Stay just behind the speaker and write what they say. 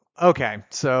Okay,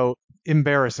 so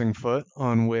embarrassing foot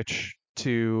on which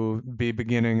to be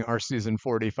beginning our season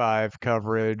 45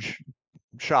 coverage.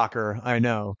 Shocker, I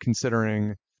know,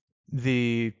 considering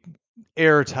the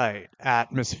airtight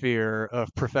atmosphere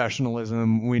of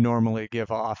professionalism we normally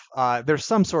give off. There's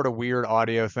some sort of weird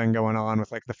audio thing going on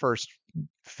with like the first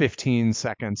 15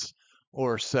 seconds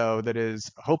or so that is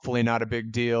hopefully not a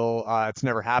big deal. It's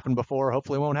never happened before,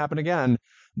 hopefully won't happen again,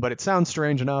 but it sounds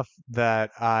strange enough that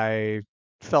I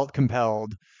felt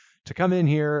compelled to come in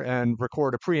here and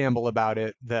record a preamble about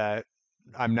it that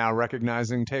I'm now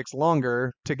recognizing takes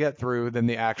longer to get through than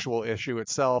the actual issue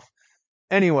itself.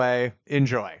 Anyway,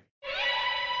 enjoy.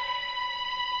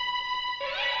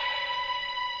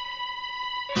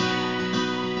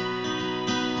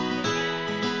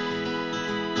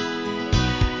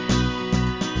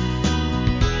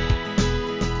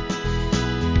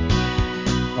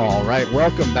 All right,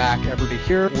 welcome back, everybody.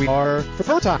 Here we are for the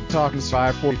first time talking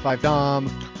Survivor 45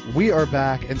 Dom. We are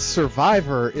back, and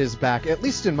Survivor is back, at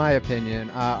least in my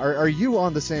opinion. Are you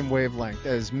on the same wavelength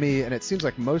as me, and it seems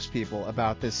like most people,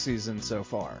 about this season so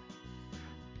far?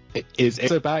 Is it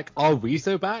so back? Are we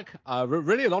so back?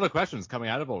 Really a lot of questions coming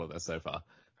out of all of this so far.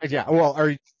 Yeah, well,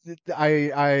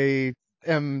 I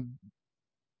am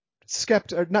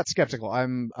not skeptical.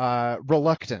 I'm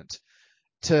reluctant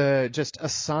to just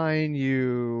assign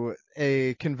you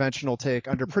a conventional take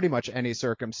under pretty much any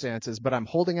circumstances, but I'm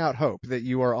holding out hope that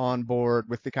you are on board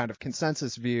with the kind of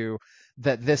consensus view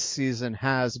that this season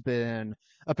has been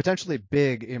a potentially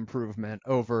big improvement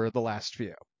over the last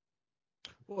few.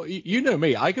 Well, you know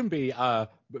me. I can be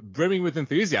brimming with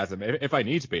enthusiasm if I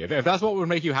need to be. If that's what would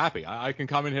make you happy, I can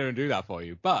come in here and do that for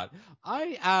you. But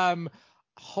I am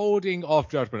holding off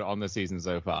judgment on the season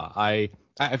so far.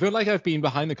 I feel like I've been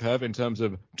behind the curve in terms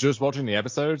of just watching the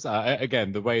episodes.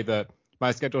 Again, the way that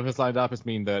my schedule has lined up has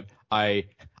mean that I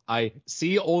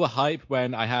see all the hype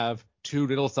when I have too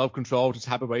little self-control to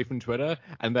tap away from Twitter,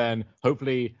 and then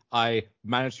hopefully I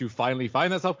manage to finally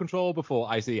find that self-control before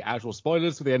I see actual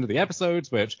spoilers for the end of the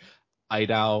episodes, which I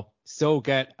now still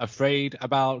get afraid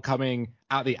about coming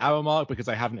at the hour mark because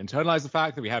I haven't internalized the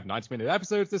fact that we have 90-minute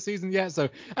episodes this season yet. So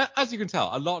as you can tell,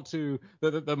 a lot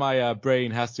that my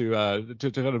brain has to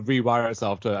kind of rewire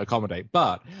itself to accommodate.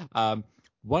 But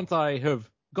once I have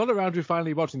got around to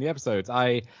finally watching the episodes,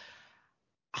 I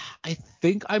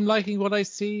think I'm liking what I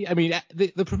see. I mean,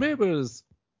 the premiere was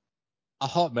a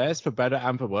hot mess for better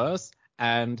and for worse,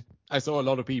 and I saw a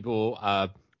lot of people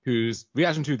whose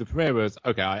reaction to the premiere was,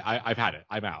 okay, I've had it,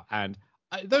 I'm out. And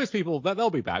those people,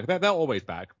 they'll be back. They're always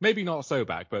back. Maybe not so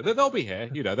back, but they'll be here.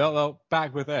 You know, they'll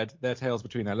back with their tails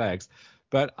between their legs.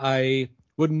 But I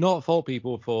would not fault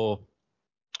people for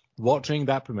watching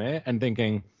that premiere and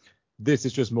thinking, this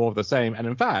is just more of the same. And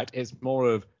in fact, it's more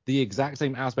of the exact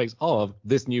same aspects of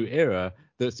this new era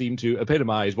that seem to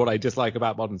epitomize what I dislike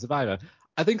about Modern Survivor.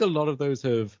 I think a lot of those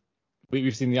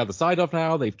we've seen the other side of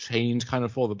now. They've changed kind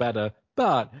of for the better.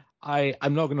 But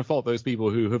I'm not going to fault those people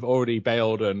who have already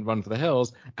bailed and run for the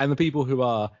hills. And the people who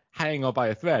are hanging on by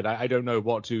a thread, I don't know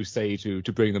what to say to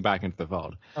bring them back into the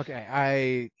fold. Okay,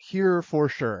 I hear for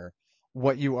sure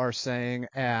what you are saying,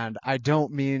 and I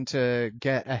don't mean to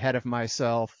get ahead of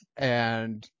myself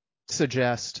and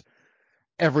suggest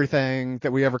everything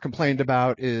that we ever complained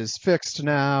about is fixed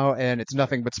now and it's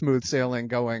nothing but smooth sailing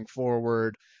going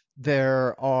forward.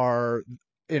 There are,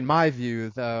 in my view,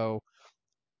 though,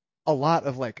 a lot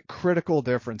of like critical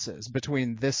differences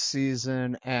between this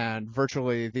season and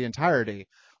virtually the entirety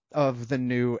of the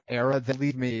new era that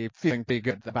leave me feeling pretty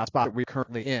good about the spot we're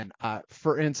currently in.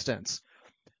 For instance,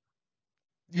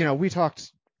 we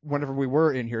talked whenever we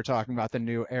were in here talking about the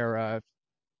new era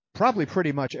probably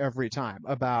pretty much every time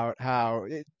about how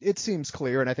it seems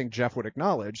clear, and I think Jeff would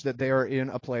acknowledge that they are in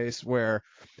a place where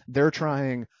they're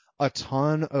trying a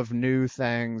ton of new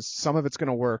things. Some of it's going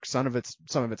to work, some of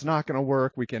it's not going to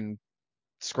work. We can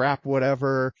scrap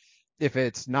whatever if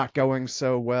it's not going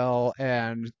so well.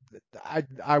 And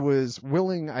I was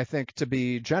willing, I think, to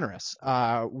be generous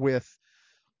with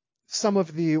some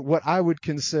of the what I would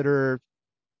consider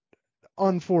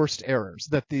unforced errors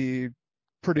that the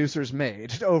producers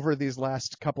made over these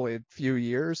last few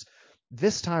years.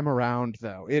 This time around,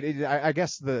 though, I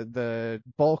guess the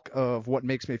bulk of what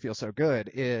makes me feel so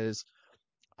good is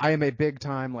I am a big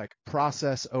time like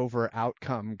process over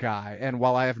outcome guy. And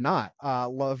while I have not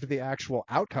loved the actual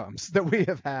outcomes that we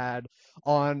have had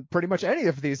on pretty much any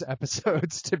of these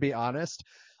episodes, to be honest,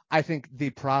 I think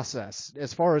the process,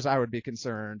 as far as I would be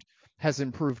concerned, has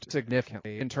improved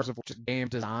significantly in terms of game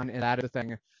design. And that is the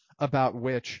thing about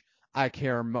which I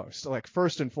care most. Like,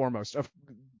 first and foremost,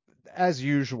 as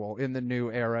usual in the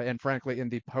new era, and frankly in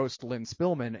the post Lynn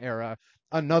Spillman era,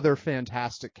 another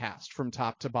fantastic cast from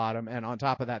top to bottom. And on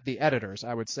top of that, the editors,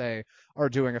 I would say, are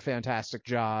doing a fantastic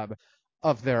job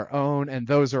of their own. And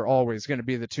those are always going to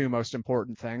be the two most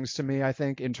important things to me, I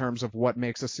think, in terms of what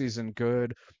makes a season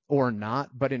good or not.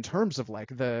 But in terms of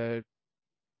like the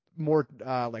more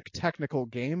like technical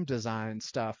game design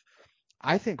stuff,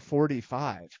 I think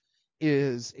 45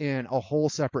 is in a whole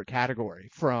separate category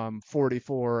from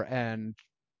 44 and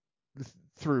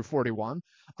through 41,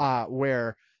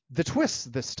 where the twists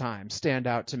this time stand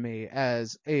out to me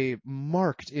as a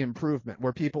marked improvement,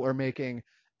 where people are making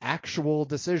actual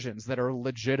decisions that are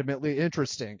legitimately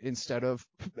interesting instead of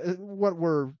what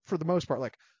were, for the most part,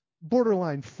 like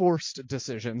borderline forced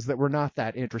decisions that were not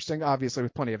that interesting, obviously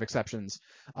with plenty of exceptions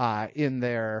in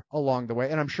there along the way.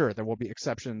 And I'm sure there will be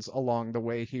exceptions along the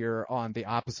way here on the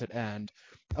opposite end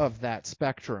of that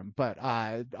spectrum. But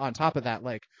on top of that,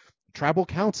 like tribal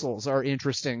councils are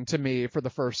interesting to me for the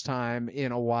first time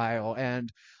in a while.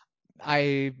 And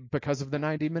because of the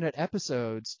 90-minute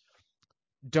episodes,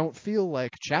 don't feel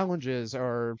like challenges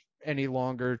are any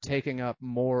longer taking up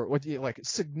more, like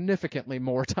significantly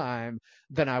more time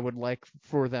than I would like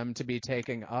for them to be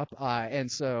taking up.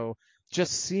 And so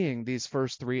just seeing these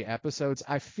first 3 episodes,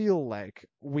 I feel like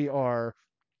we are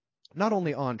not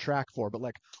only on track for, but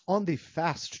like on the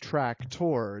fast track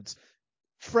towards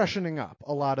freshening up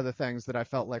a lot of the things that I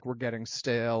felt like were getting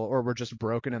stale or were just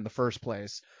broken in the first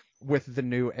place with the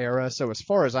new era. So as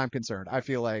far as I'm concerned, I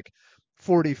feel like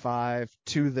 45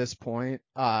 to this point,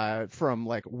 from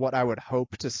like what I would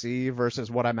hope to see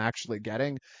versus what I'm actually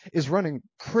getting, is running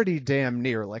pretty damn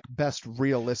near like best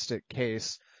realistic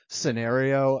case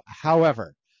scenario.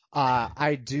 However,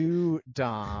 I do,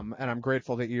 Dom, and I'm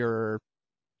grateful that you're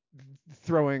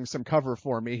throwing some cover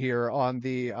for me here on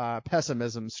the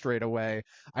pessimism straight away.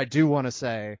 I do want to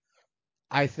say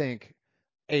I think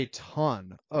a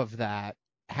ton of that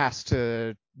has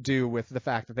to do with the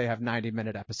fact that they have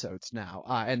 90-minute episodes now,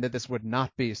 and that this would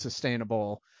not be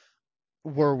sustainable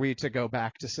were we to go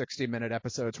back to 60-minute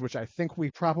episodes, which I think we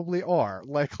probably are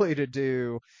likely to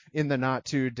do in the not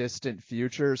too distant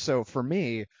future. So for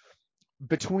me,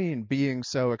 between being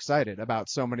so excited about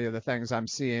so many of the things I'm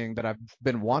seeing that I've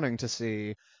been wanting to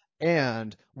see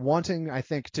and wanting, I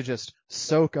think, to just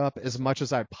soak up as much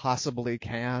as I possibly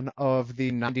can of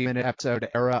the 90-minute episode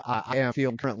era, I am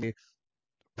feeling currently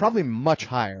probably much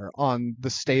higher on the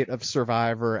state of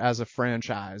Survivor as a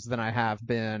franchise than I have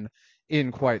been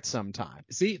in quite some time.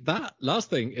 See, that last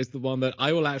thing is the one that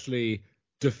I will actually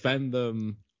defend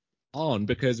them on,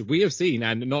 because we have seen,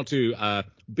 and not to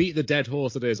beat the dead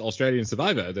horse that is Australian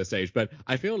Survivor at this stage, but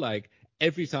I feel like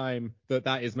every time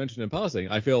that is mentioned in passing,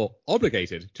 I feel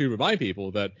obligated to remind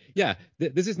people that, yeah,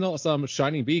 this is not some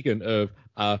shining beacon of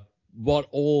what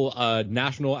all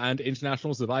national and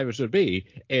international Survivor should be.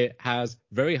 It has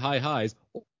very high highs,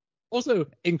 also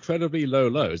incredibly low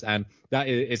lows, and that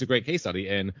is a great case study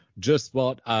in just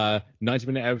what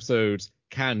 90-minute episodes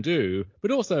can do,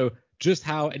 but also just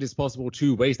how it is possible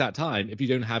to waste that time if you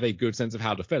don't have a good sense of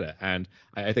how to fill it. And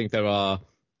I think there are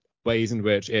ways in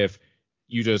which, if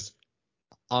you just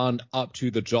aren't up to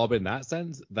the job in that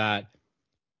sense, that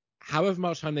however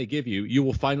much time they give you, you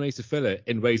will find ways to fill it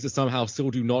in ways that somehow still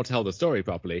do not tell the story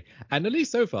properly. And at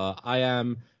least so far, I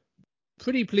am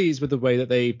pretty pleased with the way that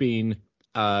they've been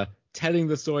telling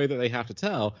the story that they have to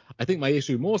tell. I think my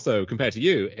issue more so compared to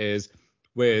you is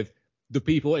with the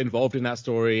people involved in that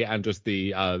story and just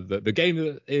the game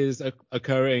that is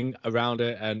occurring around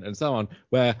it and so on,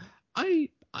 where I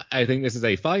think this is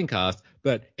a fine cast,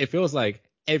 but it feels like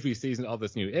every season of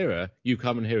this new era, you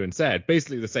come in here and said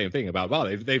basically the same thing about, wow,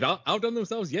 they've outdone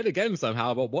themselves yet again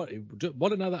somehow, but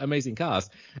what another amazing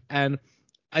cast. And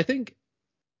I think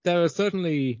there are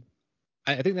certainly,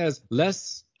 I think there's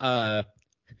less, to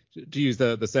use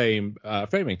the same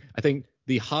framing, I think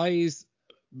the highs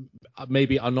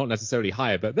maybe are not necessarily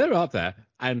higher, but they're up there,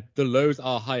 and the lows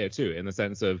are higher too, in the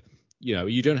sense of,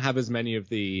 you don't have as many of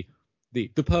the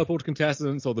purpled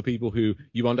contestants or the people who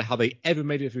you wonder how they ever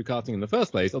made it through casting in the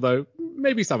first place, although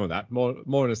maybe some of that,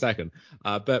 more in a second.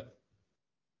 But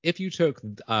if you took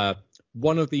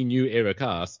one of the new era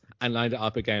casts and lined it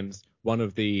up against one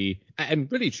of the, and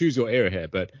really choose your era here,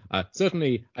 but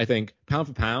certainly I think pound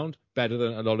for pound better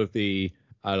than a lot of the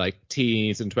like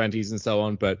teens and 20s and so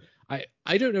on, but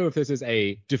I don't know if this is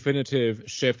a definitive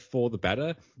shift for the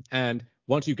better. And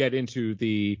once you get into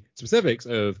the specifics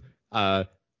of the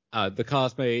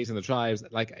castmates and the tribes,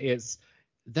 like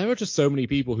there are just so many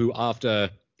people who, after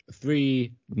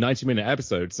 3 90-minute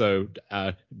episodes, so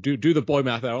do the boy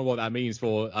math there on what that means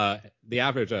for the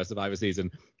average Survivor season,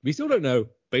 we still don't know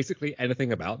basically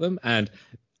anything about them. And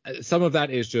some of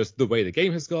that is just the way the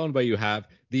game has gone, where you have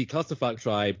the clusterfuck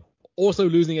tribe also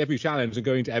losing every challenge and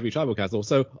going to every tribal castle.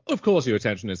 So of course your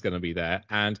attention is going to be there.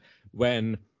 And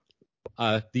when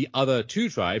the other two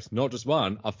tribes, not just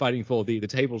one, are fighting for the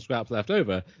table scraps left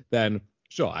over, then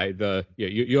sure,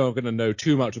 you're not going to know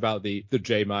too much about the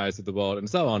J Myers of the world and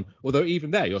so on. Although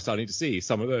even there, you're starting to see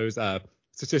some of those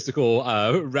statistical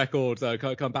records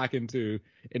come back into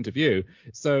view.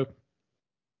 So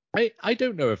I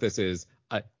don't know if this is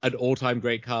an all-time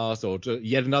great cast or just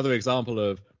yet another example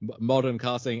of modern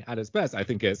casting at its best. I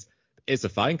think it's a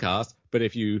fine cast, but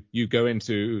if you go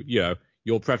into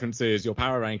your preferences, your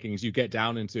power rankings, you get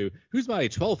down into who's my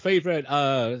 12th favorite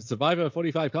Survivor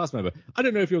 45 cast member. I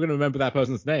don't know if you're going to remember that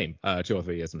person's name 2 or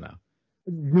 3 years from now.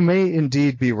 You may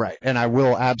indeed be right, and I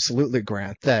will absolutely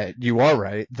grant that you are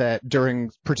right, that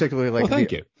during particularly like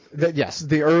thank you.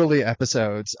 The early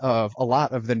episodes of a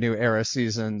lot of the New Era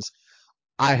seasons,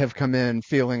 I have come in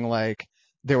feeling like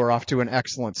they were off to an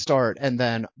excellent start, and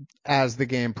then as the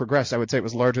game progressed, I would say it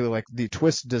was largely like the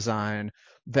twist design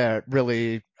that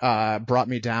really brought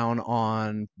me down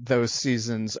on those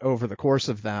seasons over the course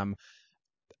of them.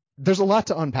 There's a lot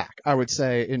to unpack, I would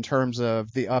say, in terms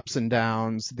of the ups and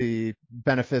downs, the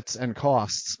benefits and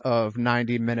costs of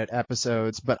 90-minute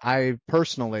episodes. But I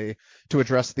personally, to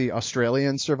address the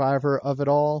Australian Survivor of it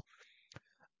all,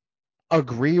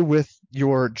 agree with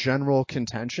your general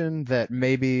contention that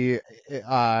maybe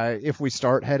if we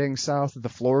start heading south, the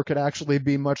floor could actually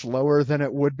be much lower than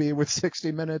it would be with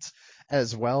 60 minutes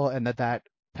as well, and that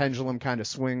pendulum kind of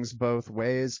swings both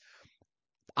ways.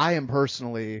 I am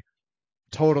personally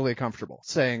totally comfortable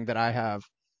saying that I have,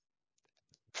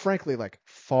 frankly, like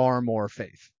far more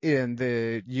faith in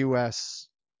the US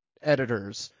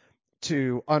editors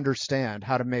to understand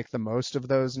how to make the most of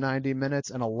those 90 minutes.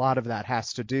 And a lot of that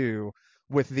has to do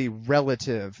with the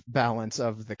relative balance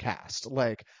of the cast.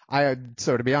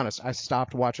 So to be honest, I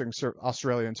stopped watching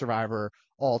Australian Survivor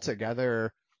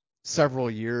altogether several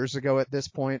years ago at this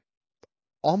point,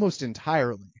 almost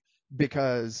entirely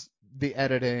because the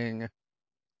editing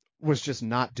was just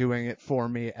not doing it for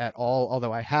me at all.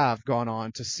 Although I have gone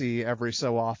on to see every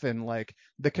so often like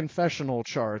the confessional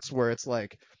charts where it's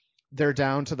like they're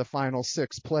down to the final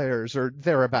 6 players or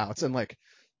thereabouts, and like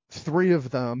 3 of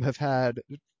them have had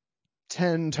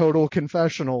 10 total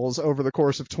confessionals over the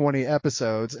course of 20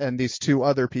 episodes, and these 2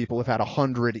 other people have had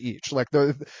 100 each. Like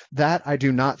that I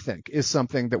do not think is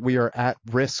something that we are at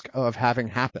risk of having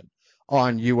happen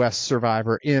on US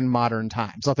Survivor in modern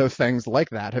times, although things like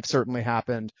that have certainly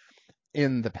happened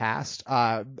in the past.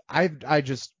 I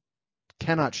just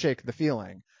cannot shake the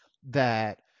feeling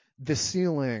that the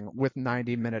ceiling with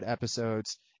 90-minute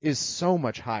episodes is so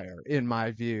much higher, in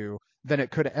my view, than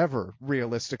it could ever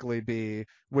realistically be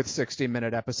with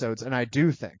 60-minute episodes. And I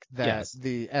do think that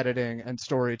the editing and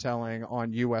storytelling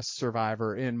on US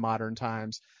Survivor in modern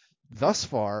times thus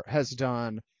far has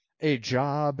done a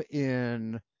job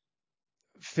in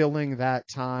filling that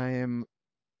time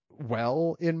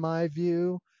well, in my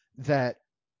view, that,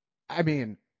 I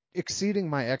mean, exceeding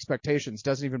my expectations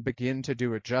doesn't even begin to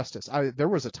do it justice. There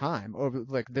was a time over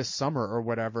like this summer or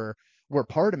whatever where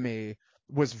part of me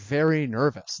was very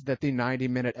nervous that the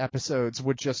 90-minute episodes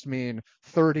would just mean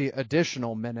 30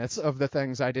 additional minutes of the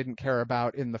things I didn't care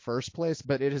about in the first place,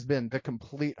 but it has been the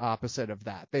complete opposite of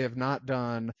that. They have not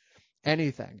done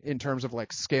anything in terms of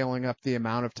like scaling up the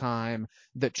amount of time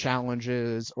that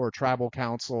challenges or tribal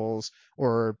councils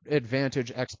or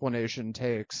advantage explanation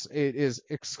takes. It is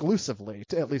exclusively,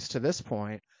 at least to this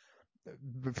point,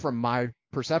 from my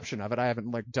perception of it, I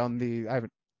haven't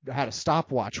had a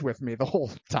stopwatch with me the whole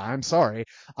time. Sorry.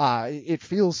 It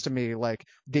feels to me like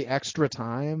the extra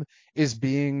time is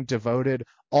being devoted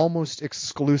almost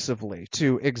exclusively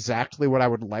to exactly what I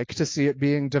would like to see it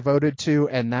being devoted to,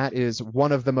 and that is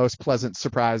one of the most pleasant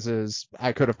surprises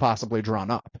I could have possibly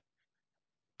drawn up.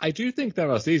 I do think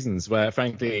there are seasons where,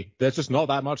 frankly, there's just not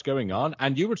that much going on,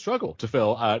 and you would struggle to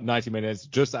fill 90 minutes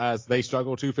just as they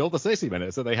struggle to fill the 60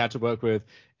 minutes that they had to work with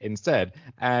instead.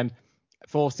 And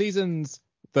for seasons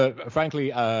that,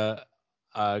 frankly,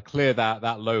 clear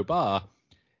that low bar,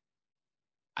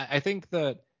 I think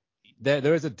that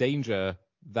there is a danger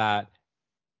that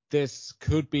this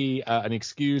could be an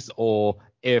excuse, or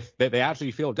if they actually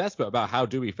feel desperate about how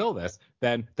do we fill this,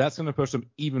 then that's going to push them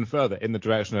even further in the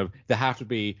direction of there have to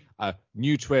be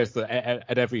new twists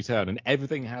at every turn, and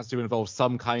everything has to involve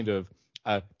some kind of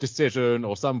decision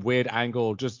or some weird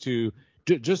angle just to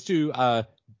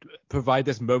provide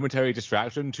this momentary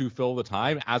distraction to fill the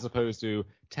time, as opposed to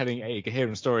telling a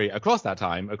coherent story across that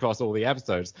time, across all the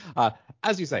episodes.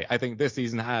 As you say, I think this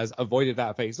season has avoided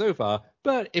that fate so far,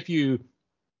 but if you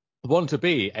want to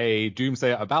be a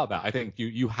doomsayer about that. I think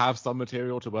you have some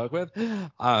material to work with.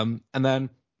 And then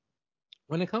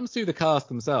when it comes to the cast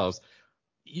themselves,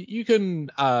 you can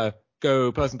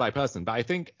go person by person, but I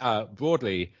think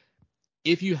broadly,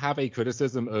 if you have a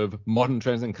criticism of modern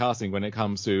trends in casting when it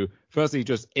comes to, firstly,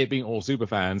 just it being all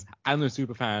superfans and the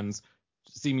superfans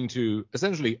seeming to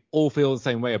essentially all feel the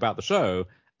same way about the show,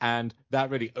 and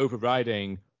that really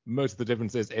overriding most of the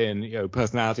differences in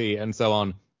personality and so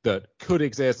on that could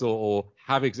exist or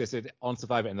have existed on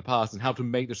Survivor in the past and how to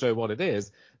make the show what it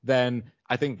is, then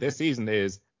I think this season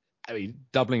is, I mean,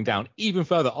 doubling down even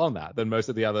further on that than most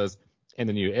of the others in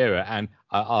the new era. And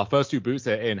our first two boots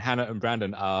here in Hannah and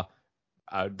Brandon are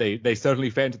they certainly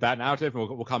fit into that narrative, and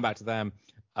we'll come back to them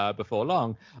before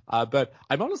long. But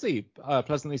I'm honestly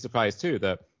pleasantly surprised too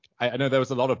that I know there was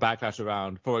a lot of backlash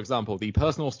around, for example, the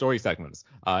personal story segments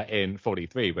in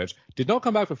 43, which did not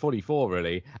come back for 44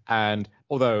 really. And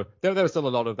although there was still a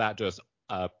lot of that just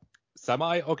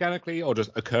semi-organically or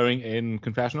just occurring in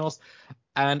confessionals.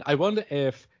 And I wonder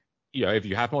if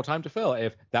you have more time to fill,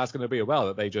 if that's going to be a well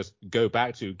that they just go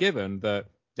back to, given that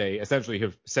they essentially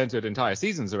have centered entire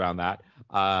seasons around that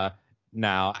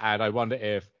now. And I wonder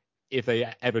if they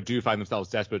ever do find themselves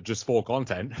desperate just for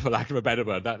content, for lack of a better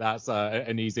word, that's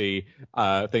an easy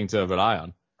thing to rely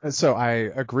on. So I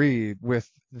agree with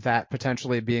that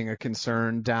potentially being a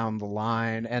concern down the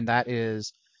line, and that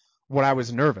is what I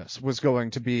was nervous was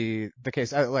going to be the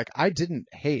case. I didn't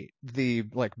hate the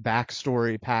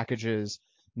backstory packages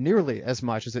nearly as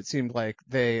much as it seemed like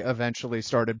they eventually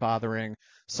started bothering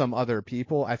some other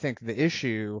people. I think the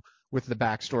issue with the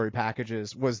backstory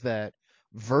packages was that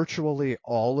virtually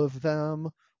all of them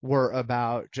were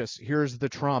about just here's the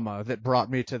trauma that brought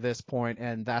me to this point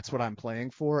and that's what I'm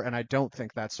playing for. And I don't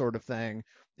think that sort of thing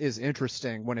is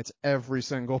interesting when it's every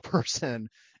single person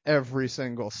every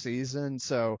single season.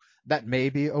 So that may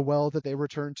be a well that they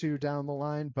return to down the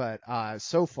line. But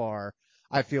so far,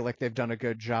 I feel like they've done a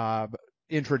good job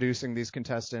introducing these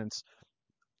contestants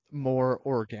more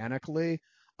organically.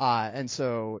 And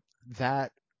so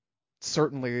that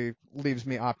certainly leaves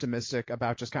me optimistic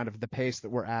about just kind of the pace that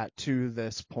we're at to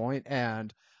this point.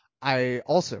 And I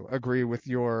also agree with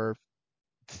your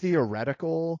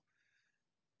theoretical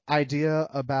idea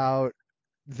about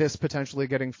this potentially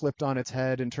getting flipped on its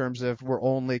head in terms of we're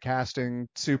only casting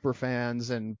super fans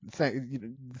and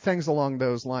things along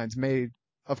those lines may,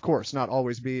 of course, not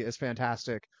always be as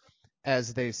fantastic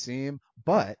as they seem.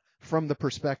 But from the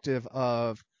perspective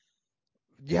of,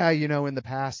 yeah, in the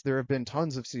past, there have been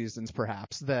tons of seasons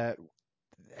perhaps that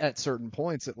at certain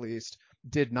points at least,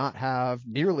 did not have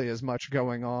nearly as much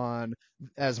going on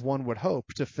as one would hope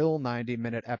to fill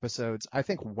 90-minute episodes. I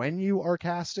think when you are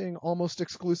casting almost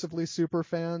exclusively super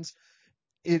fans,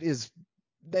 it is,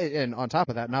 and on top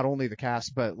of that, not only the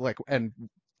cast, but and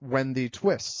when the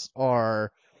twists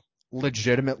are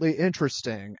legitimately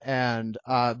interesting and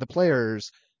the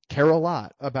players care a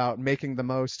lot about making the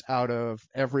most out of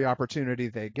every opportunity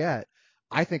they get,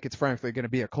 I think it's frankly going to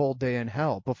be a cold day in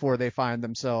hell before they find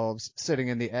themselves sitting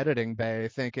in the editing bay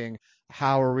thinking,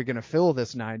 how are we going to fill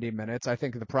this 90 minutes? I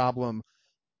think the problem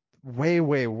way,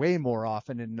 way, way more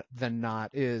often than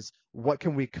not is what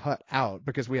can we cut out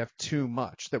because we have too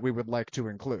much that we would like to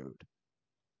include.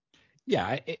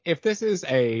 Yeah, if this is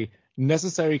a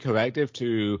necessary corrective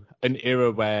to an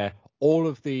era where all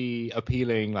of the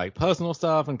appealing personal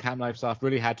stuff and camp life stuff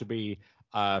really had to be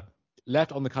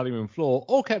left on the cutting room floor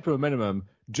or kept to a minimum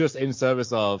just in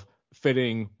service of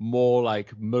fitting more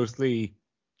mostly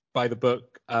by the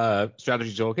book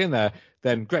strategy talk in there,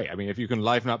 then great. I mean, if you can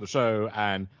liven up the show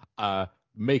and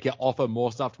make it offer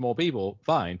more stuff to more people,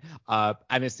 fine.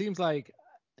 And it seems like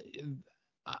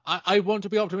I want to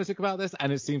be optimistic about this,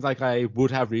 and it seems like I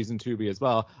would have reason to be as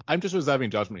well. I'm just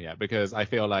reserving judgment yet because I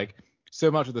feel like so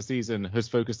much of the season has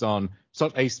focused on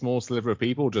such a small sliver of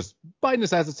people, just by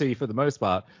necessity for the most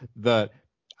part, that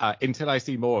until I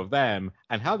see more of them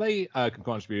and how they can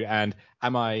contribute, and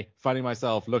am I finding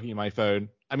myself looking at my phone?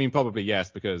 I mean, probably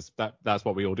yes, because that's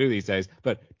what we all do these days.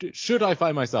 But should I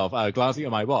find myself glancing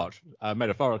at my watch,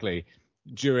 metaphorically,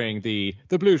 during the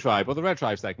blue tribe or the red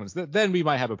tribe segments, then we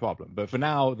might have a problem. But for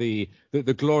now, the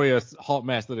glorious hot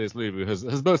mess that is Luvu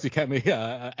has mostly kept me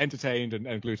entertained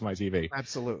and glued to my TV.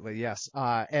 Absolutely, yes.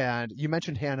 And you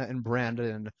mentioned Hannah and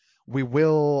Brandon. We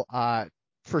will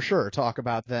for sure talk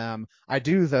about them. I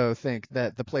do, though, think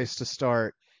that the place to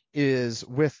start is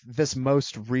with this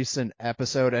most recent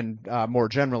episode, and more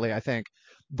generally, I think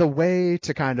the way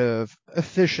to kind of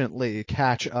efficiently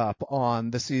catch up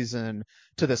on the season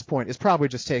to this point is probably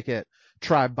just take it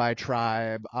tribe by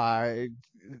tribe,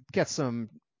 get some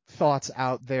thoughts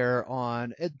out there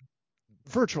on it,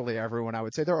 virtually everyone, I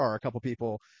would say. There are a couple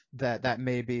people that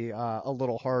may be a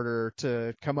little harder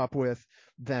to come up with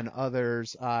than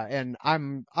others, and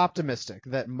I'm optimistic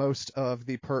that most of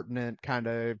the pertinent kind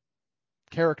of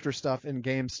character stuff and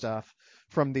game stuff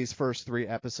from these first 3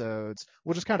 episodes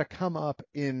will just kind of come up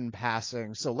in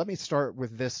passing. So let me start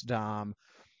with this, Dom.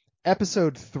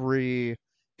 Episode 3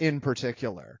 in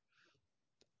particular.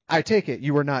 I take it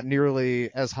you were not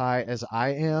nearly as high as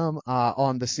I am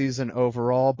on the season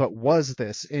overall, but was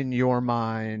this, in your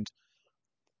mind,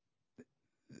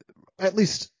 at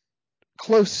least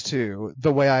close to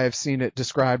the way I have seen it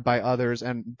described by others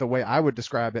and the way I would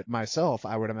describe it myself,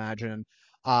 I would imagine,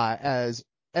 as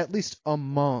at least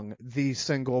among the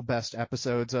single best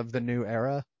episodes of the new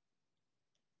era?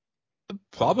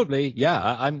 Probably,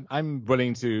 yeah. I'm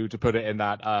willing to put it in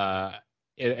that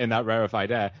in that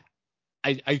rarefied air.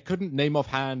 I couldn't name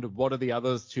offhand what are the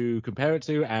others to compare it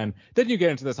to, and then you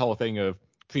get into this whole thing of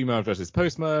pre-merge versus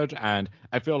post-merge, and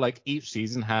I feel like each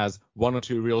season has one or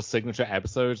two real signature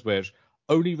episodes which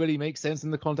only really make sense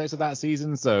in the context of that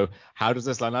season. So how does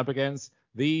this line up against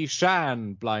the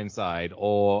Shan blindside,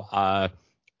 or I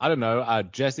don't know,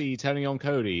 Jesse turning on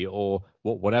Cody, or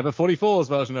whatever 44's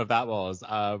version of that was,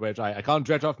 which I can't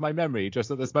dredge off my memory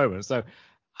just at this moment. So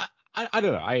I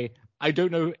don't know. I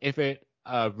don't know if it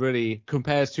really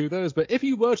compares to those, but if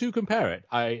you were to compare it,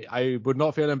 I would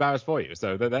not feel embarrassed for you.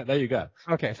 So there you go.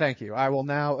 Okay, thank you. I will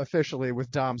now officially,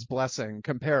 with Dom's blessing,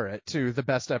 compare it to the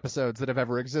best episodes that have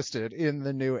ever existed in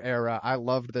the new era. I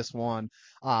loved this one,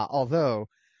 although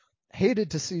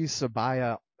hated to see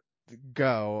Sabaya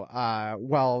go,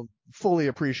 while fully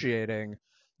appreciating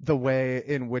the way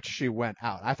in which she went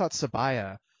out. I thought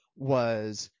Sabaya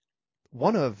was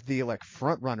one of the like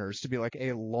front runners to be like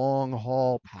a long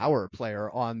haul power player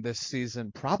on this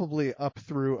season, probably up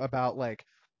through about like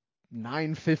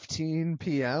 9:15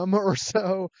 p.m. or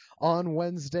so on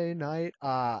Wednesday night.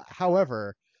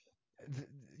 However,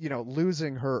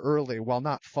 losing her early, while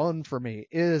not fun for me,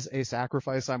 is a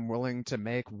sacrifice I'm willing to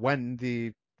make when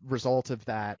the result of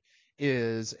that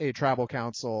is a tribal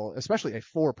council, especially a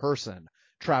 4-person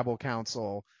tribal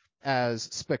council, as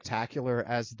spectacular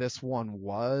as this one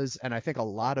was. And I think a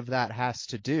lot of that has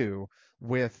to do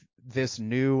with this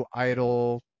new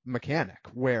idol mechanic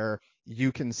where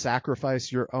you can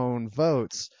sacrifice your own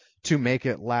votes to make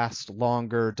it last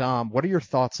longer. Dom, what are your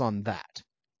thoughts on that?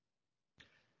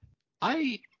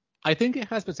 I think it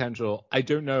has potential. I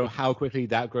don't know how quickly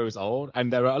that grows old,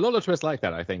 and there are a lot of twists like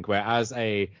that. I think where as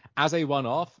a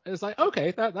one-off, it's like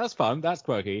okay, that's fun, that's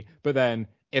quirky, but then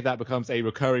if that becomes a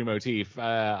recurring motif,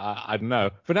 I don't know.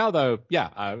 For now, though,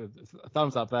 yeah,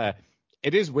 thumbs up there.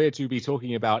 It is weird to be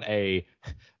talking about a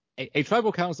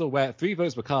tribal council where 3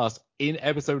 votes were cast in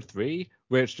episode 3,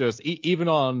 which just even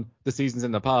on the seasons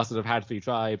in the past that have had 3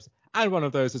 tribes, and one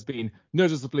of those has been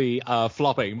noticeably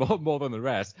flopping more than the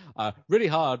rest. Really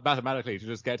hard mathematically to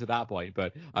just get to that point,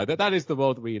 but that is the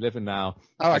world that we live in now.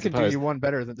 Oh, I can do you one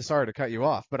better than, sorry to cut you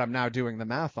off, but I'm now doing the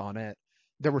math on it.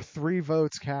 There were 3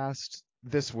 votes cast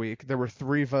this week. There were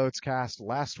 3 votes cast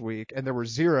last week, and there were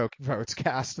 0 votes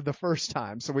cast the first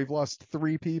time. So we've lost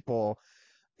 3 people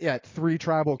at 3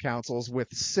 tribal councils with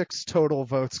 6 total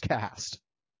votes cast.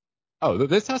 Oh,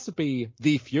 this has to be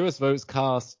the fewest votes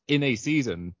cast in a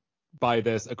season by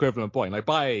this equivalent point, like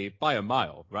by a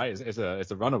mile, right? It's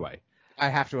a runaway. I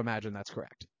have to imagine that's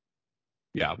correct.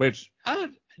 Yeah, which I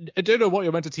don't know what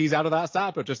you're meant to tease out of that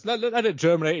stat, but just let it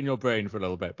germinate in your brain for a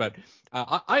little bit. But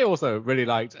I also really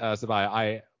liked Sabaya.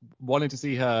 I wanted to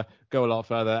see her go a lot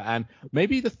further, and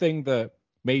maybe the thing that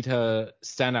made her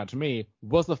stand out to me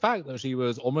was the fact that she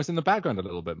was almost in the background a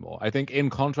little bit more. I think in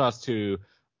contrast to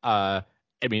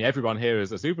I mean, everyone here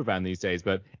is a superfan these days,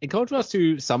 but in contrast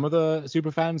to some of the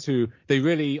superfans who they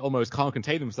really almost can't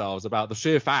contain themselves about the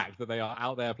sheer fact that they are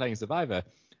out there playing Survivor,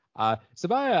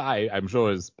 Sabaya, I'm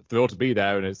sure, is thrilled to be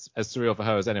there, and it's as surreal for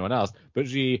her as anyone else. But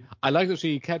I like that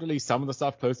she kept at least some of the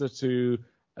stuff closer to,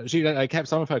 she kept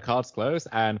some of her cards close,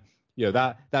 and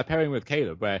that pairing with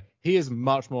Caleb, where he is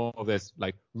much more of this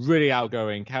like really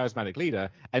outgoing, charismatic leader,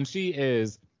 and she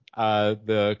is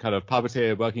the kind of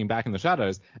puppeteer working back in the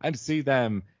shadows, and to see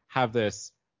them have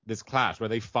this clash where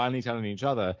they finally tell on each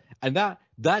other, and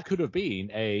that could have been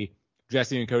a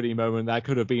Jesse and Cody moment. That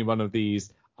could have been one of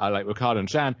these like Ricard and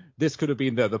Shan. This could have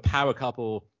been the power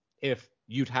couple if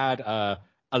you'd had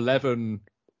 11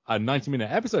 90-minute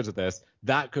episodes of this.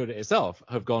 That could itself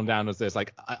have gone down as this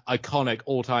like iconic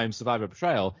all-time Survivor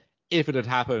betrayal if it had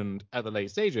happened at the late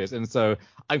stages. And so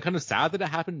I'm kind of sad that it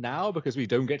happened now because we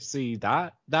don't get to see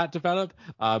that develop.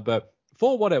 But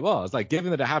for what it was, like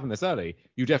given that it happened this early,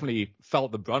 you definitely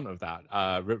felt the brunt of that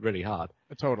really hard.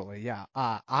 Totally, yeah.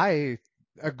 I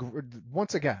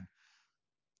once again,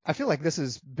 I feel like this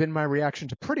has been my reaction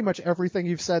to pretty much everything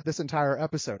you've said this entire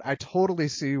episode. I totally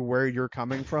see where you're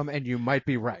coming from, and you might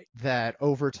be right that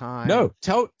over time. No,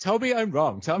 tell me I'm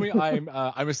wrong. Tell me I'm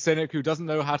a cynic who doesn't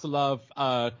know how to love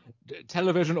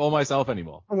television or myself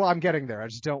anymore. Well, I'm getting there. I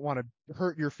just don't want to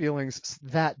hurt your feelings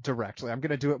that directly. I'm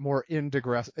going to do it more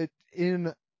indirectly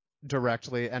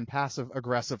and passive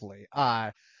aggressively.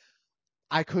 I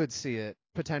could see it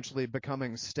potentially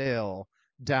becoming stale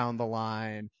down the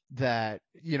line, that,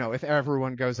 if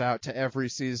everyone goes out to every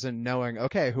season knowing,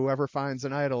 okay, whoever finds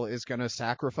an idol is going to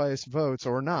sacrifice votes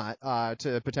or not,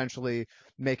 to potentially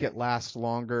make it last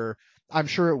longer. I'm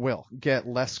sure it will get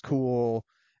less cool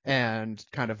and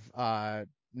kind of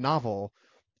novel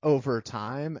over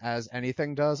time, as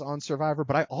anything does on Survivor.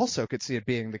 But I also could see it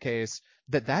being the case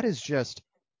that is just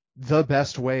the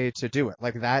best way to do it.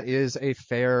 Like, that is a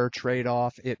fair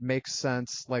trade-off. It makes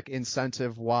sense, like,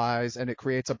 incentive wise, and it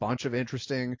creates a bunch of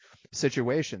interesting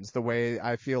situations. The way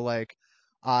I feel like,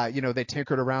 they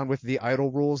tinkered around with the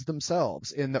idol rules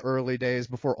themselves in the early days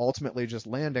before ultimately just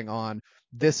landing on,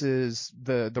 this is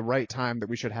the right time that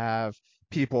we should have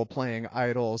people playing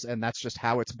idols, and that's just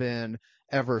how it's been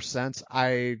ever since.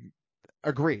 I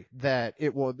agree that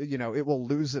it will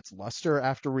lose its luster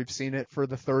after we've seen it for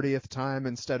the 30th time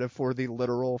instead of for the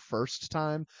literal first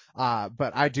time.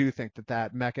 But I do think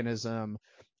that mechanism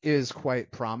is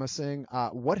quite promising.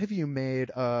 What have you made,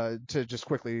 to just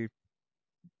quickly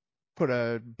put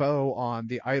a bow on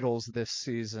the idols this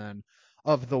season,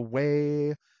 of the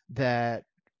way that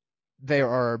they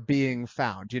are being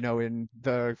found? In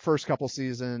the first couple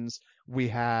seasons, we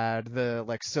had the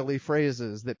like silly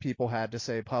phrases that people had to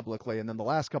say publicly, and then the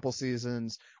last couple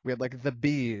seasons we had like the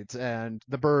beads and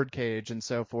the birdcage and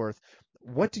so forth.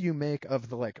 What do you make of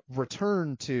the like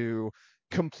return to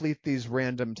complete these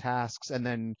random tasks, and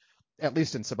then, at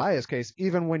least in Sabaya's case,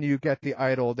 even when you get the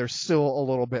idol, there's still a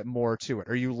little bit more to it?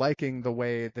 Are you liking the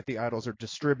way that the idols are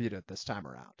distributed this time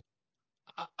around?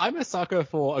 I'm a sucker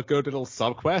for a good little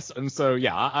subquest, and so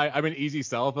yeah, I'm an easy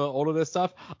sell for all of this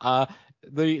stuff.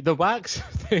 The wax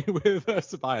thing with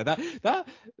Sabaya,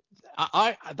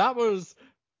 that was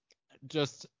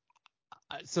just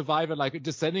Survivor like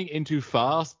descending into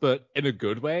farce, but in a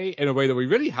good way, in a way that we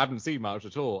really haven't seen much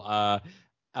at all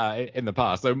in the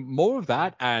past. So more of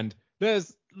that, and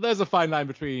there's a fine line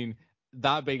between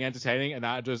that being entertaining and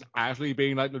that just actually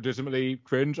being like legitimately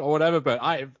cringe or whatever. But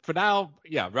for now,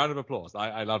 yeah, round of applause.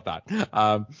 I love that.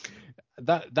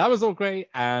 That was all great,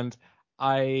 and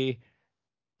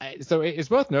so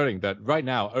it's worth noting that right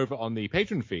now, over on the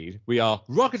Patreon feed, we are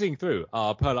rocketing through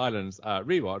our Pearl Islands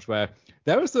rewatch, where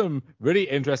there are some really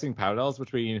interesting parallels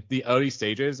between the early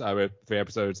stages, with 3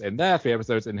 episodes in there, 3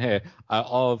 episodes in here,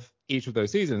 of each of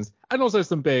those seasons, and also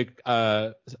some big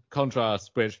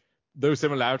contrasts, which those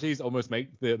similarities almost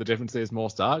make the differences more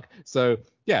stark. So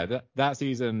yeah, that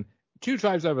season, 2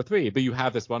 tribes over 3, but you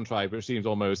have this one tribe which seems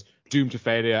almost doomed to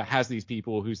failure, has these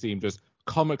people who seem just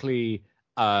comically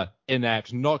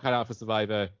inept, not cut out for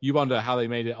Survivor. You wonder how they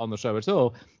made it on the show at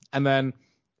all. And then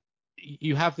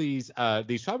you have these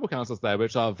tribal councils there,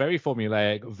 which are very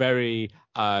formulaic, very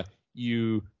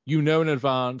you know in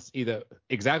advance either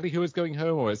exactly who is going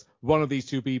home, or it's one of these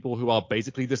 2 people who are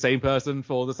basically the same person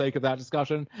for the sake of that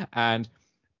discussion. And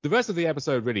the rest of the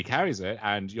episode really carries it,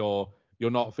 and you're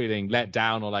not feeling let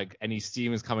down or like any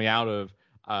steam is coming out of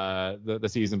the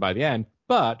season by the end.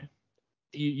 But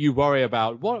you worry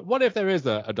about what if there is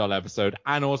a dull episode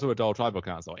and also a dull tribal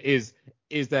council? Is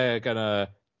it gonna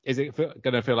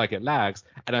feel like it lags?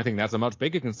 And I think that's a much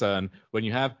bigger concern when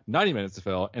you have 90 minutes to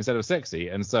fill instead of 60.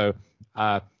 And so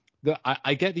I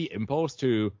get the impulse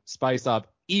to spice up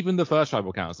even the first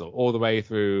tribal council all the way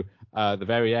through the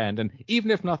very end. And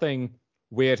even if nothing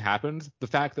weird happens, the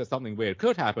fact that something weird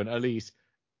could happen, at least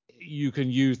you can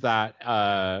use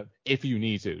that if you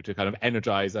need to kind of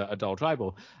energize a dull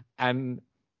tribal. And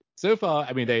so far,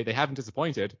 I mean, they haven't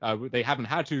disappointed. They haven't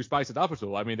had to spice it up at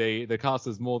all. I mean, the cast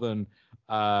has more than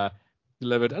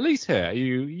delivered. At least here,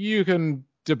 you can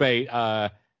debate how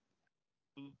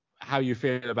you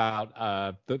feel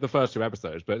about the first 2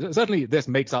 episodes, but certainly this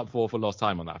makes up for lost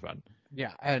time on that front.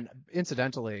 Yeah, and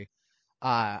incidentally,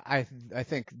 I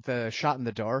think the shot in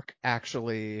the dark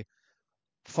actually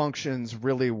functions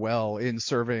really well in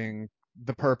serving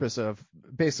the purpose of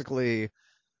basically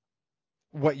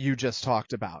what you just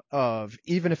talked about, of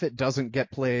even if it doesn't get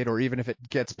played, or even if it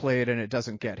gets played and it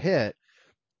doesn't get hit,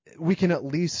 we can at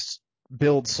least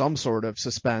build some sort of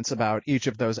suspense about each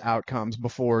of those outcomes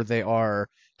before they are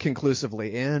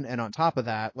conclusively in. And on top of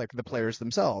that, like, the players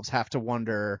themselves have to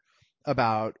wonder,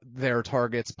 about their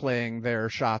targets playing their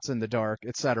shots in the dark,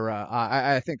 etc.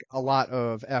 I think a lot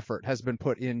of effort has been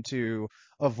put into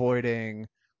avoiding,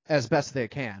 as best they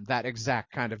can, that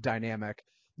exact kind of dynamic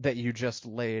that you just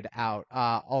laid out.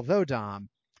 Although, Dom,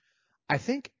 I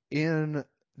think in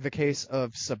the case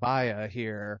of Sabaya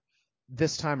here,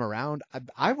 this time around,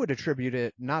 I would attribute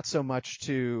it not so much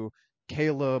to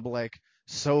Caleb like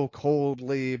so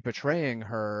coldly betraying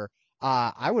her.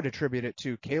 I would attribute it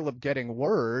to Caleb getting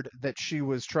word that she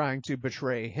was trying to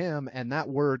betray him, and that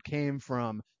word came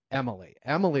from Emily.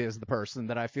 Emily is the person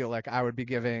that I feel like I would be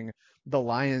giving the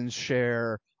lion's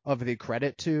share of the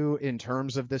credit to in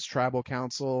terms of this tribal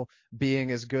council being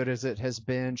as good as it has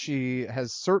been. She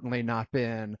has certainly not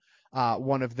been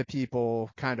one of the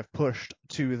people kind of pushed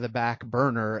to the back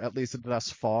burner, at least thus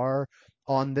far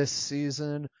on this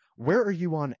season. Where are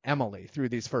you on Emily through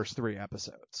these first 3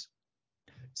 episodes?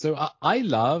 So I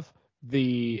love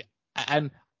the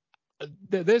and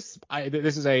this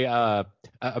is a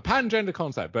pan-gender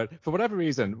concept, but for whatever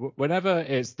reason, whenever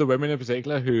it's the women in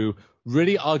particular who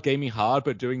really are gaming hard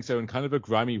but doing so in kind of a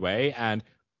grimy way, and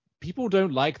people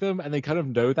don't like them and they kind of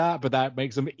know that, but that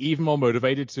makes them even more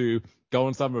motivated to go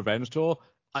on some revenge tour.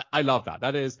 I love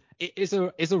that. It's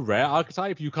a rare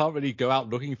archetype. You can't really go out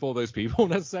looking for those people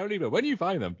necessarily, but when you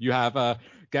find them, you have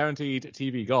guaranteed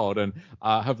TV gold, and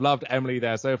have loved Emily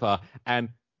there so far. And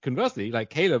conversely, like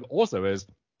Caleb also is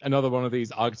another one of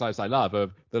these archetypes I love,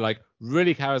 of the like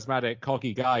really charismatic,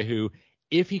 cocky guy who,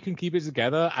 if he can keep it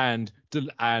together and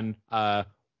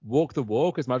walk the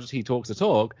walk as much as he talks the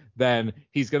talk, then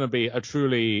he's going to be a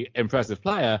truly impressive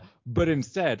player. But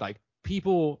instead, like,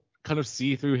 people kind of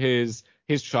see through his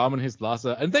charm and his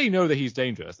bluster, and they know that he's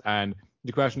dangerous. And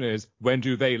the question is, when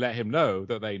do they let him know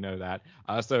that they know that?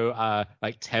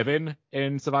 Like Tevin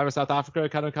in Survivor South Africa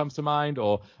kind of comes to mind,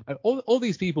 or all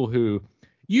these people who,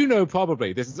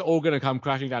 probably this is all going to come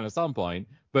crashing down at some point,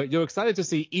 but you're excited to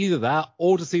see either that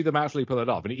or to see them actually pull it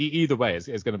off. And either way, it's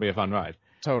going to be a fun ride.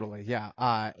 Totally, yeah.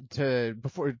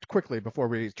 Before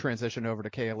we transition over to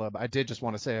Caleb, I did just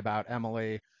want to say about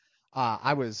Emily.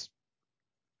 I was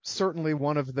certainly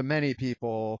one of the many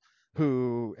people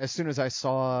who, as soon as I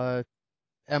saw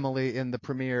Emily in the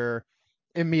premiere,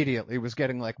 immediately was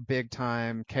getting like big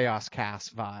time Chaos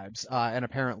Cast vibes. And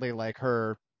apparently, like,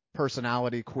 her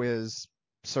personality quiz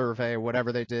survey,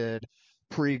 whatever they did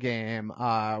pregame,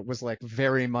 was like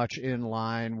very much in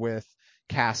line with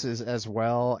Cass's as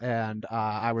well. And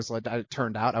it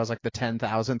turned out I was like the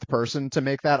 10,000th person to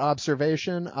make that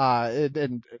observation.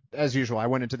 And as usual, I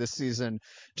went into this season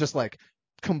just like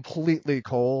completely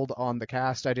cold on the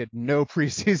cast. I did no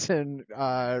preseason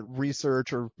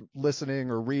research or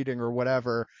listening or reading or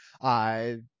whatever.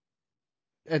 And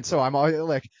so I'm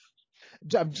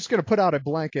just going to put out a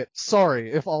blanket.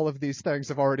 Sorry if all of these things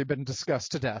have already been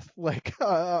discussed to death like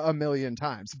a million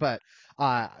times. But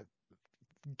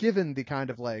given the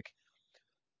kind of like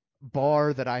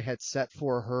bar that I had set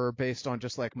for her based on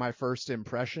just like my first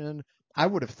impression, I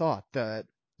would have thought that,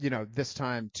 this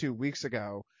time 2 weeks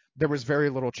ago, there was very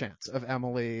little chance of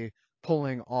Emily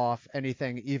pulling off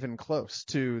anything even close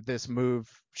to this move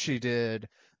she did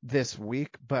this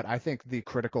week. But I think the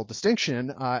critical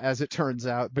distinction, as it turns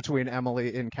out, between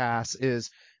Emily and Cass is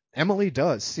Emily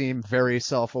does seem very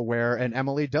self-aware, and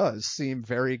Emily does seem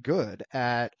very good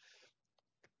at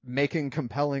making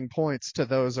compelling points to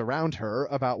those around her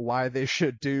about why they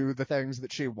should do the things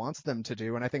that she wants them to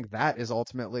do. And I think that is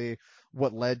ultimately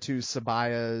what led to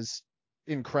Sabaya's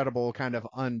incredible kind of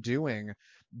undoing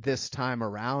this time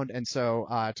around. And so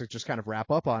to just kind of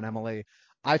wrap up on Emily,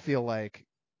 I feel like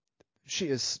she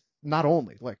is not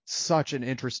only like such an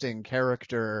interesting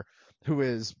character who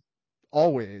is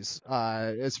always,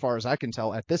 as far as I can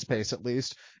tell, at this pace at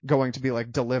least, going to be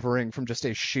like delivering from just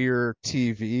a sheer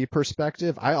TV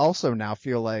perspective. I also now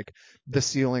feel like the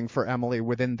ceiling for Emily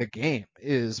within the game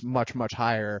is much, much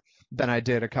higher than I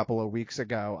did a couple of weeks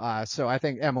ago. So I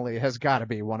think Emily has got to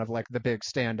be one of like the big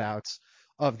standouts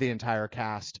of the entire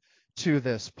cast to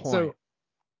this point. So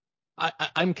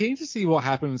I'm keen to see what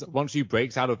happens once she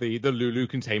breaks out of the Lulu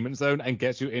containment zone and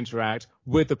gets to interact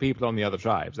with the people on the other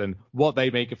tribes, and what they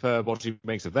make of her, what she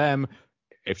makes of them,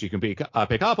 if she can pick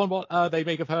up on what they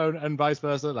make of her, and vice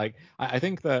versa. Like, I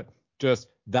think that just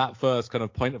that first kind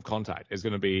of point of contact is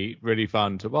going to be really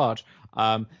fun to watch.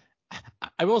 I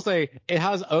will say it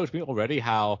has irked me already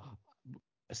how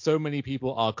so many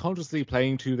people are consciously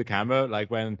playing to the camera, like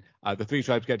when the three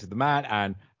tribes get to the mat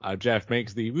and Jeff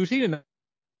makes the routine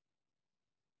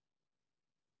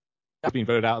been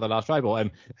voted out of the last tribal, and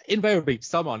invariably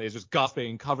someone is just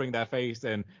gasping, covering their face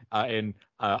in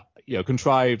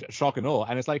contrived shock and awe.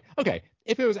 And it's like, okay,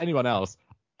 if it was anyone else,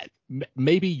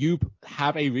 maybe you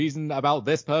have a reason about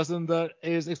this person that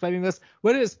is explaining this.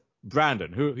 When it's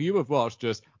Brandon, who you have watched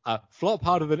just flop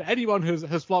harder than anyone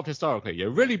has flopped historically. You're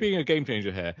really being a game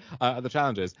changer here at the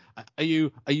challenges. Are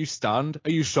you stunned?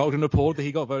 Are you shocked and appalled that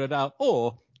he got voted out?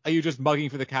 Or are you just mugging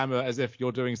for the camera as if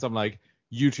you're doing some like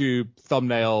YouTube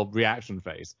thumbnail reaction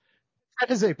face? That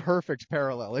is a perfect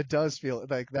parallel. It does feel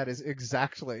like that is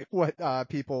exactly what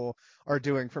people are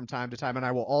doing from time to time. And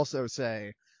I will also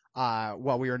say,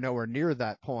 while we are nowhere near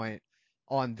that point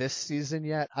on this season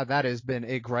yet, that has been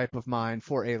a gripe of mine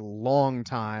for a long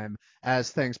time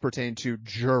as things pertain to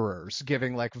jurors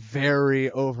giving like very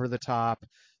over the top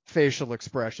facial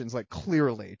expressions, like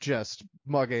clearly just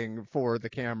mugging for the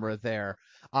camera there.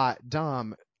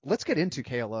 Dom, let's get into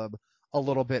Caleb a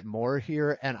little bit more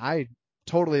here. And I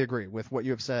totally agree with what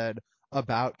you have said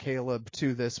about Caleb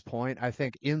to this point. I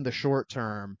think in the short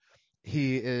term,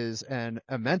 he is an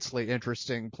immensely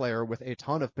interesting player with a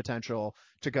ton of potential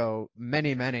to go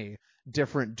many, many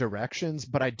different directions.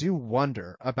 But I do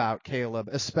wonder about Caleb,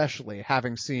 especially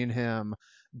having seen him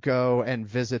go and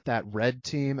visit that red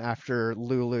team after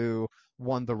Lulu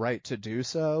won the right to do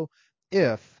so,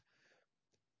 if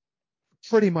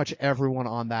pretty much everyone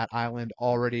on that island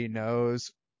already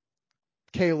knows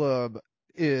Caleb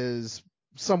is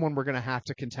someone we're going to have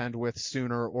to contend with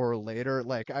sooner or later.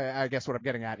 Like, I guess what I'm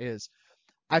getting at is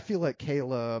I feel like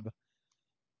Caleb,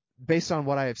 based on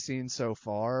what I have seen so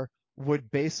far,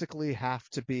 would basically have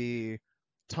to be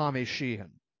Tommy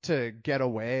Sheehan to get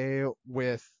away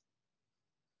with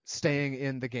staying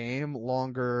in the game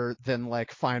longer than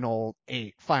like final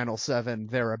 8, final 7,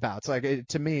 thereabouts. Like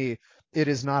to me, it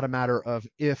is not a matter of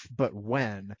if but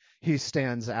when he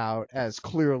stands out as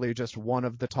clearly just one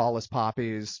of the tallest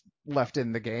poppies left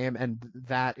in the game, and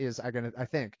that is I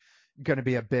think going to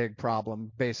be a big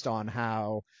problem based on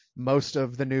how most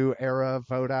of the new era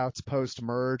vote outs post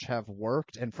merge have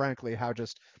worked, and frankly how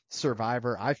just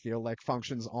Survivor I feel like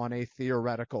functions on a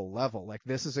theoretical level. Like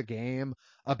this is a game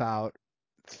about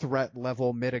threat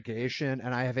level mitigation,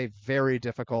 and I have a very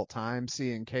difficult time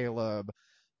seeing Caleb,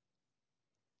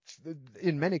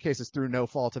 in many cases through no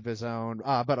fault of his own,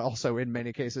 but also in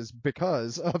many cases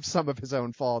because of some of his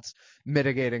own faults,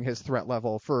 mitigating his threat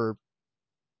level for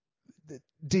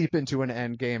deep into an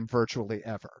end game virtually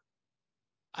ever.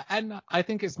 And I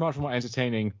think it's much more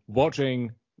entertaining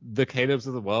watching the Calebs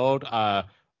of the world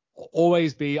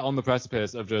always be on the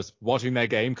precipice of just watching their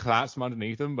game collapse from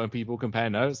underneath them when people compare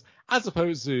notes, as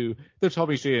opposed to the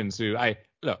Tommy Sheehan's who I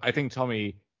think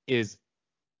Tommy is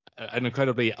an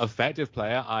incredibly effective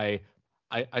player. I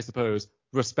suppose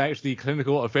respect the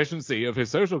clinical efficiency of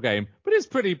his social game, but it's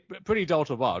pretty dull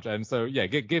to watch. And so yeah,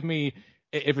 give me,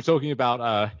 if we're talking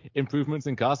about improvements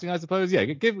in casting, I suppose, yeah,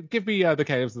 give me the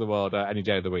Calebs of the world any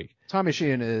day of the week. Tommy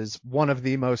Sheehan is one of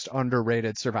the most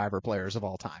underrated Survivor players of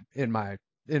all time, in my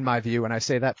view, and I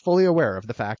say that fully aware of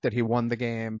the fact that he won the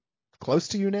game close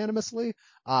to unanimously.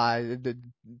 Either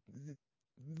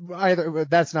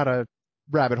that's not a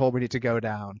rabbit hole we need to go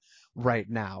down right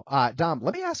now. Dom,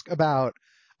 let me ask about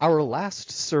our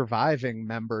last surviving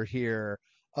member here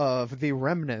of the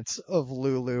remnants of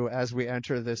Lulu as we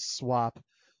enter this swap.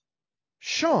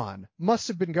 Sean must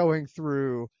have been going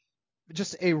through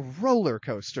just a roller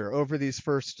coaster over these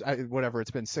first, whatever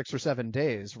it's been, 6 or 7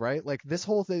 days, right? Like this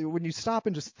whole thing, when you stop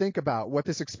and just think about what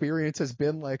this experience has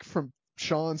been like from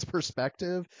Sean's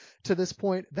perspective to this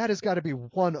point, that has got to be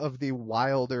one of the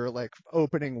wilder, like,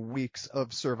 opening weeks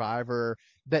of Survivor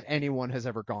that anyone has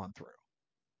ever gone through.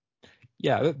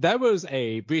 Yeah, there was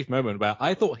a brief moment where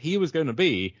I thought he was going to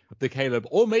be the Caleb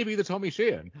or maybe the Tommy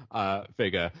Sheehan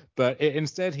figure, but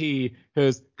instead he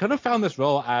has kind of found this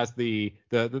role as the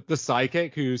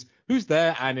sidekick who's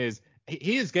there and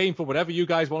he is game for whatever you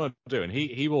guys want to do, and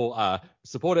he will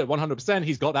support it 100%.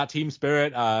 He's got that team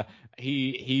spirit.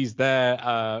 He's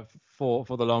there for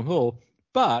the long haul,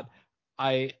 but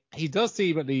he does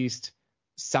seem at least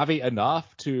savvy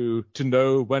enough to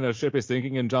know when a ship is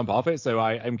sinking and jump off it. So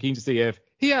I'm keen to see if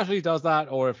he actually does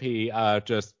that or if he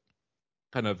just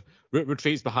kind of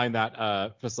retreats behind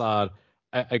that facade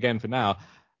again for now.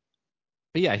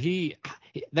 But yeah,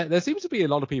 there seems to be a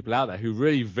lot of people out there who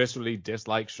really viscerally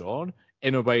dislike Sean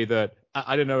in a way that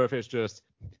I don't know if it's just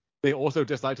they also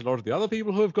disliked a lot of the other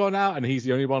people who have gone out and he's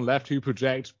the only one left who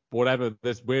project whatever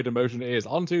this weird emotion is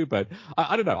onto. But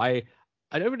I don't know.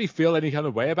 I don't really feel any kind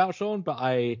of way about Sean, but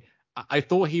I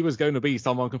thought he was going to be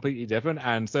someone completely different,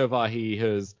 and so far he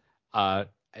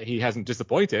hasn't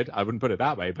disappointed. I wouldn't put it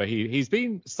that way, but he's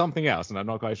been something else, and I'm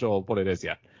not quite sure what it is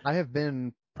yet. I have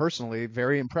been personally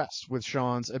very impressed with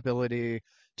Sean's ability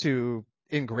to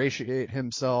ingratiate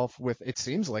himself with, it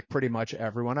seems like, pretty much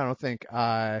everyone. I don't think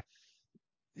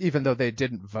even though they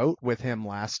didn't vote with him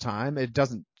last time, it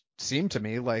doesn't seem to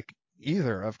me like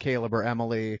either of Caleb or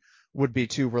Emily would be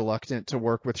too reluctant to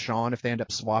work with Sean if they end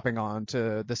up swapping on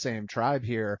to the same tribe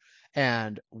here.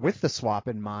 And with the swap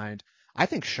in mind, I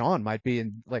think Sean might be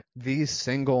in like the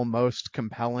single most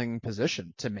compelling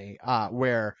position to me,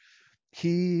 where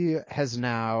he has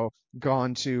now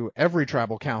gone to every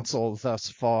tribal council thus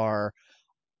far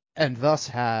and thus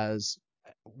has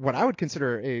what I would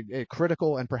consider a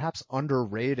critical and perhaps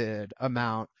underrated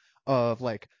amount of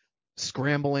like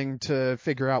scrambling to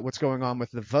figure out what's going on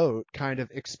with the vote kind of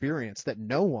experience that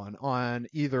no one on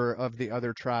either of the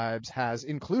other tribes has,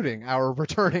 including our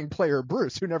returning player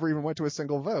Bruce, who never even went to a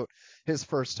single vote his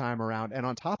first time around. And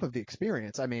on top of the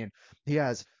experience, I mean, he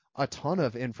has a ton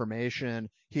of information.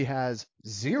 He has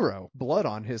zero blood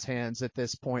on his hands at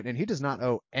this point, and he does not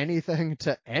owe anything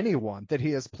to anyone that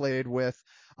he has played with.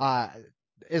 Uh,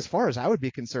 as far as I would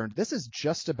be concerned, this is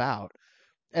just about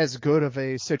as good of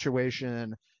a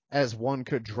situation as one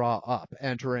could draw up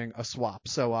entering a swap.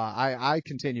 So I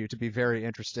continue to be very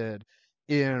interested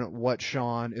in what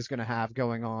Sean is going to have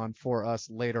going on for us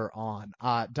later on.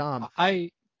 Dom,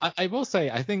 I will say,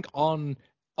 I think on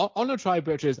a tribe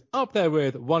which is up there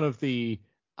with one of the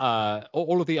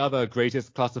all of the other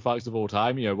greatest clusterfucks of all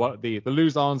time, you know, what the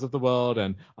Luzons of the world,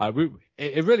 and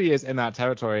it really is in that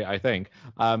territory. I think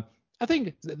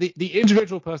the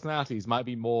individual personalities might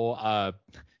be more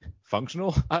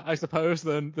functional, I suppose,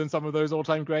 than some of those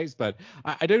all-time greats, but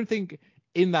I don't think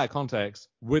in that context,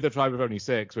 with a tribe of only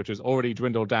 6, which has already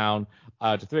dwindled down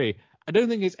to 3, I don't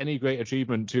think it's any great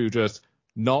achievement to just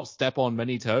not step on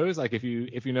many toes. Like if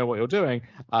you know what you're doing,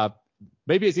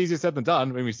 maybe it's easier said than done.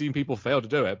 I mean, we've seen people fail to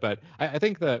do it, but I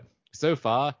think that so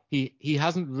far he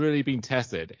hasn't really been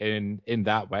tested in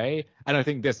that way. And I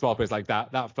think this swap is like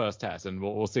that first test, and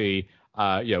we'll see.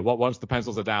 Once the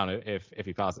pencils are down, if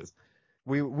he passes.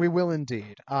 we will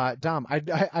indeed. Dom,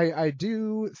 I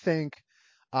do think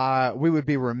we would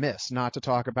be remiss not to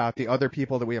talk about the other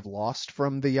people that we have lost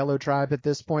from the Yellow Tribe at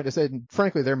this point. And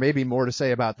frankly, there may be more to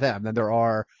say about them than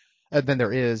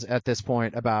there is at this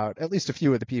point about at least a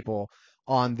few of the people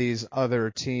on these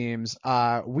other teams.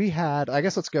 We had, I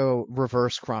guess let's go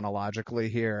reverse chronologically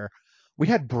here. We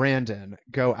had Brandon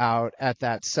go out at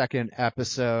that second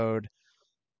episode.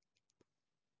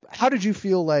 How did you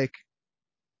feel like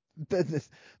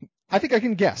I think I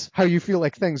can guess how you feel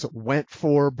like things went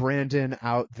for Brandon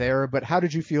out there, but how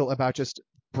did you feel about just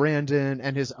Brandon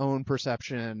and his own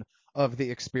perception of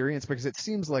the experience? Because it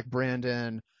seems like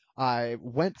Brandon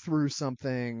went through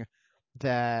something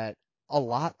that a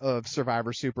lot of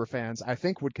Survivor Super fans I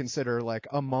think would consider like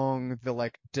among the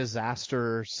like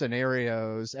disaster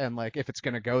scenarios, and like if it's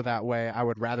going to go that way, I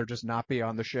would rather just not be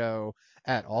on the show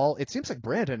at all. It seems like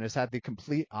Brandon has had the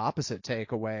complete opposite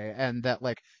takeaway, and that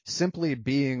like simply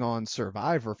being on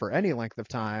Survivor for any length of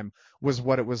time was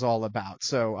what it was all about.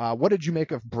 So what did you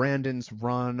make of Brandon's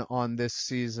run on this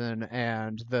season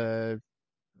and the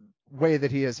way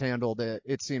that he has handled it?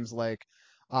 It seems like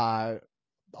uh,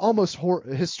 almost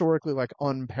historically like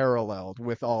unparalleled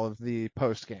with all of the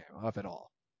post game of it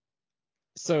all.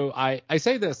 So I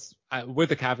say this with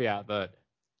the caveat that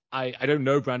I don't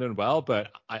know Brandon well,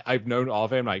 but I've known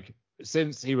of him like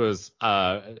since he was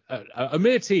a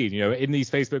mere teen, you know, in these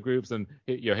Facebook groups, and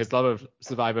you know his love of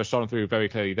Survivor shone through very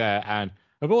clearly there. And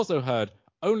I've also heard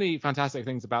only fantastic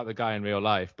things about the guy in real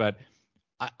life. But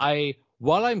I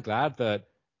while I'm glad that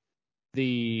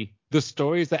the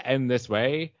stories that end this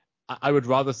way, I would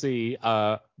rather see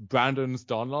Brandon's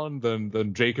Donlon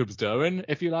than Jacob's Derwin,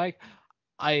 if you like.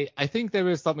 I think there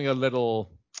is something a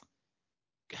little,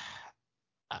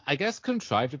 I guess,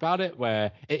 contrived about it,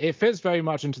 where it fits very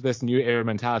much into this new era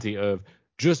mentality of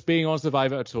just being on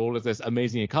Survivor at all is this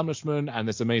amazing accomplishment and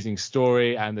this amazing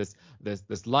story and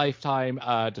this lifetime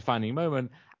defining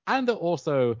moment, and that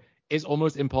also it's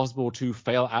almost impossible to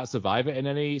fail at Survivor in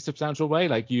any substantial way.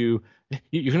 Like you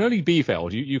can only be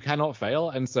failed. You cannot fail.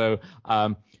 And so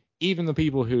even the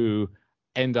people who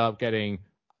end up getting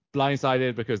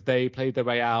blindsided because they played their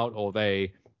way out, or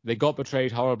they got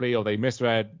betrayed horribly, or they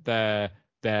misread their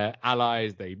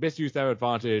allies, they misused their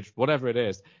advantage, whatever it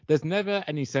is, there's never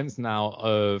any sense now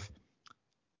of,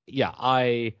 yeah,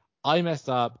 I messed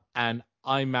up and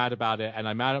I'm mad about it and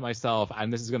I'm mad at myself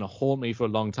and this is going to haunt me for a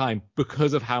long time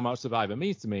because of how much Survivor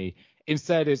means to me.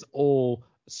 Instead, it's all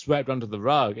swept under the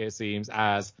rug, it seems,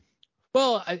 as,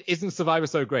 well, isn't Survivor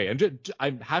so great? And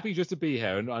I'm happy just to be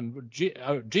here. And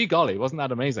gee golly, wasn't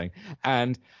that amazing?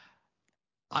 And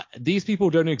these people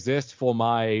don't exist for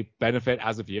my benefit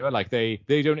as a viewer. Like they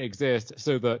don't exist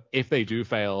so that if they do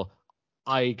fail,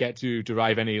 I get to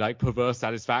derive any like perverse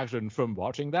satisfaction from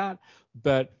watching that.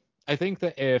 But I think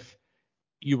that if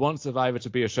you want Survivor to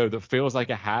be a show that feels like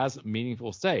it has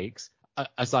meaningful stakes,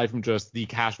 aside from just the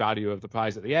cash value of the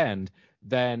prize at the end,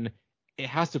 then it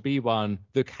has to be one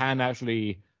that can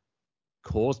actually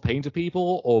cause pain to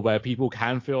people, or where people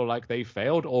can feel like they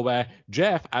failed, or where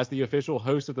Jeff, as the official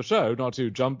host of the show, not to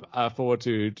jump forward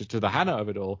to the Hannah of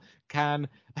it all, can,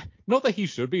 not that he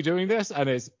should be doing this, and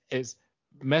it's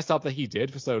messed up that he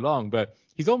did for so long, but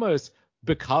he's almost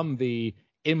become the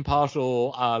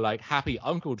impartial, like happy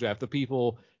Uncle Jeff that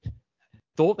people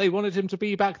thought they wanted him to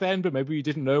be back then, but maybe we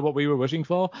didn't know what we were wishing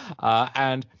for.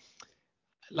 And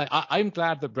like I'm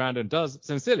glad that Brandon does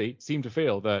sincerely seem to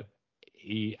feel that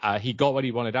he got what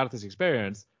he wanted out of this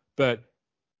experience, but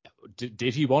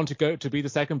did he want to go to be the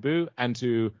second Boo and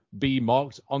to be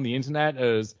mocked on the internet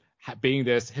as being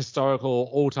this historical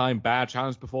all-time bad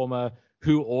challenge performer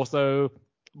who also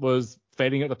was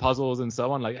failing at the puzzles and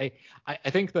so on? Like I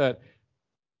think that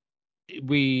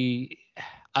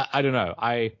I don't know.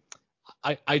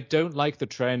 I don't like the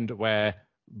trend where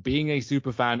being a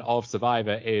super fan of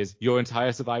Survivor is your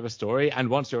entire Survivor story, and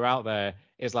once you're out there,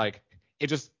 it's like it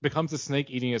just becomes a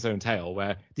snake eating its own tail,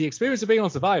 where the experience of being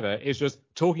on Survivor is just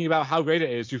talking about how great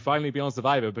it is to finally be on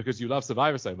Survivor because you love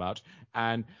Survivor so much.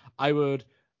 And I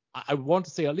want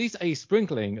to see at least a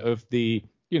sprinkling of the,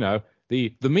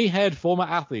 the meathead former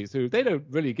athletes who they don't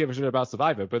really give a shit about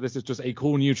Survivor, but this is just a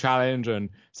cool new challenge and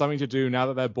something to do now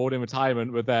that they're bored in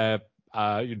retirement with their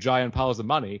giant piles of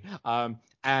money.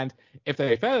 And if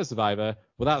they fail at Survivor,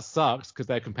 well, that sucks because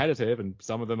they're competitive and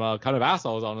some of them are kind of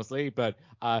assholes, honestly. But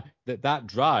that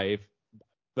drive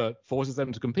that forces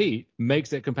them to compete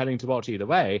makes it compelling to watch either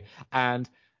way. And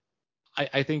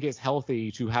I think it's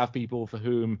healthy to have people for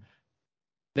whom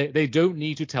they don't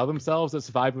need to tell themselves that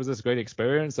Survivor was this great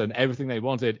experience and everything they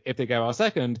wanted if they go out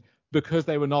second, because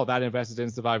they were not that invested in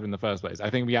Survivor in the first place.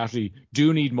 I think we actually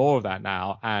do need more of that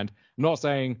now. And I'm not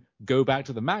saying go back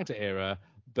to the Magda era,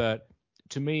 but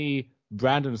to me,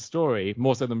 Brandon's story,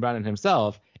 more so than Brandon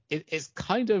himself, it's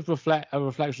kind of a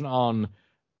reflection on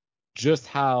just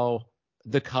how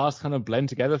the cast kind of blend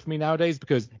together for me nowadays,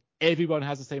 because everyone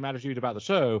has the same attitude about the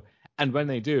show. And when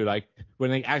they do, like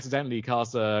when they accidentally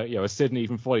cast a Sydney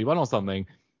from 41 or something,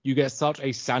 you get such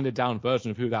a sanded down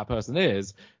version of who that person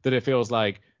is that it feels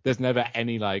like there's never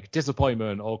any like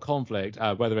disappointment or conflict,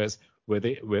 whether it's with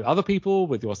other people,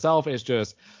 with yourself. It's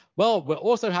just, well, we're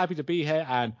also happy to be here,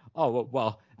 and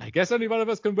well, I guess only one of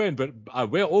us can win, but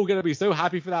we're all going to be so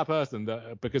happy for that person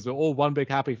because we're all one big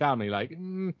happy family. Like,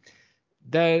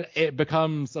 then it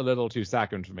becomes a little too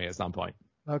saccharine for me at some point.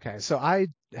 Okay, so I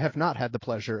have not had the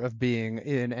pleasure of being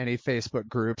in any Facebook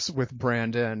groups with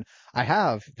Brandon. I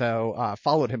have, though,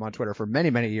 followed him on Twitter for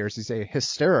many, many years. He's a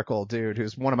hysterical dude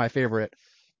who's one of my favorite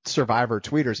Survivor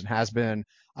tweeters and has been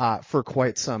for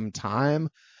quite some time.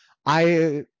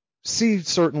 I see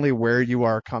certainly where you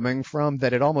are coming from,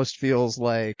 that it almost feels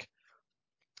like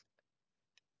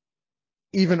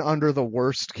even under the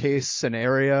worst case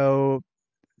scenario,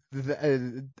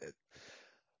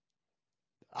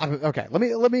 okay,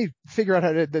 let me figure out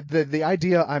how to the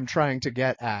idea I'm trying to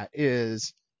get at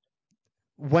is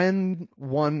when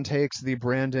one takes the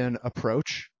Brandon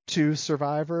approach to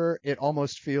Survivor, it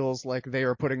almost feels like they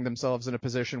are putting themselves in a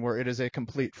position where it is a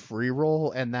complete free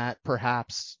roll, and that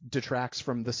perhaps detracts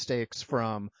from the stakes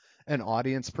from an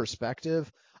audience perspective.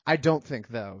 I don't think,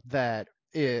 though, that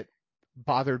it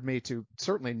bothered me to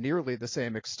certainly nearly the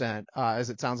same extent as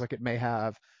it sounds like it may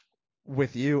have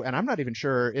with you. And I'm not even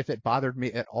sure if it bothered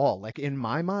me at all. Like in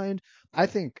my mind, I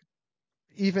think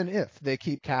even if they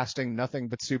keep casting nothing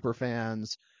but super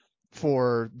fans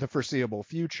for the foreseeable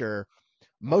future,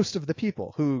 most of the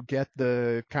people who get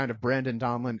the kind of Brandon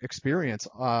Donlin experience,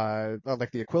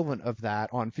 like the equivalent of that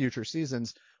on future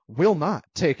seasons, will not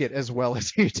take it as well as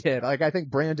he did. Like I think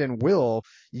Brandon will,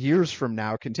 years from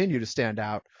now, continue to stand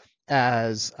out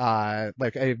as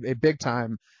like a big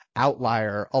time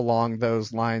outlier along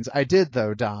those lines. I did,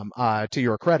 though, Dom, to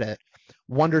your credit,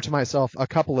 wonder to myself a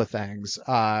couple of things.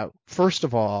 First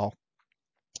of all,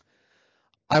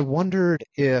 I wondered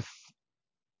if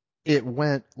it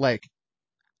went like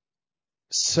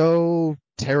so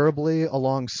terribly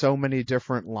along so many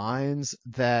different lines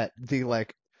that the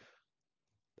like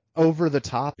over the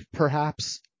top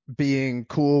perhaps being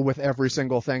cool with every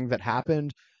single thing that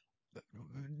happened,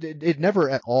 it never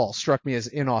at all struck me as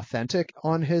inauthentic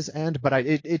on his end, but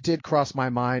it did cross my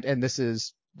mind, and this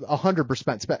is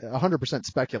 100%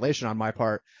 speculation on my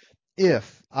part,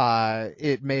 if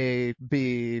it may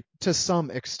be to some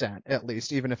extent, at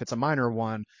least, even if it's a minor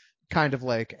one, kind of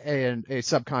like a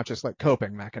subconscious like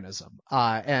coping mechanism.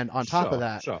 And on top of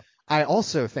that, Sure. I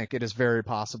also think it is very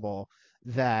possible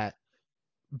that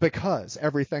because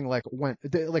everything like went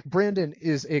like Brandon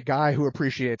is a guy who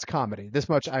appreciates comedy. This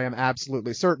much I am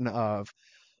absolutely certain of,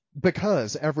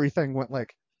 because everything went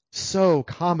like so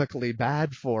comically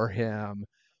bad for him.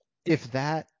 If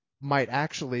that might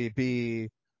actually be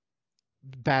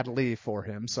badly for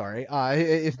him, sorry,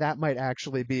 if that might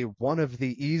actually be one of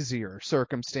the easier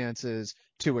circumstances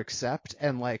to accept,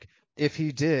 and like if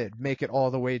he did make it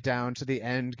all the way down to the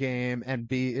end game and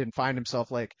find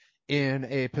himself like in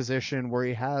a position where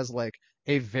he has like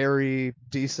a very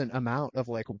decent amount of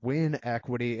like win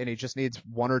equity and he just needs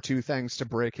one or two things to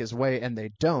break his way and they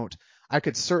don't, I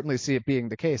could certainly see it being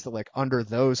the case that like under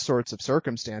those sorts of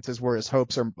circumstances where his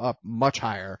hopes are up much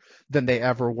higher than they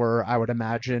ever were, I would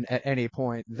imagine, at any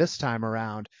point this time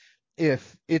around.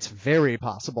 If it's very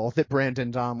possible that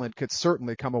Brandon Donlin could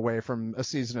certainly come away from a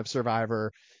season of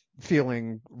Survivor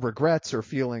feeling regrets or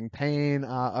feeling pain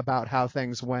about how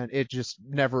things went. It just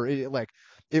never, like,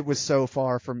 it was so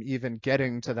far from even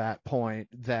getting to that point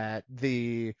that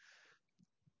the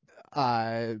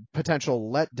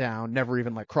potential letdown never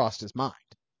even like crossed his mind.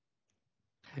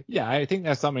 Yeah, I think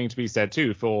there's something to be said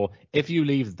too for if you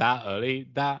leave that early,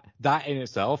 that in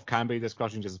itself can be this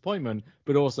crushing disappointment,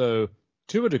 but also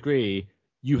to a degree,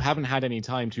 you haven't had any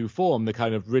time to form the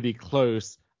kind of really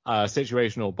close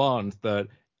situational bond that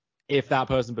if that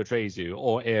person betrays you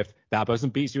or if that person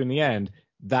beats you in the end,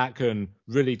 that can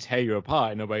really tear you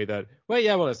apart in a way that, well,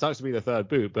 yeah, well, it sucks to be the third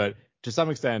boot, but to some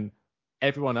extent,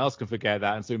 everyone else can forget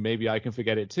that, and so maybe I can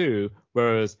forget it too.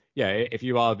 Whereas, yeah, if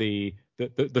you are the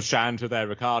Shan to their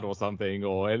Ricard or something,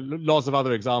 or lots of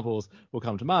other examples will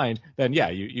come to mind, then yeah,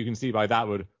 you can see why that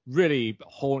would really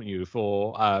haunt you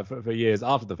for years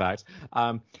after the fact.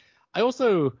 I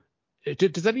also,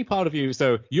 does any part of you,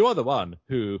 so you are the one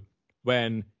who,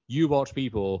 when you watch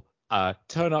people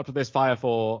turn up to this fire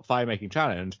making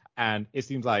challenge, and it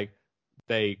seems like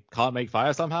they can't make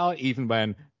fire somehow, even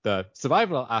when the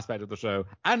survival aspect of the show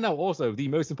and now also the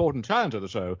most important challenge of the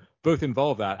show both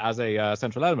involve that as a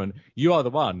central element. You are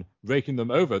the one raking them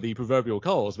over the proverbial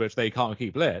coals, which they can't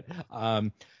keep lit.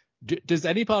 Does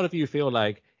any part of you feel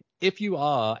like if you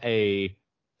are a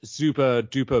super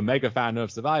duper mega fan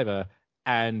of Survivor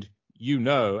and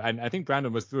and I think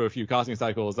Brandon was through a few casting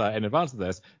cycles in advance of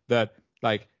this, that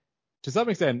like to some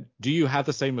extent, do you have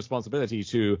the same responsibility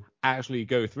to actually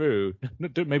go through,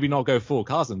 maybe not go full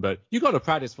Carson, but you got to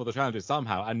practice for the challenges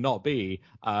somehow and not be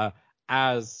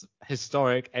as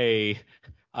historic a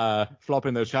flop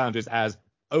in those challenges as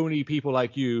only people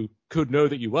like you could know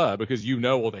that you were, because you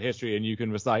know all the history and you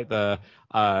can recite the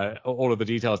all of the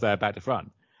details there back to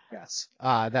front. Yes.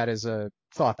 That is a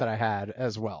thought that I had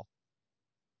as well.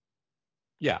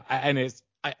 Yeah, and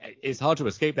it's hard to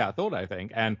escape that thought, I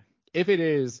think. And if it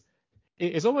is,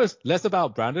 it's almost less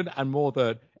about Brandon and more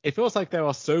that it feels like there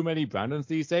are so many Brandons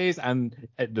these days, and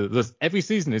every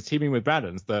season is teaming with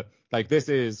Brandons, that like this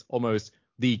is almost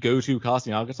the go-to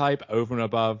casting archetype over and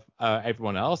above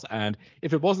everyone else. And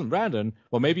if it wasn't Brandon,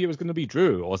 well, maybe it was going to be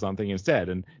Drew or something instead.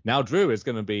 And now Drew is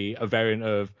going to be a variant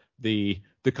of the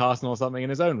Carson or something in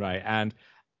his own right. And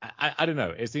I don't know.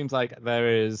 It seems like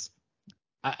there is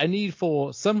a need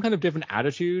for some kind of different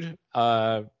attitude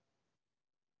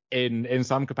in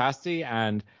some capacity,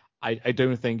 and I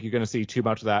don't think you're going to see too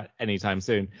much of that anytime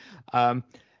soon.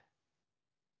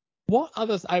 What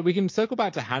others? We can circle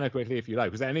back to Hannah quickly if you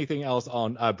like. Was there anything else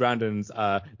on Brandon's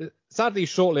sadly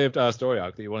short-lived story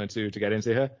arc that you wanted to get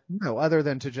into here? No, other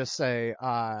than to just say,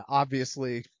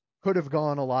 obviously could have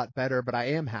gone a lot better, but I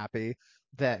am happy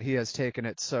that he has taken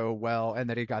it so well and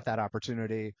that he got that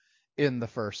opportunity in the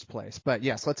first place. But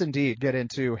yes, let's indeed get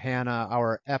into Hannah,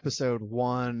 our episode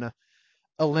 1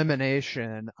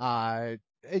 elimination. I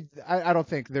don't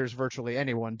think there's virtually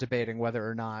anyone debating whether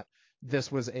or not this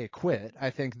was a quit. I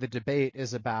think the debate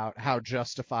is about how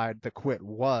justified the quit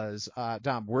was.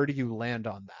 Dom, where do you land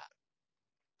on that?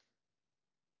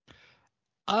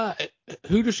 Uh,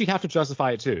 who does she have to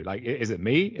justify it to? Like, is it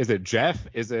me? Is it Jeff?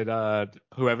 Is it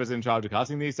whoever's in charge of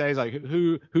casting these days? Like,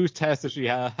 whose test is she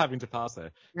having to pass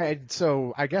there? Right,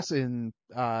 so I guess in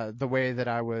the way that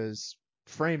I was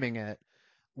framing it,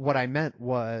 what I meant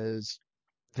was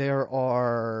there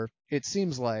are, it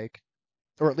seems like,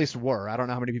 or at least were, I don't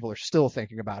know how many people are still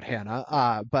thinking about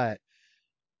Hannah, but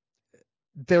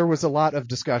there was a lot of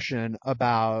discussion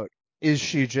about, is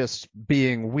she just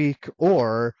being weak,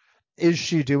 or is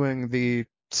she doing the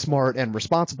smart and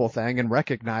responsible thing and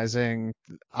recognizing,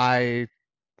 I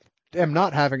am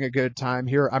not having a good time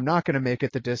here, I'm not going to make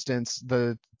it the distance.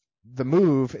 The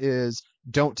move is,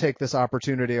 don't take this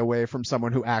opportunity away from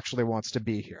someone who actually wants to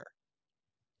be here.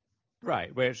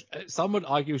 Right, which some would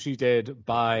argue she did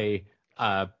by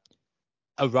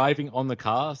arriving on the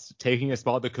cast, taking a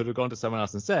spot that could have gone to someone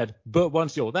else instead. But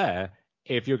once you're there,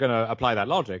 if you're going to apply that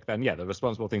logic, then yeah, the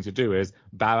responsible thing to do is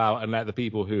bow out and let the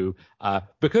people who,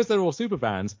 because they're all super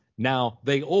fans, now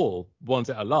they all want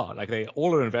it a lot. Like they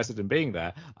all are invested in being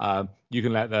there. You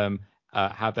can let them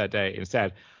have their day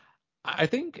instead. I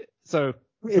think so.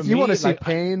 If you want to see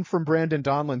pain from Brandon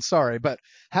Donlin, sorry, but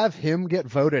have him get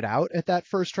voted out at that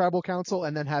first tribal council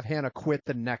and then have Hannah quit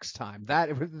the next time.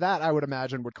 That I would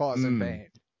imagine would cause him pain.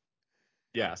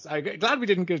 Yes, I'm glad we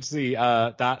didn't get to see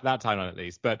that timeline at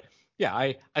least. But yeah,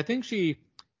 I think she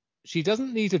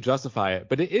doesn't need to justify it.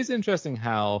 But it is interesting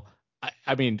how,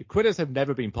 I mean, quitters have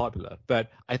never been popular,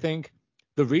 but I think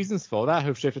the reasons for that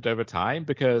have shifted over time,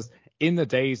 because in the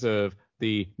days of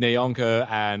the Neonka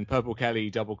and Purple Kelly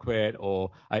double quit,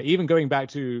 or even going back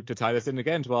to tie this in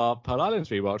again to our Pearl Islands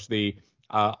rewatch, the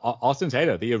Austin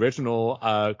Taylor, the original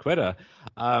quitter.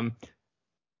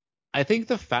 I think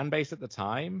the fan base at the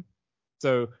time,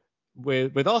 so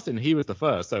with Austin, he was the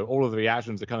first, so all of the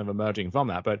reactions are kind of emerging from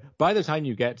that. But by the time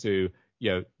you get to,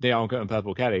 Neonka and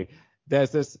Purple Kelly, there's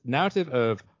this narrative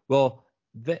of, well,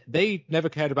 they never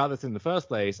cared about this in the first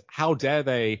place. How dare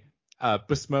they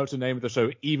besmirch the name of the show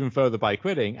even further by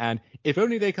quitting? And if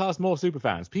only they cast more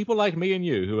superfans, people like me and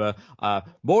you, who are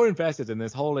more invested in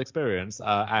this whole experience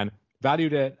and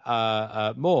valued it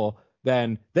more,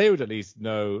 then they would at least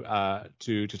know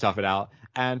to tough it out.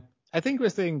 And I think we're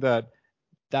seeing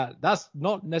that's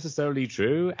not necessarily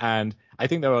true. And I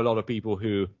think there are a lot of people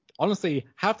who honestly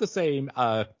have the same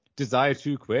desire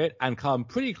to quit and come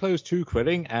pretty close to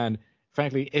quitting. And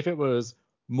frankly, if it was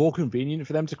more convenient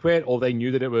for them to quit, or they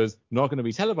knew that it was not going to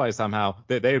be televised somehow,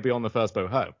 that they would be on the first boat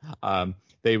home.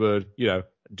 They would,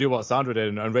 do what Sandra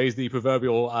did and raise the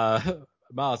proverbial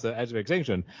mast at edge of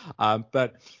extinction.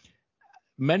 But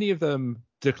many of them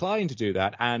decline to do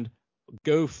that and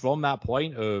go from that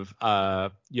point of,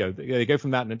 they go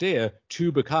from that nadir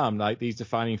to become like these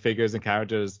defining figures and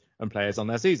characters and players on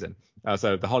their season.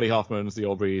 So the Holly Hoffmans, the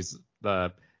Aubreys,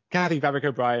 the Kathy Fabric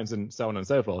O'Briens, and so on and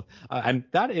so forth. And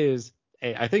that is,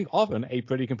 I think, often a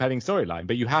pretty compelling storyline.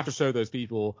 But you have to show those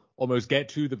people almost get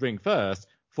to the brink first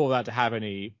for that to have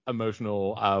any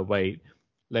emotional weight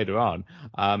later on.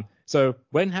 So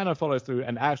when Hannah follows through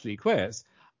and actually quits,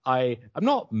 I'm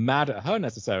not mad at her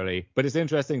necessarily, but it's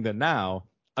interesting that now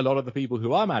a lot of the people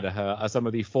who are mad at her are some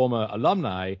of the former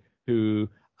alumni who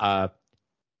I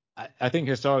think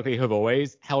historically have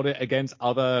always held it against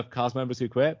other cast members who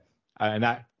quit. And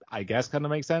that, I guess, kind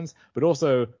of makes sense. But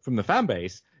also from the fan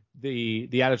base,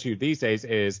 the attitude these days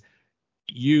is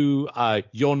you're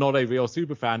not a real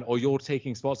superfan, or you're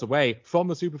taking spots away from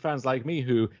the superfans like me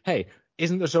who, hey,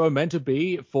 isn't the show meant to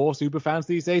be for superfans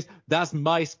these days? That's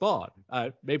my spot.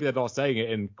 Maybe they're not saying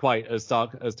it in quite as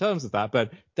stark as terms as that,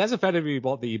 but that's effectively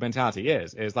what the mentality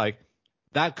is. Is like,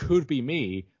 that could be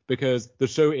me, because the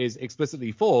show is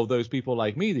explicitly for those people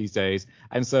like me these days.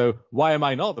 And so why am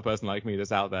I not the person like me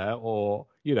that's out there? Or,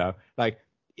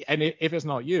 and if it's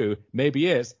not you, maybe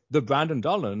it's the Brandon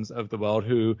Donlins of the world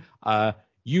who,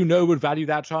 would value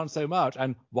that chance so much.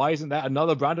 And why isn't there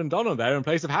another Brandon Donlin there in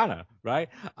place of Hannah, right?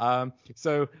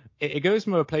 So it goes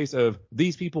from a place of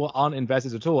these people aren't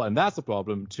invested at all, and that's the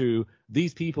problem, to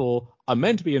these people are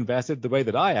meant to be invested the way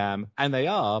that I am, and they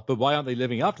are, but why aren't they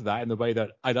living up to that in the way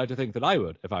that I'd like to think that I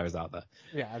would if I was out there?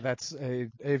 Yeah, that's a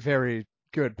very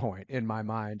good point in my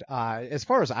mind. As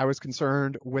far as I was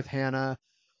concerned with Hannah,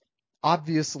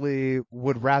 obviously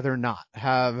would rather not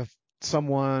have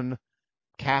someone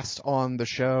cast on the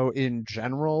show in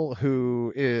general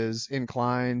who is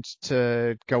inclined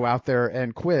to go out there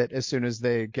and quit as soon as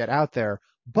they get out there.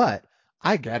 But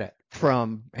I get it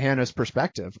from Hannah's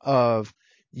perspective of,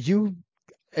 you,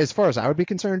 as far as I would be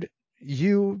concerned,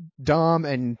 you, Dom,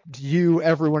 and you,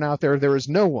 everyone out there is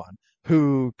no one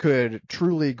who could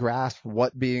truly grasp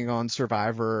what being on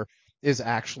Survivor is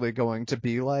actually going to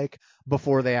be like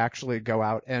before they actually go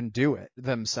out and do it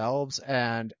themselves.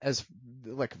 And as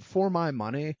like, for my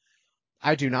money,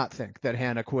 I do not think that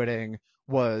Hannah quitting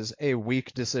was a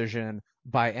weak decision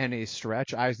by any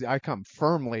stretch. I come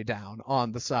firmly down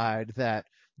on the side that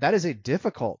is a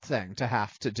difficult thing to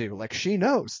have to do. Like, she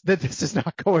knows that this is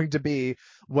not going to be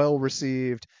well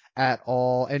received at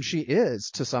all. And she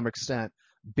is, to some extent,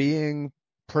 being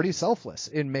pretty selfless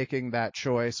in making that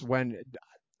choice when,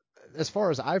 as far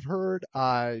as I've heard,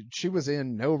 she was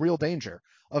in no real danger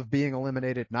of being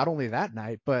eliminated, not only that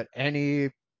night, but any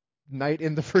night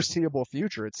in the foreseeable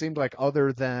future. It seemed like,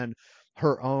 other than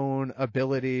her own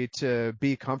ability to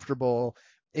be comfortable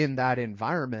in that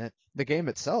environment, the game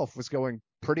itself was going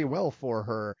pretty well for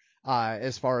her,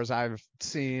 as far as I've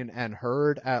seen and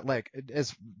heard.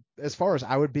 As far as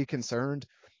I would be concerned,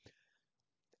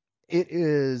 it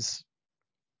is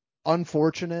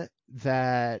unfortunate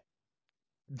that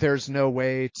there's no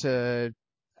way to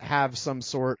have some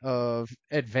sort of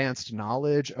advanced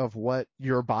knowledge of what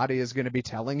your body is going to be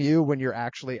telling you when you're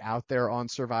actually out there on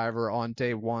Survivor on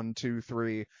day 1, 2,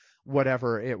 3,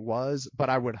 whatever it was. But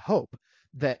I would hope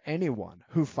that anyone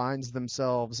who finds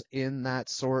themselves in that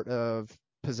sort of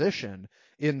position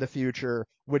in the future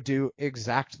would do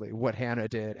exactly what Hannah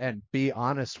did and be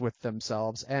honest with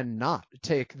themselves and not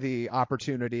take the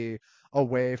opportunity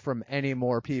away from any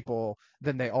more people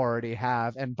than they already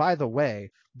have. And by the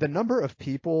way, the number of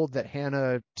people that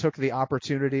Hannah took the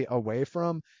opportunity away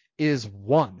from is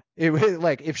one.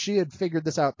 Like if she had figured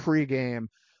this out pregame,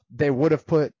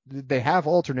 they have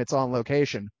alternates on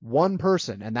location, one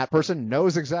person, and that person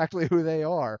knows exactly who they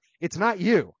are. It's not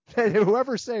you.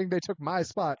 Whoever's saying they took my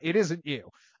spot, it isn't you,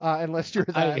 unless you're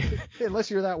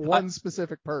that one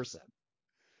specific person.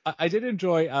 I did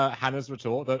enjoy Hannah's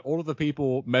retort that all of the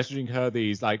people messaging her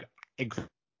these like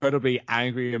incredibly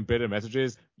angry and bitter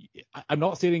messages, I'm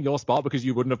not stealing your spot because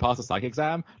you wouldn't have passed a psych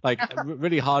exam. Like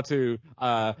really hard to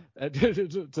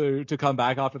come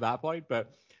back after that point.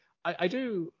 But I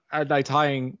do, like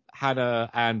tying Hannah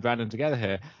and Brandon together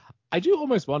here, I do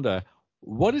almost wonder,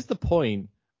 what is the point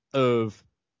of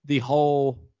the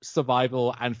whole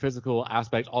survival and physical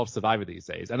aspect of Survivor these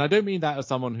days? And I don't mean that as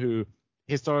someone who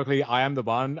historically I am the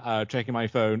one checking my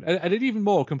phone at an even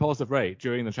more compulsive rate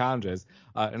during the challenges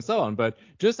and so on. But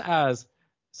just as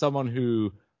someone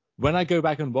who, when I go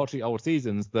back and watch the old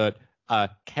seasons, that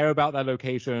care about their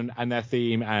location and their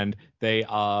theme, and they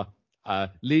are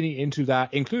leaning into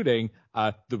that, including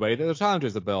the way that the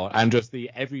challenges are built and just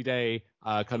the everyday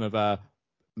kind of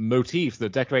motifs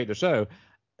that decorate the show.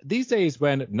 These days,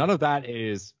 when none of that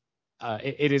is,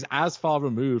 it is as far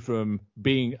removed from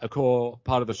being a core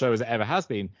part of the show as it ever has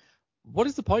been. What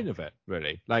is the point of it,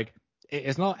 really? Like,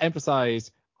 it's not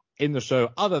emphasized in the show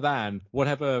other than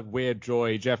whatever weird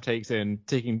joy Jeff takes in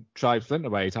taking Tribe Flint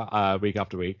away week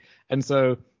after week. And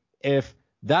so if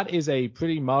that is a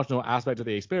pretty marginal aspect of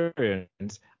the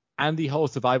experience, and the whole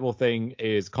survival thing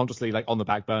is consciously like on the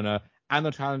back burner, and the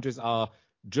challenges are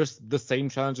just the same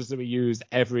challenges that we use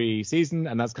every season,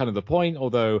 and that's kind of the point,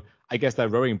 although I guess they're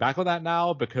rowing back on that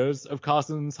now because of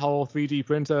Carson's whole 3D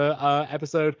printer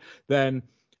episode, then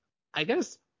I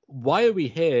guess why are we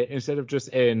here instead of just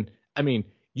in, I mean,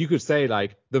 you could say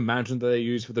like the mansion that they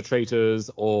use for the traitors,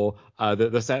 or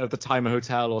the set of the Timer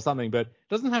Hotel or something, but it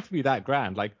doesn't have to be that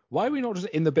grand. Like, why are we not just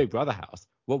in the Big Brother house?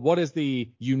 What is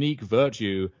the unique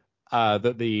virtue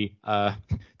that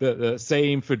the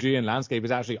same Fijian landscape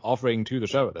is actually offering to the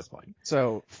show at this point?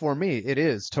 So for me, it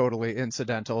is totally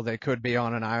incidental. They could be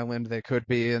on an island, they could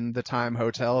be in the Time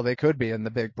Hotel, they could be in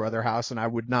the Big Brother house, and I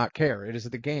would not care. It is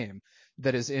the game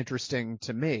that is interesting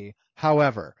to me.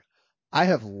 However, I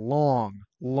have long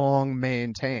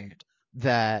maintained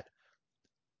that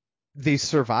the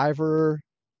Survivor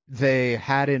they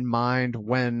had in mind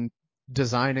when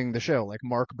designing the show, like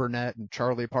Mark Burnett and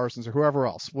Charlie Parsons or whoever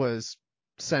else was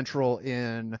central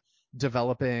in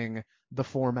developing the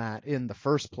format in the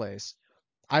first place,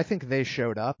 I think they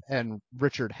showed up, and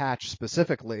Richard Hatch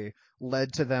specifically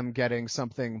led to them getting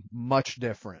something much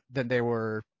different than they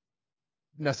were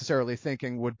necessarily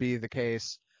thinking would be the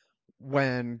case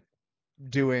when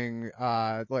doing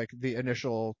like the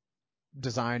initial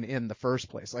design in the first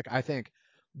place. Like, I think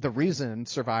the reason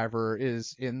Survivor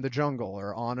is in the jungle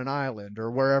or on an island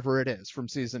or wherever it is from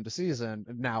season to season,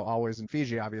 now always in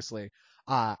Fiji, obviously,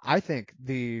 I think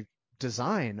the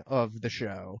design of the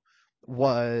show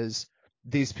was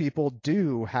these people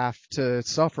do have to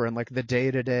suffer, and like the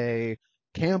day-to-day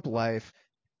camp life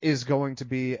is going to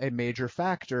be a major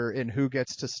factor in who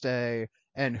gets to stay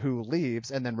and who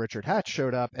leaves. And then Richard Hatch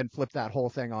showed up and flipped that whole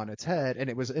thing on its head, and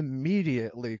it was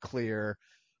immediately clear,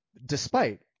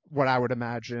 despite what I would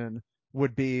imagine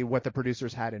would be what the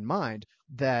producers had in mind,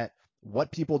 that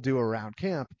what people do around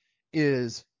camp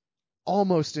is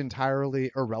almost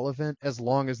entirely irrelevant as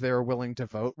long as they're willing to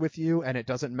vote with you, and it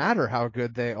doesn't matter how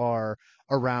good they are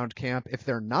around camp. If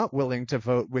they're not willing to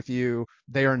vote with you,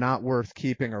 they are not worth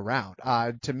keeping around.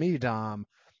 To me, Dom,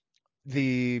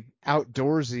 the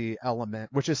outdoorsy element,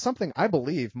 which is something I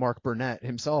believe Mark Burnett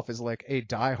himself is like a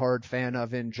diehard fan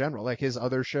of in general. Like his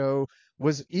other show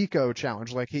was Eco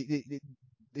Challenge. Like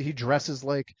he dresses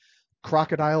like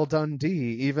Crocodile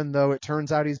Dundee, even though it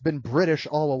turns out he's been British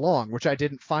all along, which I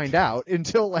didn't find out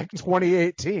until like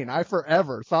 2018. I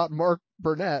forever thought Mark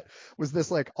Burnett was this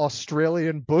like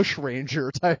Australian bushranger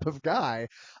type of guy.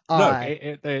 Look,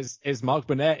 it's Mark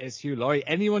Burnett, it's Hugh Laurie.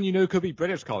 Anyone you know could be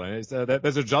British, Colin.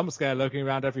 There's a jump scare lurking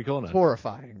around every corner.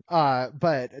 Horrifying.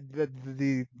 But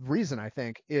the reason I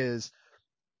think is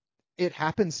it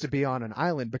happens to be on an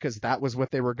island because that was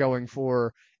what they were going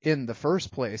for in the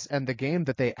first place, and the game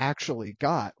that they actually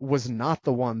got was not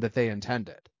the one that they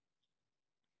intended.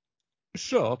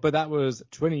 Sure, but that was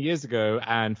 20 years ago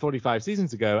and 45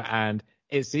 seasons ago, and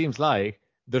it seems like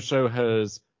the show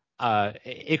has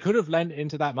it could have lent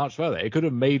into that much further. It could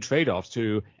have made trade-offs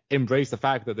to embrace the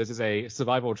fact that this is a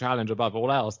survival challenge above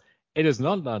all else. It has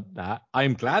not done that.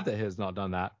 I'm glad that it has not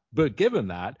done that. But given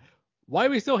that, why are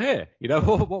we still here? You know,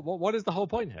 what is the whole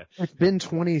point here? It's been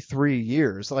 23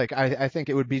 years. Like, I think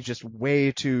it would be just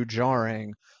way too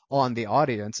jarring on the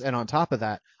audience. And on top of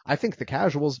that, I think the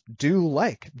casuals do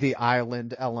like the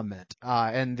island element,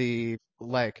 and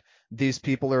like, these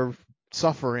people are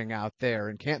suffering out there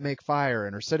and can't make fire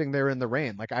and are sitting there in the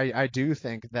rain. Like, I do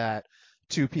think that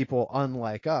to people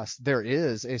unlike us, there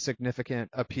is a significant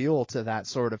appeal to that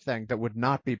sort of thing that would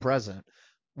not be present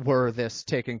were this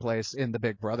taking place in the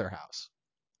Big Brother house.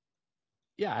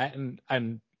 Yeah,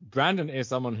 and Brandon is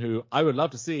someone who I would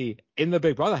love to see in the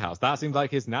Big Brother house. That seems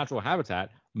like his natural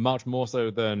habitat, much more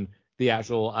so than the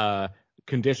actual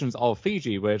conditions of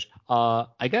Fiji, which are,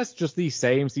 I guess, just the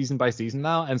same season by season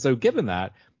now. And so, given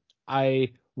that,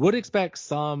 I would expect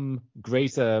some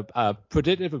greater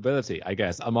predictive ability, I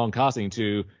guess, among casting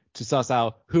to suss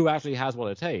out who actually has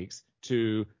what it takes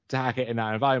to hack it in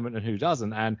that environment and who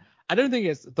doesn't. And I don't think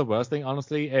it's the worst thing,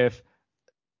 honestly, if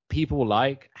people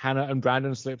like Hannah and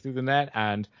Brandon slip through the net,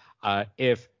 and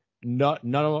if no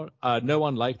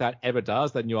one like that ever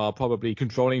does, then you are probably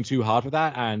controlling too hard for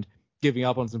that and giving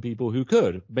up on some people who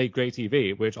could make great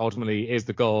TV, which ultimately is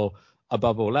the goal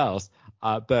above all else.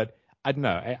 But I don't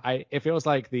know. It feels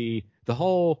like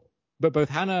but both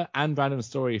Hannah and Brandon's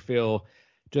story feel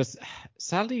just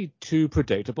sadly too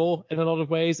predictable in a lot of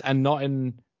ways, and not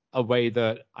in a way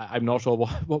that I'm not sure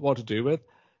what to do with.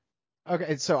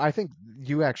 Okay, so I think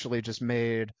you actually just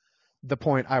made the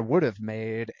point I would have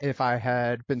made if I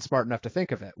had been smart enough to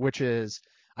think of it, which is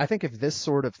I think if this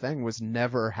sort of thing was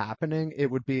never happening, it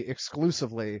would be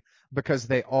exclusively because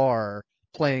they are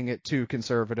playing it too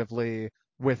conservatively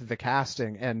with the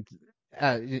casting, and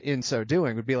in so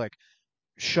doing, would be like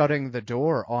shutting the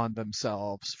door on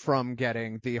themselves from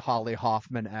getting the Holly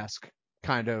Hoffman-esque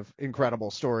kind of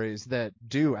incredible stories that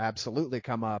do absolutely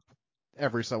come up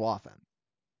every so often.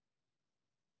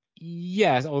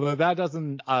 Yes, although that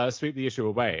doesn't sweep the issue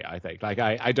away, I think. Like,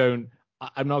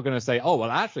 I'm not going to say, oh,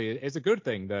 well, actually, it's a good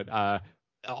thing that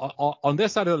on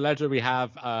this side of the ledger we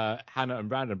have Hannah and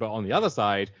Brandon, but on the other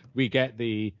side we get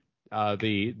the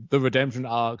redemption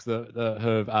arcs that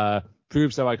have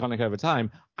proved so iconic over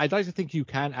time. I'd like to think you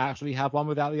can actually have one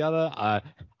without the other.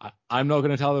 I'm not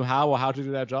going to tell them how or how to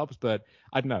do their jobs, but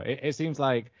I don't know. It seems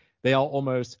like they are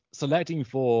almost selecting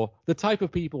for the type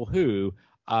of people who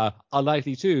are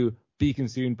likely to be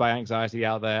consumed by anxiety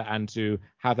out there and to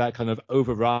have that kind of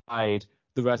override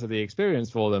the rest of the experience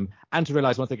for them, and to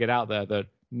realize once they get out there that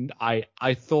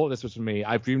I thought this was for me.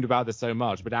 I've dreamed about this so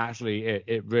much, but actually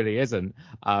it really isn't.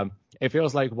 It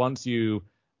feels like once you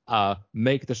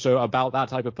make the show about that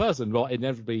type of person, well,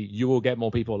 inevitably you will get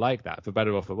more people like that, for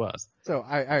better or for worse. So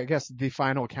I guess the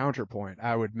final counterpoint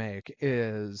I would make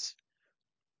is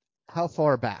how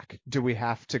far back do we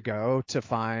have to go to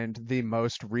find the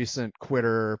most recent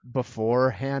quitter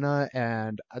before Hannah?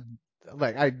 And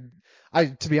like I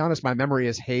to be honest, my memory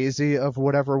is hazy of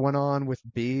whatever went on with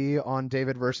B on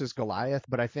David versus Goliath,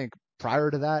 but I think prior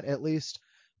to that, at least,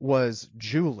 was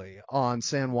Julie on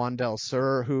San Juan del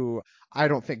Sur, who I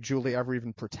don't think Julie ever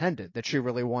even pretended that she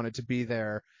really wanted to be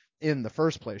there in the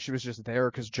first place. She was just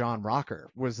there because John Rocker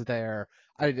was there.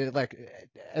 Like,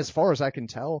 as far as I can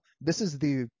tell, this is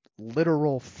the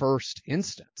literal first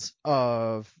instance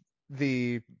of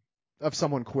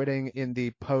someone quitting in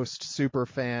the post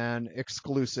superfan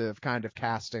exclusive kind of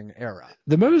casting era.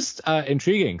 The most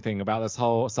intriguing thing about this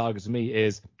whole saga to me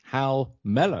is how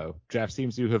mellow Jeff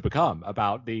seems to have become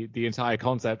about the entire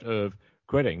concept of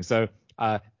quitting. So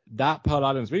that Pearl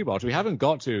Islands rewatch, we haven't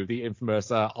got to the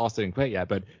infamous Austin quit yet,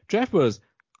 but Jeff was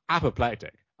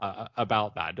apoplectic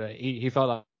about that. He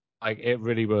felt like it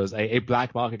really was a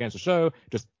black mark against the show,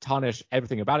 just tarnished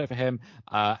everything about it for him,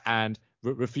 and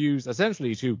refused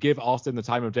essentially to give Austin the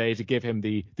time of day, to give him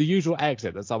the usual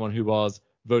exit that someone who was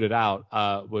voted out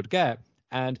would get.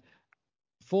 And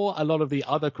for a lot of the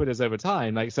other quitters over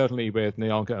time, like certainly with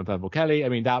Nyonka and Purple Kelly, I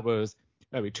mean, that was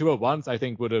maybe two at once, I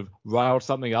think would have riled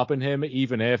something up in him,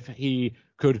 even if he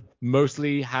could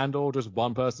mostly handle just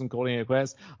one person calling it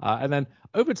quits. And then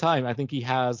over time, I think he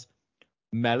has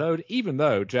mellowed, even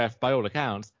though Jeff, by all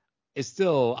accounts, is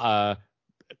still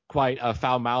quite a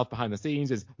foul mouth behind the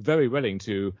scenes, is very willing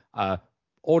to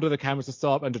order the cameras to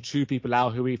stop and to chew people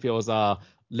out who he feels are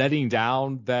letting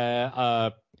down their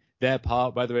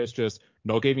part, whether it's just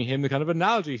not giving him the kind of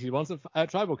analogy he wants at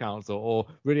tribal council or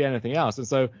really anything else. And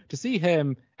so to see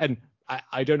him, and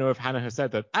I don't know if Hannah has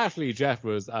said that actually Jeff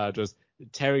was just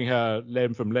tearing her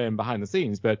limb from limb behind the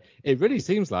scenes, but it really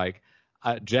seems like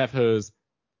Jeff has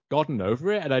gotten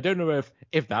over it. And I don't know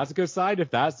if that's a good sign,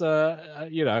 if that's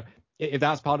if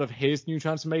that's part of his new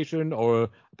transformation or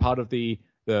part of the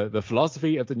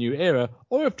philosophy of the new era,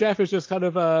 or if Jeff is just kind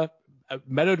of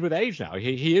mellowed with age now.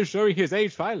 He is showing his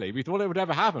age finally. We thought it would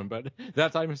never happen, but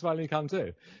that time has finally come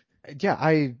too. Yeah,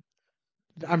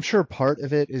 I'm sure part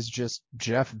of it is just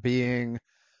Jeff being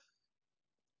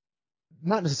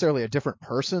not necessarily a different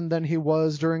person than he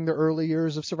was during the early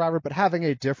years of Survivor, but having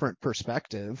a different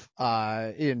perspective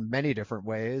in many different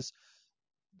ways,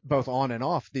 both on and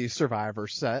off the Survivor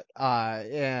set,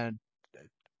 and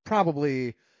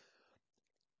probably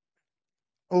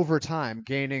over time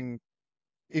gaining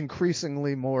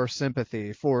increasingly more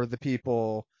sympathy for the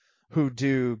people who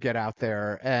do get out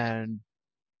there and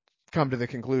come to the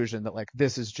conclusion that like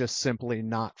this is just simply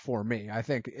not for me. I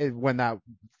think when that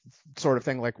sort of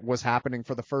thing like was happening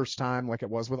for the first time, like it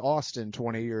was with Austin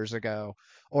 20 years ago,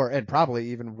 and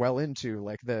probably even well into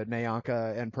like the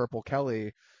Nyanka and Purple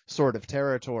Kelly sort of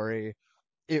territory,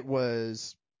 it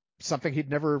was something he'd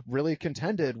never really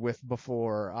contended with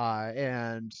before,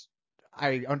 and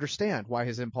I understand why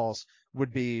his impulse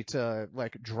would be to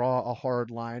like draw a hard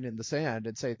line in the sand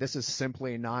and say this is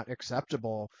simply not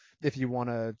acceptable if you want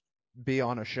to be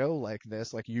on a show like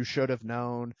this. Like you should have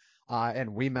known,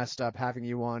 and we messed up having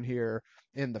you on here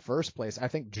in the first place. I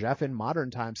think Jeff in modern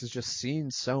times has just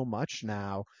seen so much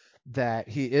now that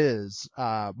he is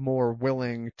more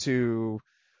willing to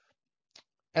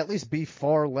at least be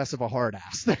far less of a hard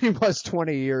ass than he was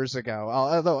 20 years ago.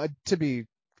 Although, to be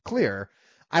clear,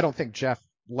 I don't think Jeff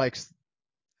likes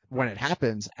when it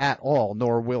happens at all,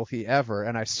 nor will he ever.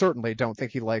 And I certainly don't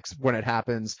think he likes when it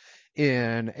happens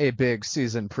in a big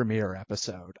season premiere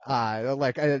episode.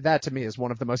 That to me is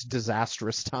one of the most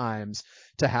disastrous times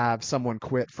to have someone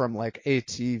quit from like a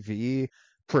TV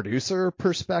producer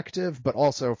perspective, but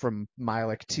also from my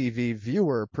like TV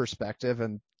viewer perspective.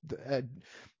 And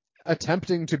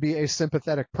attempting to be a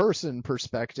sympathetic person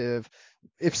perspective,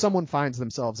 if someone finds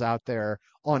themselves out there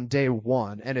on day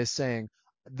one and is saying,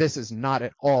 this is not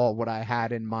at all what I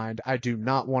had in mind, I do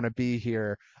not want to be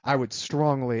here, I would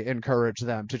strongly encourage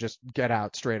them to just get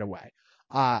out straight away.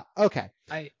 Okay.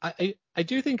 I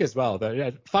do think as well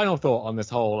that final thought on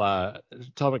this whole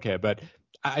topic here, but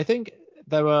I think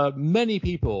there were many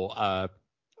people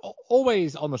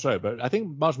always on the show, but I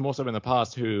think much more so in the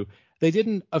past, who they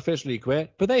didn't officially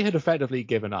quit, but they had effectively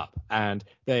given up, and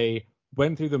they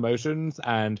went through the motions,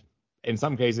 and in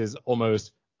some cases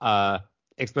almost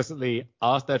explicitly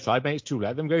asked their tribe mates to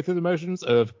let them go through the motions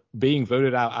of being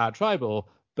voted out at tribal.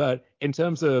 But in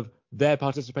terms of their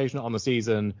participation on the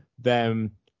season,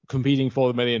 them competing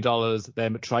for the $1 million,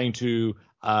 them trying to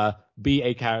be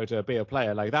a character, be a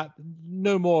player like that,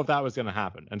 no more of that was going to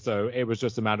happen. And so it was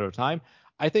just a matter of time.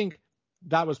 I think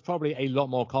that was probably a lot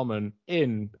more common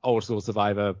in old school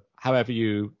Survivor, however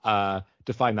you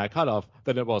define that cutoff,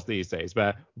 than it was these days.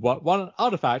 But one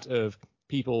artifact of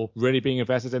people really being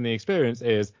invested in the experience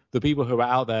is the people who are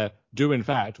out there do in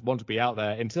fact want to be out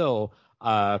there until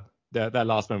their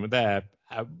last moment there,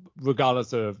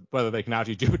 regardless of whether they can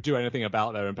actually do anything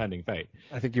about their impending fate.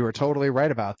 I think you were totally right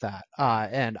about that.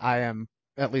 And I am,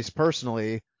 at least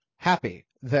personally, happy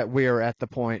that we are at the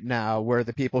point now where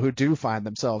the people who do find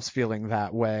themselves feeling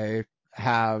that way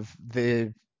have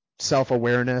the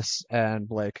self-awareness and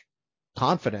like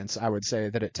confidence, I would say,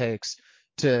 that it takes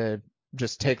to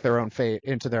just take their own fate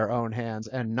into their own hands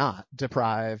and not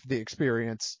deprive the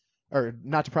experience, or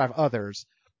not deprive others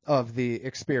of the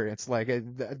experience. Like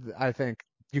I think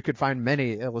you could find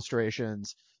many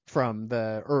illustrations from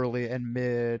the early and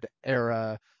mid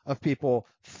era of people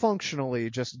functionally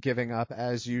just giving up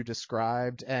as you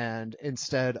described, and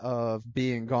instead of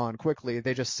being gone quickly,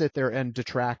 they just sit there and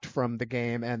detract from the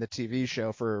game and the TV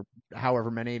show for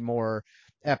however many more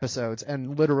episodes,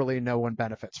 and literally no one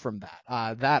benefits from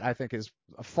that. That I think is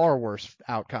a far worse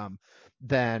outcome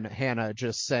than Hannah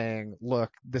just saying, look,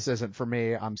 this isn't for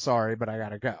me, I'm sorry, but I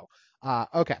gotta go.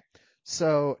 Okay.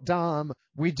 So, Dom,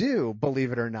 we do,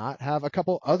 believe it or not, have a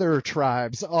couple other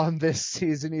tribes on this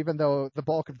season, even though the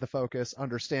bulk of the focus,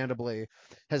 understandably,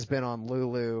 has been on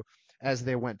Lulu as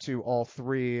they went to all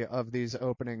three of these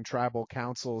opening tribal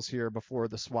councils here before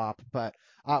the swap. But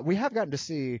we have gotten to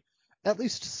see at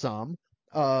least some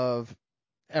of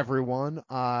everyone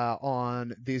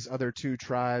on these other two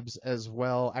tribes as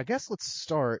well. I guess let's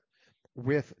start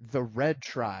with the Red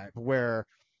Tribe, where,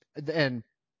 and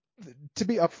to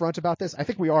be upfront about this, I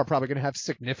think we are probably going to have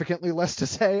significantly less to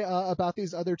say about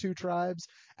these other two tribes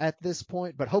at this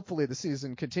point, but hopefully the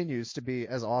season continues to be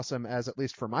as awesome as, at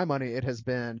least for my money, it has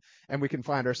been, and we can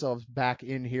find ourselves back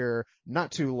in here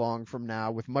not too long from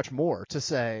now with much more to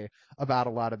say about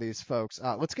a lot of these folks.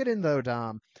 Let's get in, though,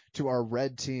 Dom, to our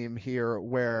red team here,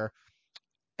 where,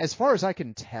 as far as I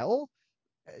can tell,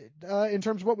 in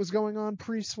terms of what was going on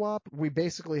pre-swap, we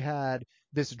basically had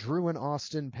this Drew and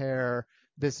Austin pair,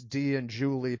 this Dee and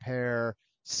Julie pair,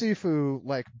 Sifu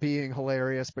like being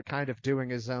hilarious but kind of doing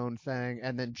his own thing,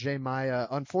 and then J Maya,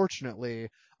 unfortunately,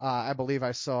 I believe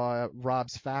I saw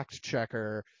Rob's fact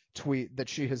checker tweet that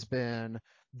she has been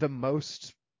the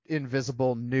most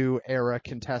invisible new era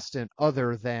contestant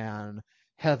other than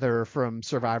Heather from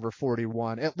Survivor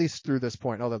 41, at least through this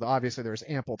point, although obviously there's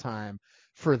ample time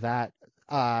for that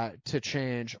to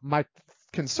change. My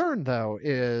concern, though,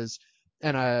 is,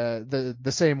 and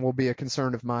the same will be a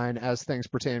concern of mine as things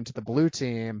pertain to the blue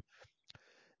team.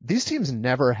 These teams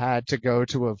never had to go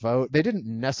to a vote. They didn't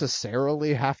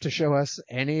necessarily have to show us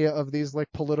any of these like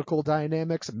political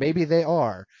dynamics. Maybe they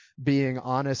are being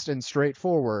honest and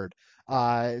straightforward.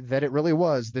 That it really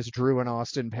was this Drew and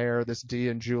Austin pair, this Dee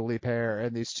and Julie pair,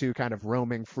 and these two kind of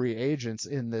roaming free agents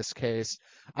in this case.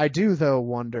 I do, though,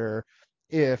 wonder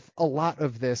if a lot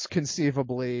of this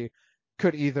conceivably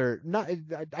could either not,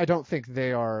 I don't think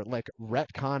they are like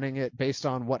retconning it based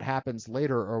on what happens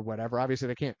later or whatever. Obviously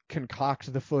they can't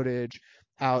concoct the footage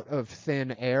out of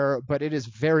thin air, but it is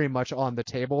very much on the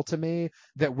table to me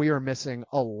that we are missing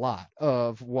a lot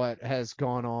of what has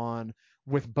gone on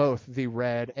with both the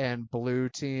red and blue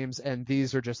teams, and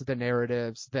these are just the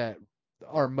narratives that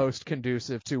are most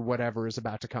conducive to whatever is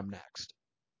about to come next.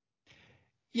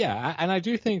 Yeah, and I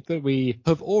do think that we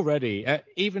have already,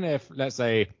 even if, let's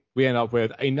say, we end up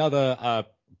with another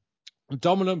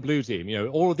dominant blue team,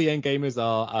 all of the end gamers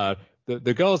are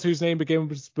the girls whose name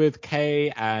begins with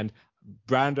K, and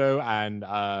Brando,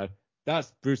 and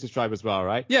that's Bruce's tribe as well,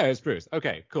 right? Yeah, it's Bruce.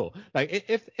 Okay, cool. Like,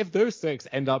 if those six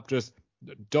end up just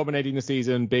dominating the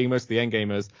season, being most of the end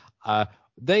gamers,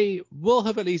 they will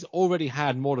have at least already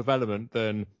had more development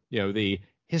than, the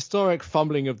historic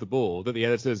fumbling of the ball that the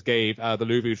editors gave the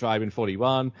Luvu tribe in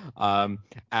 41.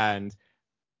 And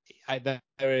there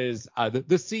is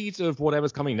the seeds of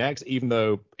whatever's coming next, even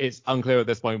though it's unclear at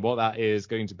this point what that is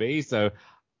going to be. So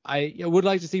I would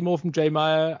like to see more from J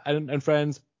Maya and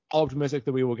friends. Optimistic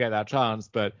that we will get that chance,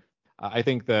 but I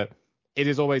think that it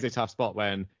is always a tough spot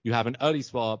when you have an early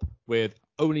swap with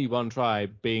only one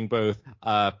tribe being both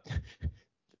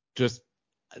just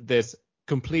this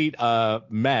complete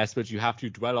mess which you have to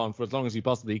dwell on for as long as you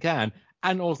possibly can,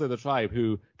 and also the tribe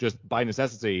who just by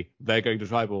necessity they're going to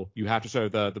tribal. You have to show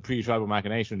the pre-tribal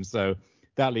machinations, so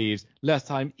that leaves less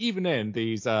time even in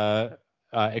these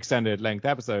extended length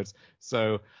episodes.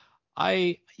 So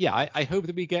I hope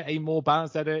that we get a more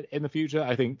balanced edit in the future.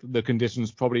 I think the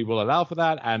conditions probably will allow for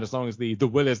that, and as long as the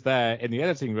will is there in the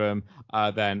editing room,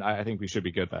 then I think we should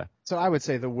be good there. So I would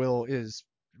say the will is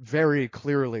very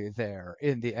clearly there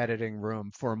in the editing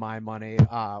room for my money,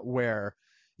 where,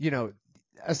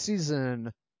 a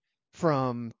season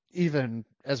from even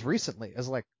as recently as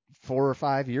like 4 or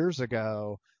 5 years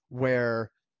ago, where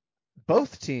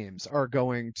both teams are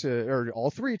going to, or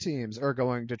all three teams are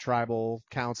going to tribal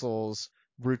councils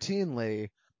routinely,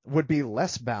 would be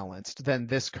less balanced than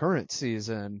this current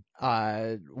season,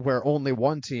 where only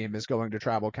one team is going to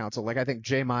tribal council. Like, I think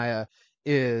J Maya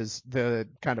is the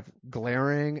kind of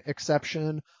glaring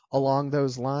exception along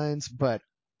those lines, but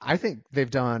I think they've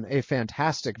done a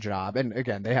fantastic job. And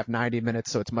again, they have 90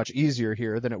 minutes, so it's much easier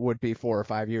here than it would be 4 or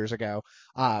 5 years ago.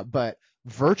 But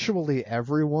virtually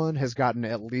everyone has gotten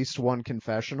at least one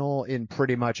confessional in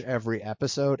pretty much every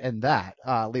episode, and that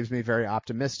leaves me very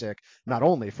optimistic, not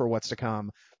only for what's to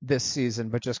come this season,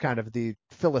 but just kind of the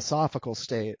philosophical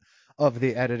state of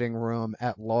the editing room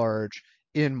at large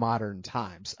in modern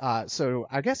times. So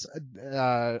I guess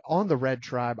on the Red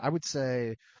Tribe, I would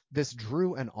say this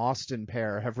Drew and Austin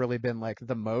pair have really been like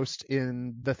the most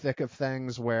in the thick of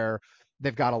things, where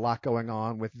they've got a lot going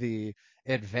on with the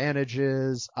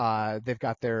advantages. They've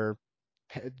got their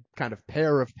kind of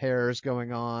pair of pairs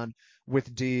going on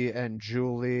with Dee and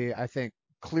Julie. I think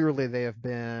clearly they have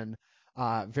been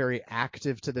very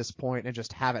active to this point and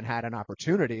just haven't had an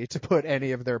opportunity to put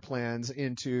any of their plans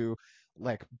into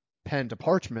like pen to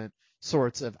parchment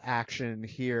sorts of action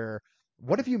here.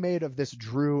 What have you made of this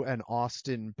Drew and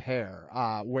Austin pair,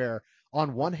 where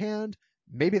on one hand,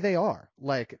 maybe they are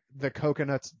like the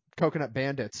Coconut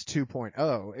Bandits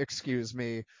 2.0, excuse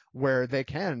me, where they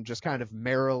can just kind of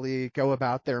merrily go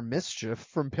about their mischief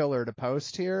from pillar to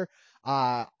post here.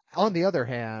 On the other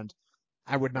hand,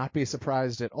 I would not be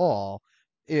surprised at all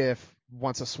if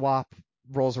once a swap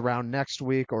rolls around next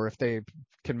week, or if they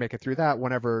can make it through that,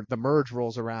 whenever the merge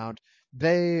rolls around,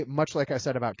 they, much like I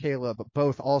said about Caleb,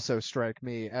 both also strike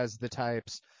me as the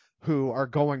types who are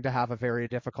going to have a very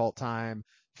difficult time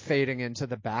fading into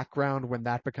the background when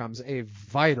that becomes a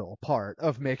vital part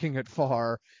of making it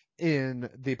far in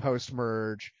the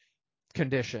post-merge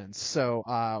conditions. So,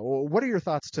 what are your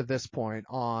thoughts to this point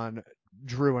on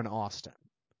Drew and Austin?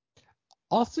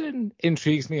 Austin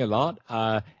intrigues me a lot.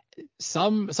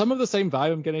 Some of the same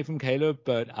vibe I'm getting from Caleb,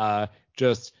 but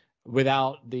just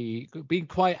without the being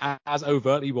quite as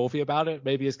overtly Wolfie about it,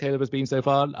 maybe as Caleb has been so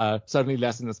far. Certainly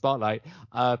less in the spotlight.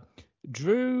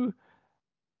 Drew,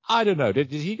 I don't know.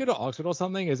 Did he go to Oxford or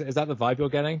something? Is that the vibe you're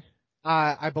getting?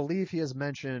 I believe he has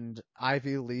mentioned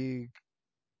Ivy League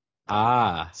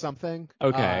something.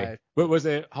 Okay. But was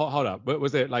it, hold up, but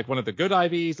was it like one of the good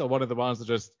Ivies or one of the ones that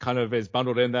just kind of is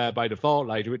bundled in there by default?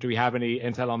 Like, do we have any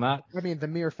intel on that? I mean, the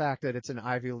mere fact that it's an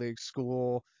Ivy League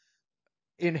school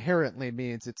inherently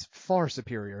means it's far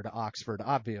superior to Oxford,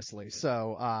 obviously.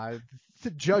 So,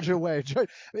 to judge away, all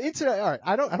right.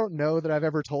 I don't know that I've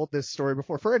ever told this story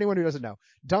before. For anyone who doesn't know,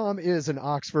 Dom is an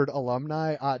Oxford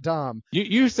alumni. Dom,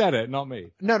 You said it, not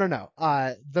me. no.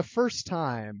 The first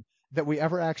time that we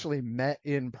ever actually met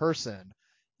in person,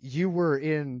 you were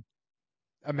in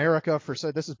America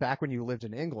so this is back when you lived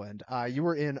in England. You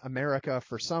were in America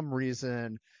for some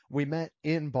reason. We met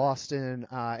in Boston,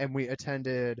 and we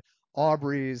attended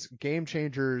Aubrey's Game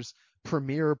Changers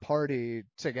premiere party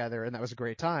together, and that was a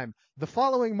great time. The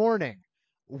following morning,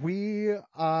 we,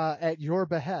 at your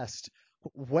behest,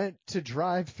 went to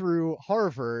drive through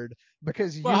Harvard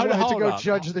because you wanted to go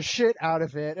judge the shit out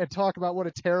of it and talk about what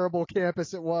a terrible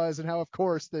campus it was, and how, of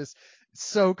course, this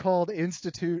so-called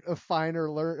Institute of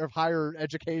Higher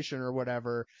Education or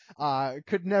whatever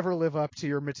could never live up to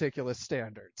your meticulous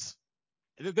standards.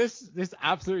 This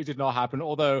absolutely did not happen.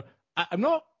 Although I'm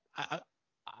not, I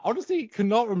honestly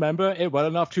cannot remember it well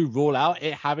enough to rule out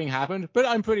it having happened. But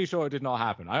I'm pretty sure it did not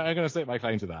happen. I'm going to stake my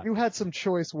claim to that. You had some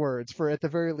choice words for, at the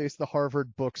very least, the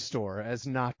Harvard bookstore as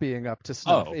not being up to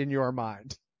snuff in your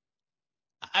mind.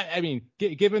 I mean,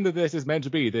 given that this is meant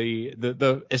to be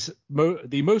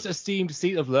the most esteemed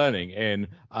seat of learning in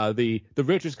the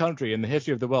richest country in the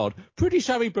history of the world, pretty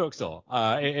shabby bookstore.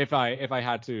 If I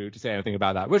had to say anything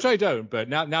about that, which I don't, but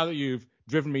now that you've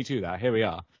driven me to that, here we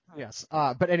are. Yes.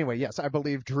 But anyway, yes, I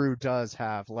believe Drew does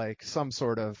have like some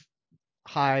sort of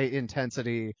high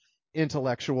intensity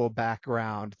intellectual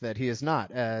background that he is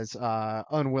not as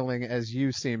unwilling as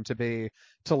you seem to be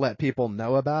to let people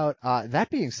know about. That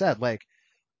being said, like,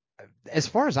 as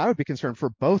far as I would be concerned,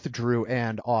 for both Drew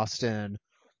and Austin,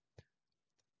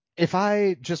 if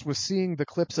I just was seeing the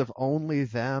clips of only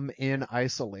them in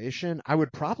isolation, I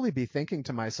would probably be thinking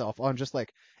to myself on just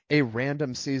like a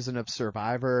random season of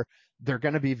Survivor, they're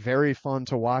going to be very fun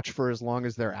to watch for as long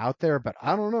as they're out there, but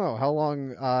I don't know how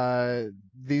long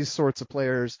these sorts of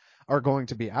players are going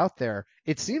to be out there.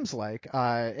 It seems like,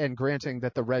 and granting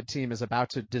that the red team is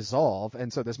about to dissolve,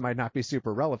 and so this might not be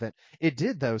super relevant, it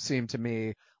did, though, seem to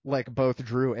me like both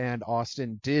Drew and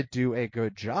Austin did do a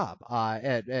good job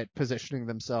at positioning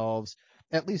themselves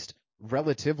at least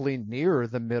relatively near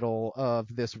the middle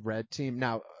of this red team.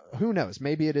 Now, who knows?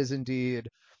 Maybe it is indeed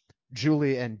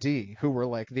Julie and Dee who were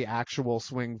like the actual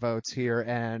swing votes here,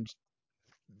 and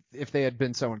if they had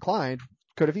been so inclined,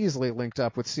 could have easily linked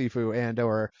up with Sifu and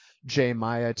or Jay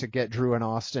Maya to get Drew and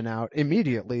Austin out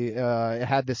immediately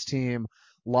had this team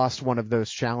lost one of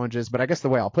those challenges. But I guess the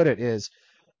way I'll put it is,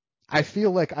 I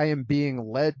feel like I am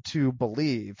being led to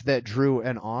believe that Drew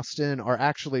and Austin are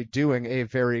actually doing a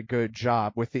very good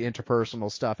job with the interpersonal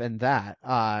stuff, and that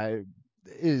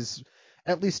is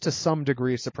at least to some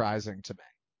degree surprising to me.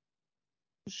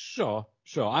 Sure.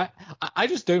 I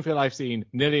just don't feel I've seen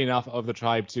nearly enough of the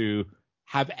tribe to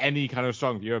have any kind of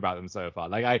strong view about them so far.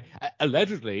 Like, I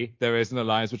allegedly there is an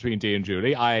alliance between Dee and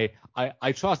Julie. I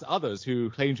trust others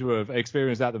who claim to have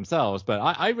experienced that themselves, but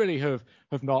I really have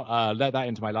not let that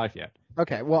into my life yet.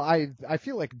 Okay, well, I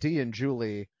feel like Dee and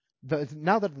Julie,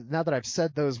 now that I've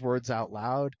said those words out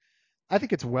loud, I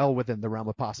think it's well within the realm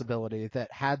of possibility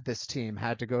that had this team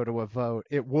had to go to a vote,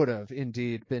 it would have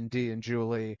indeed been Dee and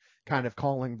Julie kind of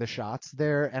calling the shots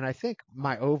there. And I think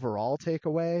my overall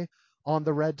takeaway on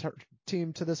the red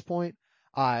team to this point,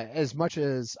 as much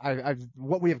as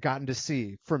what we have gotten to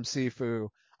see from Sifu,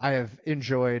 I have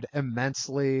enjoyed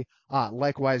immensely.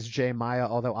 Likewise, Jay Maya,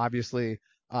 although obviously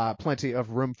plenty of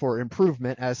room for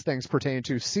improvement as things pertain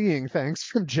to seeing things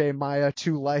from Jay Maya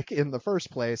to like in the first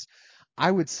place. I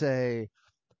would say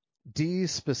Dee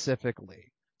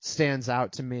specifically stands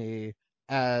out to me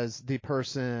as the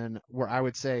person where I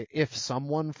would say if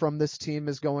someone from this team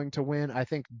is going to win, I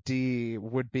think D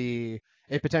would be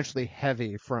a potentially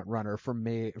heavy front runner for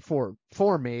me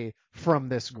from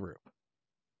this group.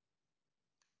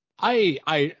 I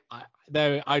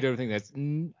don't think there's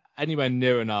anywhere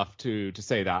near enough to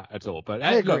say that at all. But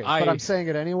I agree, look, but I'm saying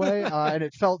it anyway, and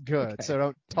it felt good, Okay. so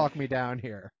don't talk me down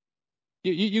here.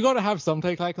 You got to have some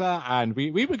take like that, and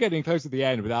we were getting close to the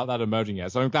end without that emerging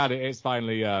yet. So I'm glad it's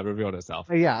finally revealed itself.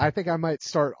 Yeah, I think I might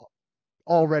start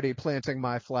already planting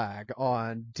my flag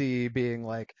on D being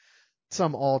like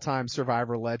some all-time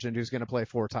Survivor legend who's going to play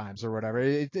 4 times or whatever.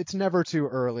 It's never too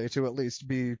early to at least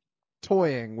be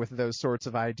toying with those sorts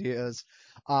of ideas.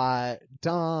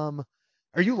 Dom,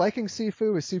 are you liking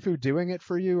Sifu? Is Sifu doing it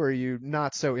for you, or are you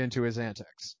not so into his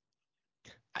antics?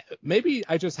 Maybe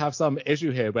I just have some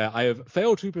issue here where I have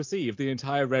failed to perceive the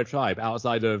entire Red Tribe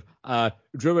outside of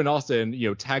Drew and Austin,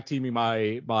 tag teaming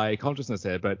my consciousness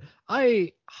here. But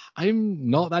I'm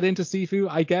not that into Sifu,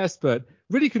 I guess, but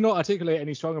really could not articulate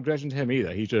any strong objection to him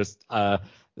either. He just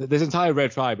this entire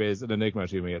Red Tribe is an enigma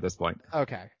to me at this point.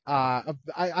 Okay. I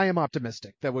am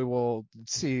optimistic that we will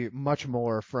see much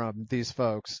more from these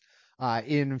folks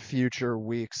in future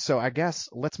weeks. So I guess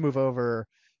let's move over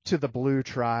to the Blue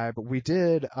Tribe. We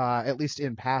did, at least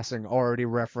in passing, already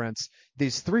reference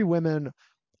these 3 women,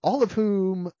 all of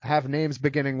whom have names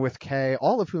beginning with K,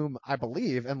 all of whom I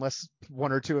believe, unless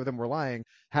 1 or 2 of them were lying,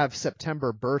 have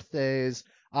September birthdays.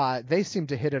 They seem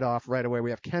to hit it off right away. We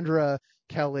have Kendra,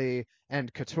 Kelly,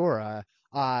 and Katura.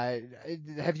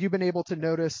 Have you been able to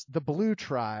notice the Blue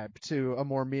Tribe to a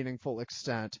more meaningful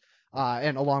extent?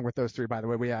 And along with those 3, by the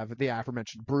way, we have the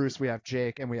aforementioned Bruce, we have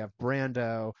Jake, and we have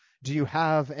Brando. Do you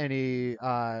have any,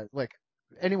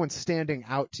 anyone standing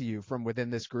out to you from within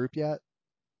this group yet?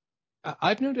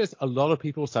 I've noticed a lot of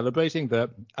people celebrating that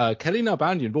Kelly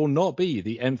Nalbandian will not be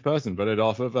the nth person voted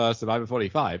off of Survivor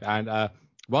 45. And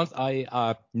once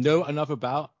I know enough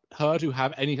about her to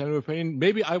have any kind of opinion,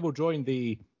 maybe I will join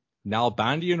the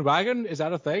Nalbandian wagon. Is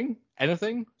that a thing?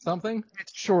 Anything? Something?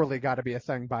 It's surely got to be a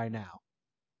thing by now.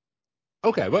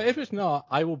 Okay, well, if it's not,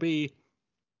 I will be...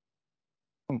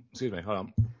 excuse me, hold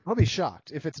on. I'll be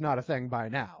shocked if it's not a thing by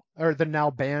now, or the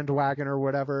now bandwagon or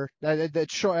whatever.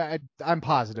 I'm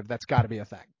positive that's got to be a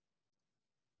thing.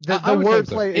 The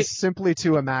wordplay is simply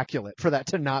too immaculate for that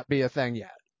to not be a thing yet.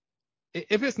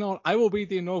 If it's not, I will be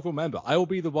the inaugural member. I will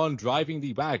be the one driving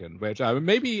the wagon, which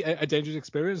may be a dangerous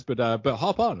experience, but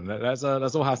hop on. Let's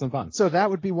all have some fun. So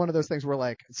that would be one of those things where,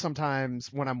 like, sometimes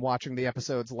when I'm watching the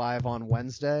episodes live on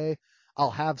Wednesday,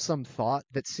 I'll have some thought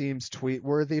that seems tweet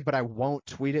worthy, but I won't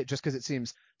tweet it just because it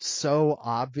seems so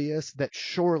obvious that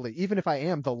surely, even if I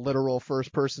am the literal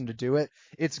first person to do it,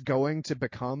 it's going to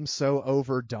become so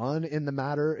overdone in a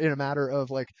matter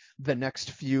of like the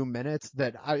next few minutes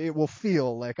that it will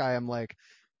feel like I am like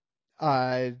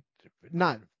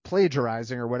not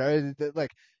plagiarizing or whatever.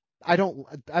 Like I don't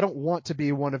want to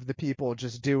be one of the people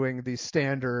just doing the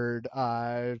standard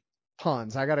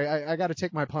puns. I gotta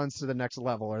take my puns to the next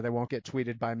level, or they won't get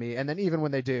tweeted by me. And then even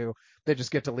when they do, they just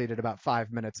get deleted about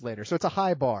 5 minutes later. So it's a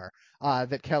high bar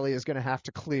that Kelly is going to have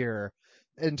to clear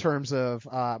in terms of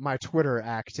my Twitter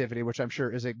activity, which I'm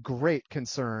sure is a great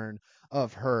concern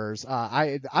of hers.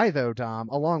 I though, Dom,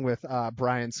 along with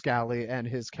Brian Scally and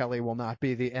his Kelly will not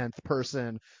be the nth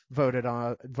person voted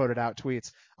out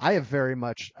tweets, I have very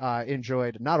much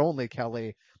enjoyed not only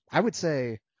Kelly, I would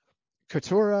say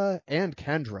Katura and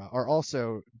Kendra are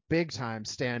also big time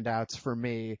standouts for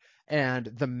me. And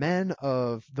the men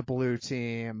of the blue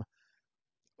team,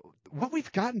 what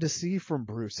we've gotten to see from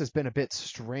Bruce has been a bit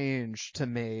strange to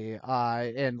me,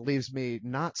 and leaves me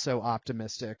not so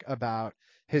optimistic about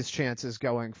his chances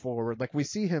going forward. Like, we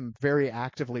see him very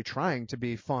actively trying to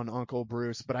be fun Uncle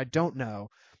Bruce, but I don't know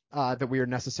that we are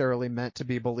necessarily meant to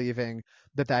be believing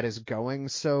that that is going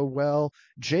so well.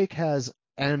 Jake has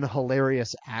an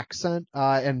hilarious accent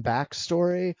and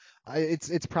backstory.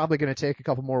 It's probably going to take a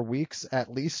couple more weeks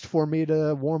at least for me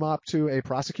to warm up to a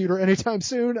prosecutor anytime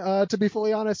soon, to be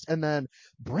fully honest. And then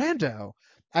Brando,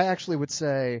 I actually would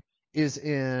say, is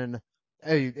in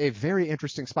a very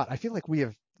interesting spot. I feel like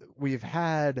we've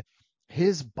had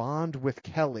his bond with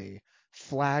Kelly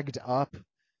flagged up.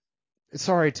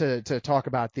 Sorry to talk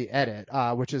about the edit,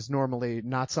 which is normally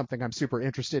not something I'm super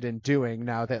interested in doing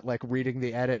now that like reading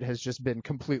the edit has just been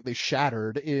completely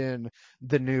shattered in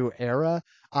the new era.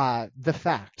 The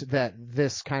fact that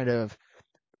this kind of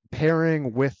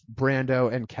pairing with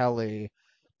Brando and Kelly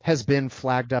has been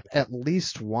flagged up at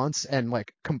least once and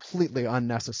like completely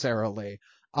unnecessarily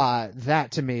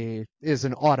that to me is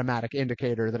an automatic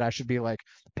indicator that I should be like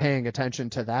paying attention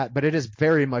to that. But it has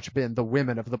very much been the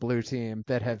women of the blue team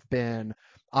that have been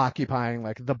occupying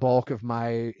like the bulk of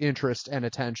my interest and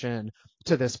attention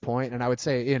to this point. And I would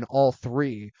say in all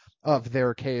three of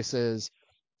their cases,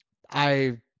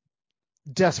 I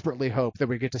desperately hope that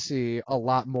we get to see a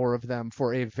lot more of them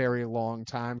for a very long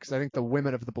time, because I think the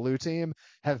women of the blue team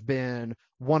have been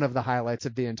one of the highlights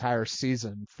of the entire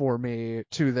season for me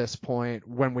to this point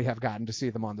when we have gotten to see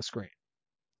them on the screen.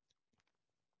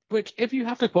 Which, if you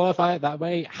have to qualify it that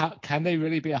way, how can they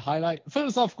really be a highlight?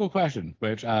 Philosophical question,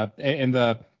 which in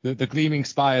the gleaming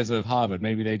spires of Harvard,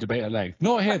 maybe they debate at length.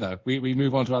 Not here, though. We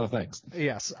move on to other things.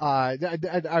 Yes,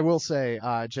 I will say,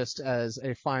 just as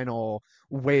a final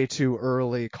way too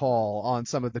early call on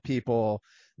some of the people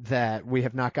that we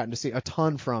have not gotten to see a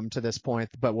ton from to this point,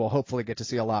 but we'll hopefully get to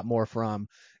see a lot more from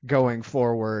going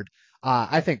forward.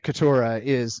 I think Katurah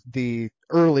is the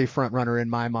early front runner in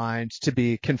my mind to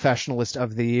be confessionalist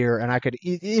of the year, and I could,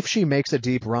 if she makes a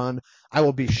deep run, I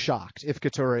will be shocked if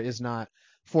Katurah is not,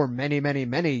 for many, many,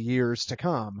 many years to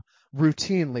come,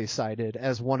 routinely cited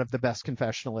as one of the best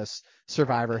confessionalists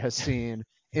Survivor has seen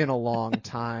in a long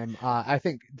time. I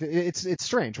think it's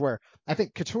strange where I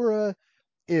think Katurah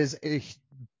is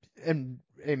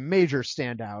a major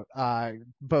standout,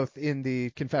 both in the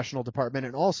confessional department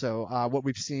and also what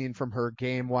we've seen from her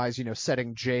game-wise,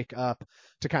 setting Jake up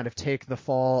to kind of take the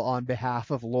fall on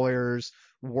behalf of lawyers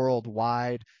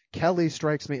worldwide. Kelly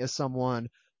strikes me as someone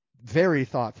very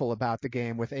thoughtful about the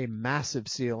game with a massive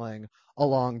ceiling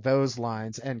along those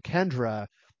lines. And Kendra,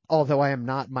 although I am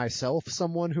not myself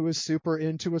someone who is super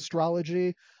into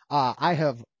astrology, I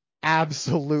have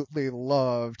absolutely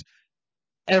loved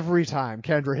every time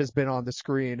Kendra has been on the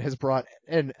screen, has brought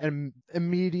an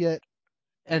immediate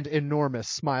and enormous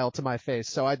smile to my face.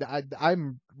 So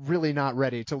I'm really not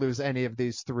ready to lose any of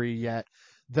these three yet.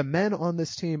 The men on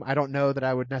this team, I don't know that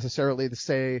I would necessarily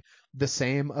say the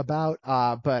same about,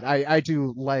 but I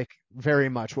do like very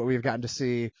much what we've gotten to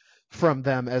see from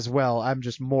them as well. I'm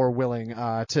just more willing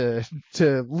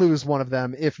to lose one of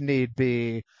them if need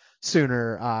be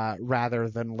sooner rather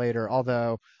than later.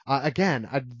 Although, again,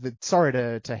 sorry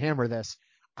to hammer this,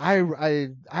 I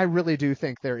really do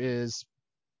think there is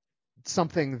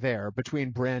something there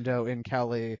between Brando and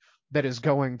Kelly that is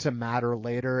going to matter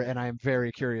later, and I am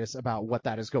very curious about what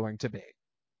that is going to be.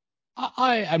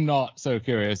 I am not so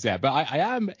curious yet, but I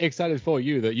am excited for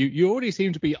you that you already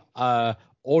seem to be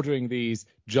ordering these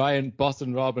giant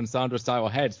Boston Rob and Sandra style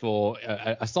heads for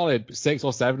a solid 6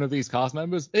 or 7 of these cast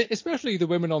members, especially the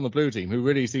women on the blue team who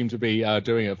really seem to be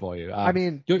doing it for you. I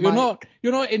mean, you're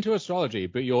not into astrology,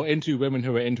 but you're into women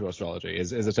who are into astrology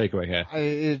is a takeaway here.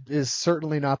 It is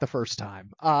certainly not the first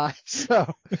time.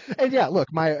 And yeah,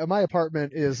 look, my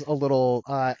apartment is a little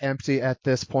empty at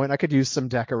this point. I could use some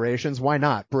decorations. Why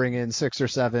not bring in 6 or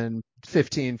 7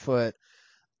 15-foot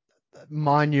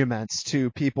monuments to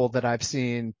people that I've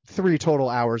seen 3 total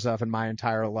hours of in my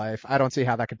entire life? I don't see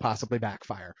how that could possibly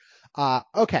backfire.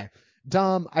 Okay,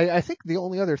 Dom, I think the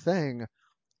only other thing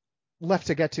left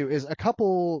to get to is a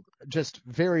couple just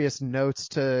various notes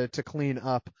to clean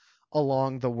up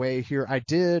along the way here. I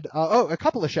did a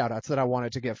couple of shout outs that I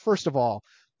wanted to give. First of all,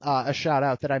 a shout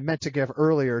out that I meant to give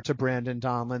earlier to Brandon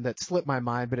Donlin that slipped my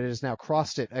mind, but it has now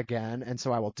crossed it again, and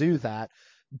so I will do that.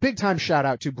 Big time shout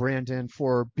out to Brandon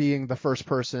for being the first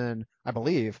person, I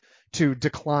believe, to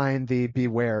decline the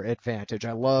Beware advantage.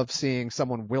 I love seeing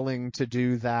someone willing to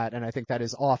do that, and I think that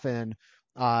is often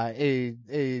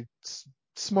a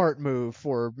smart move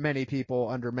for many people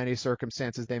under many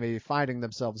circumstances they may be finding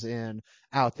themselves in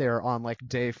out there on like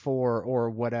day 4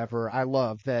 or whatever. I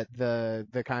love that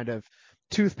the kind of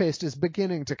toothpaste is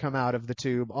beginning to come out of the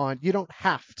tube on you don't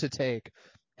have to take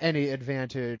any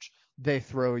advantage they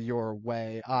throw your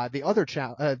way. The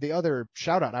other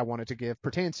shout out I wanted to give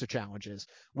pertains to challenges,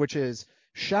 which is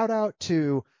shout out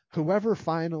to whoever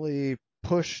finally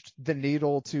pushed the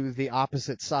needle to the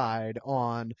opposite side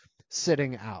on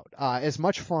sitting out. As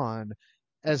much fun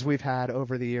as we've had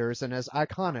over the years and as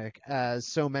iconic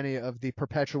as so many of the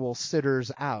perpetual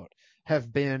sitters out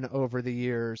have been over the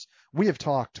years, we have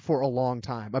talked for a long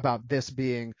time about this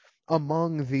being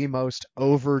among the most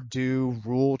overdue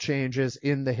rule changes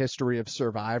in the history of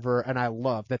Survivor, and I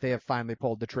love that they have finally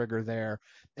pulled the trigger there,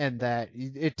 and that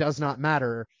it does not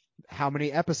matter how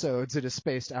many episodes it is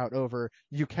spaced out over,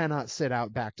 you cannot sit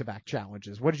out back-to-back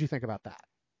challenges. What did you think about that?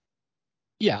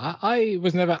 Yeah, I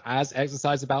was never as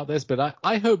exercised about this, but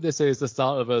I hope this is the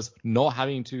start of us not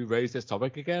having to raise this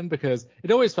topic again, because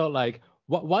it always felt like,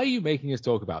 why are you making us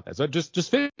talk about this? So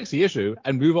just fix the issue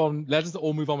and move on. Let us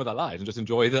all move on with our lives and just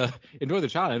enjoy the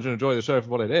challenge and enjoy the show for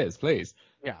what it is, please.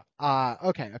 Yeah.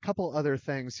 Okay. A couple other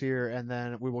things here, and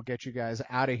then we will get you guys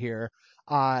out of here.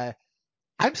 Uh,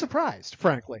 I'm surprised,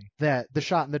 frankly, that the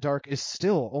shot in the dark is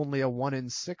still only a 1 in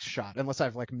 6 shot, unless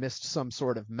I've like missed some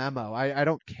sort of memo. I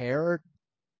don't care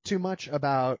too much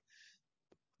about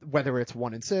whether it's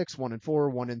 1 in 6, 1 in 4,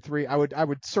 1 in 3. I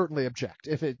would certainly object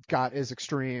if it got as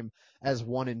extreme as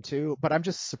 1 in 2. But I'm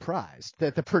just surprised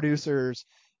that the producers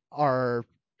are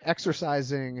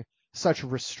exercising such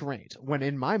restraint when,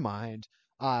 in my mind,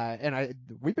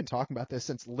 we've been talking about this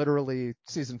since literally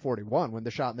season 41 when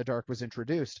the shot in the dark was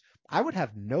introduced. I would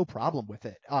have no problem with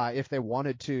it if they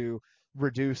wanted to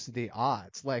reduce the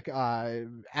odds, like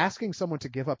asking someone to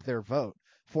give up their vote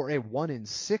for a 1 in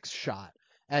 6 shot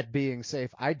at being safe,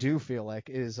 I do feel like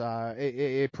is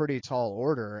a pretty tall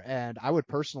order, and I would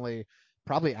personally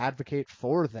probably advocate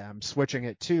for them switching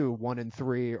it to 1 in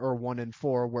 3 or 1 in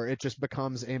 4, where it just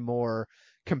becomes a more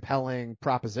compelling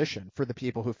proposition for the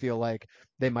people who feel like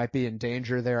they might be in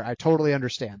danger there. I totally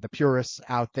understand the purists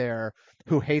out there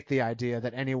who hate the idea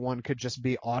that anyone could just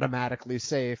be automatically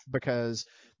safe because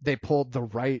they pulled the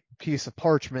right piece of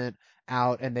parchment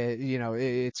out, and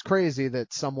it's crazy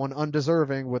that someone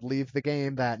undeserving would leave the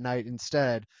game that night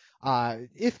instead.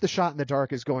 If the shot in the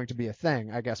dark is going to be a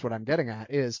thing, I guess what I'm getting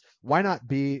at is why not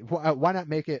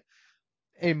make it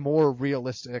a more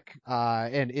realistic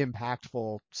and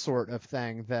impactful sort of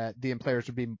thing that the players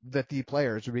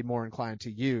would be more inclined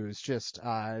to use. Just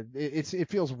it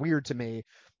feels weird to me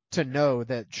to know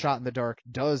that shot in the dark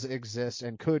does exist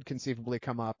and could conceivably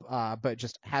come up, but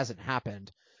just hasn't happened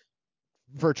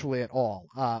virtually at all,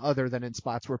 other than in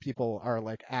spots where people are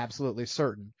like absolutely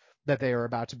certain that they are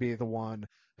about to be the one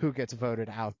who gets voted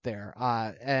out there.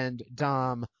 And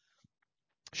Dom,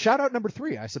 shout out number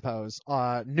 3, I suppose.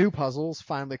 New puzzles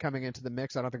finally coming into the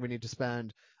mix. I don't think we need to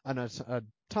spend a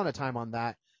ton of time on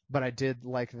that, but I did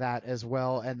like that as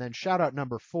well. And then shout out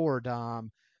number 4,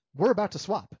 Dom. We're about to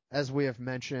swap, as we have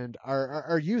mentioned.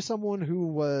 Are you someone who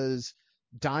was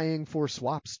dying for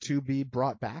swaps to be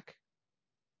brought back?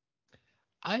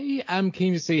 I am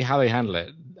keen to see how they handle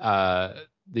it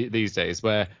these days,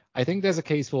 where I think there's a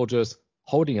case for just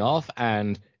holding off.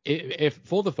 And if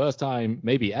for the first time,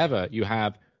 maybe ever, you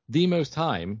have the most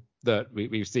time that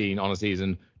we've seen on a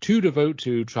season to devote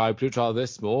to tribe to trial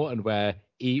this small, and where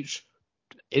each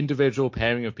individual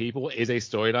pairing of people is a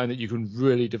storyline that you can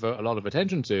really devote a lot of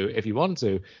attention to if you want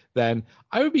to, then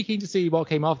I would be keen to see what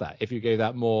came of that if you gave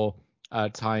that more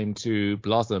time to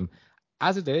blossom.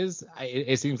 As it is,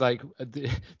 it seems like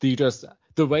the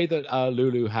way that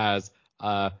Lulu has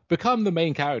become the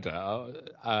main character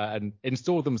and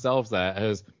installed themselves there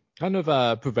has kind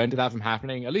of prevented that from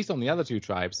happening, at least on the other two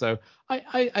tribes. So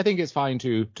I think it's fine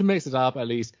to mix it up, at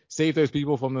least save those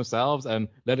people from themselves and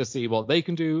let us see what they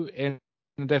can do in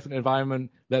a different environment.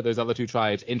 Let those other two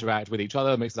tribes interact with each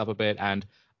other, mix it up a bit, and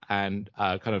kind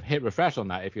of hit refresh on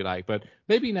that if you like. But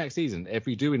maybe next season, if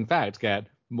we do in fact get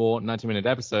more 90-minute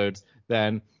episodes,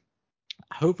 then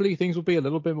hopefully things will be a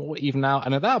little bit more even out.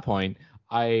 And at that point,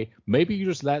 maybe you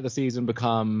just let the season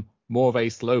become more of a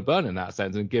slow burn in that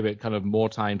sense and give it kind of more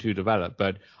time to develop.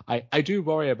 But I do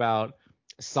worry about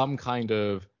some kind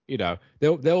of, there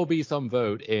will be some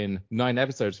vote in 9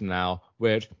 episodes from now,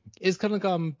 which is going to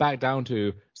come back down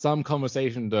to some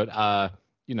conversation that,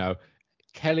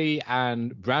 Kelly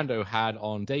and Brando had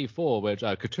on day 4, which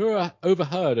Katura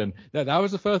overheard, and that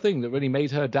was the first thing that really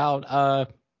made her doubt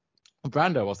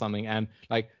Brando or something. And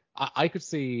like I could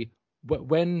see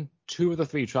when 2 of the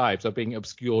 3 tribes are being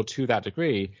obscured to that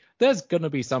degree, there's going to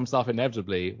be some stuff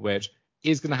inevitably which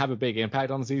is going to have a big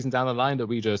impact on the season down the line that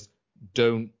we just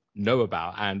don't know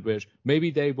about, and which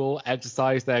maybe they will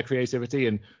exercise their creativity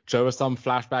and show us some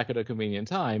flashback at a convenient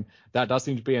time. That does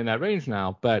seem to be in their range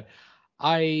now, but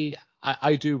I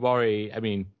do worry. I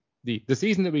mean, the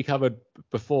season that we covered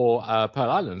before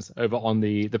Pearl Islands over on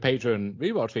the Patreon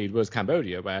rewatch feed was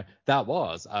Cambodia, where that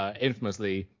was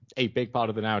infamously a big part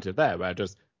of the narrative there, where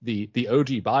just the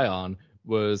OG Bayon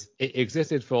it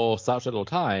existed for such little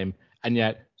time, and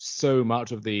yet so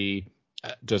much of the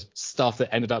just stuff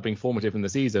that ended up being formative in the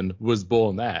season was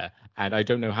born there. And I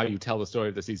don't know how you tell the story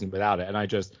of the season without it. And I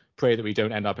just pray that we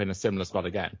don't end up in a similar spot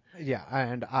again. Yeah,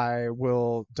 and I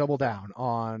will double down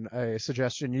on a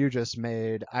suggestion you just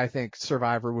made. I think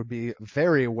Survivor would be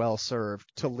very well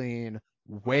served to lean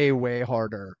way, way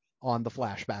harder on the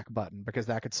flashback button, because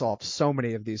that could solve so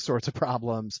many of these sorts of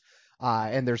problems.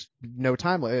 And there's no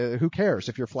time. Who cares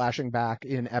if you're flashing back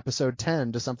in episode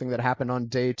 10 to something that happened on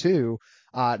day 2?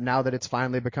 Now that it's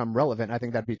finally become relevant, I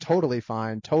think that'd be totally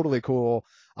fine, totally cool,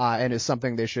 and is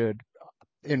something they should,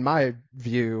 in my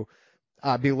view,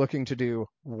 be looking to do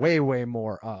way, way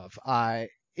more of.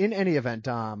 In any event,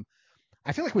 Dom,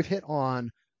 I feel like we've hit on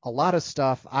a lot of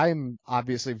stuff. I'm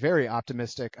obviously very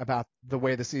optimistic about the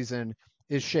way the season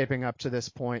is shaping up to this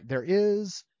point. There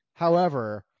is,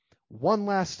 however, one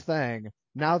last thing.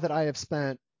 Now that I have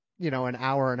spent, an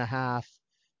hour and a half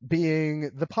being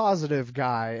the positive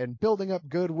guy and building up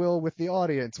goodwill with the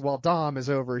audience while Dom is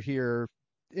over here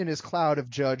in his cloud of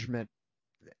judgment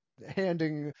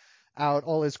handing out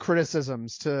all his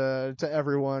criticisms to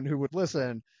everyone who would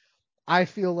listen. I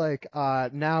feel like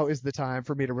now is the time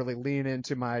for me to really lean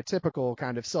into my typical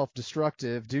kind of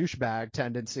self-destructive douchebag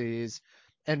tendencies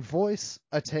and voice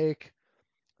a take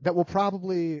that will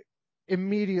probably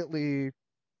immediately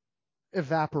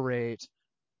evaporate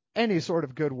any sort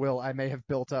of goodwill I may have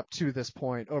built up to this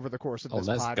point over the course of Oh, this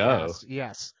let's go. podcast.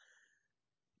 Yes.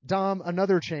 Dom,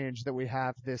 another change that we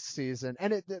have this season,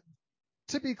 and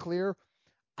to be clear,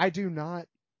 I do not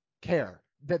care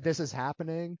that this is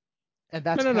happening, and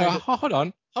that's No. kind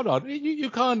of Hold on. You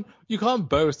can't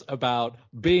boast about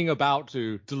being about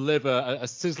to deliver a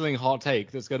sizzling hot take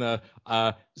that's gonna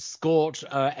scorch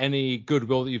any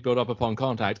goodwill that you've built up upon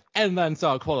contact, and then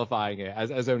start qualifying it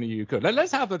as only you could.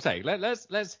 Let's have the take.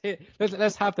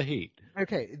 Let's have the heat.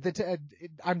 okay.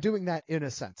 I'm doing that in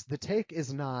a sense. The take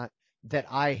is not that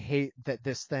I hate that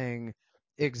this thing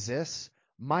exists.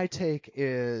 My take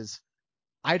is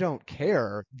I don't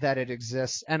care that it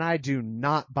exists, and I do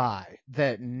not buy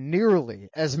that nearly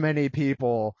as many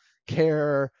people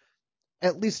care,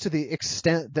 at least to the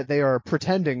extent that they are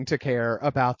pretending to care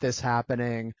about this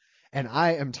happening. And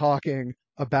I am talking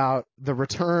about the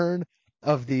return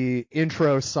of the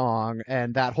intro song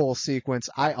and that whole sequence.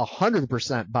 I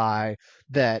 100% buy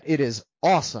that it is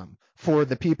awesome for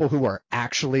the people who are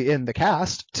actually in the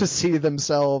cast to see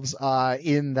themselves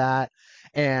in that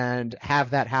and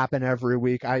have that happen every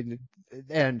week.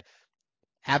 And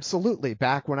absolutely,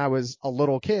 back when I was a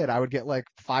little kid, I would get like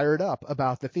fired up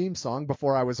about the theme song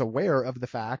before I was aware of the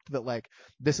fact that like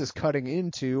this is cutting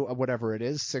into whatever it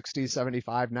is, 60,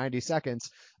 75, 90 seconds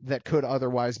that could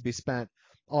otherwise be spent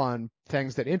on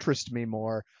things that interest me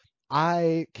more.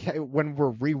 When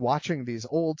we're rewatching these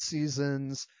old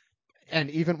seasons, and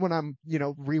even when I'm,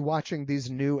 rewatching these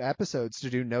new episodes to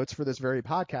do notes for this very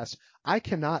podcast, I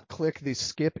cannot click the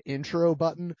skip intro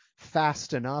button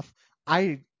fast enough.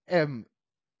 I am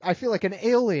I feel like an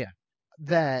alien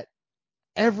that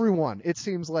everyone, it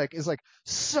seems like, is like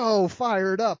so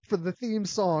fired up for the theme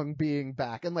song being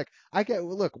back. And like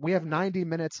look, we have 90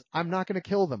 minutes. I'm not going to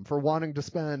kill them for wanting to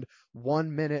spend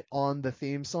 1 minute on the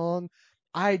theme song.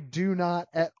 I do not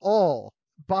at all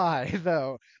buy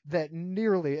though that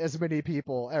nearly as many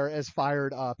people are as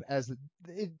fired up as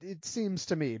it seems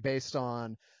to me based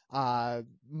on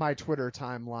my Twitter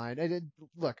timeline.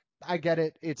 Look, I get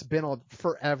it. It's been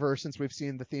forever since we've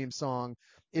seen the theme song.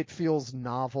 It feels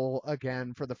novel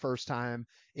again for the first time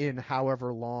in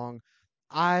however long.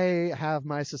 I have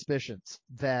my suspicions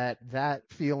that that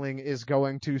feeling is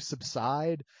going to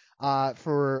subside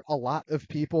for a lot of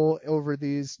people over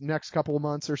these next couple of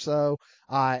months or so.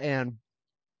 And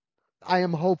I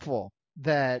am hopeful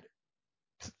that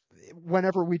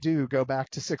whenever we do go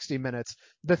back to 60 minutes,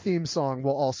 the theme song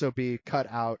will also be cut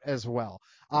out as well.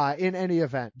 In any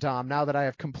event, Dom, now that I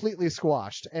have completely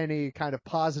squashed any kind of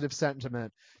positive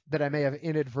sentiment that I may have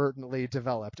inadvertently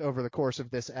developed over the course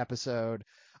of this episode,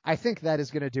 I think that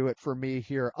is going to do it for me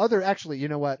here. Actually, you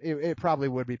know what? It probably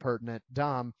would be pertinent.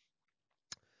 Dom,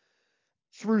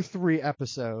 through 3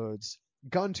 episodes,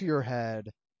 gun to your head,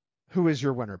 who is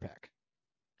your winner pick?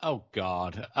 Oh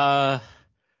God. Huh.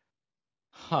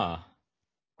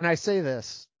 When I say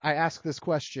this, I ask this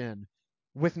question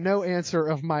with no answer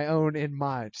of my own in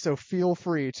mind, so feel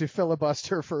free to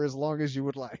filibuster for as long as you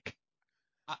would like.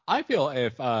 I feel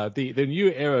if the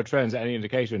new era trends are any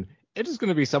indication, it is going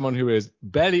to be someone who is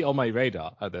barely on my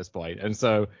radar at this point, and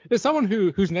so it's someone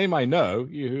whose name I know,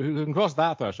 who can cross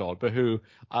that threshold, but who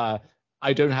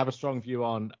I don't have a strong view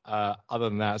on other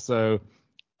than that. So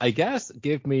I guess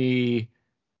give me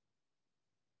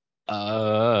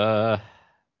uh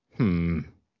hmm.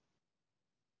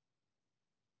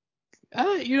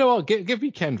 You know what? Give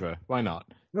me Kendra. Why not?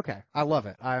 Okay, I love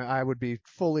it. I would be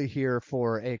fully here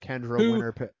for a Kendra Who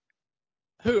winner pick.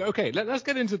 Okay, let's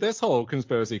get into this whole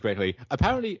conspiracy quickly.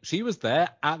 Apparently, she was there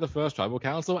at the first tribal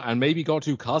council and maybe got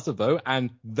to cast a vote,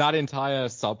 and that entire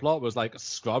subplot was like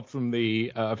scrubbed from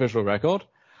the official record.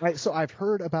 Right, so I've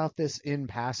heard about this in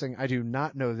passing. I do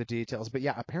not know the details, but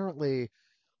yeah, apparently,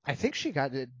 I think she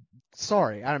got it.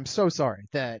 Sorry, I'm so sorry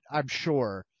that I'm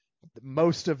sure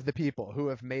most of the people who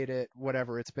have made it,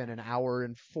 whatever it's been, an hour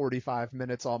and 45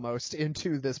 minutes almost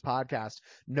into this podcast,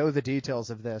 know the details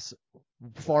of this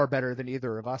far better than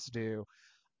either of us do.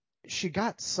 she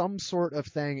got some sort of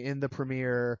thing in the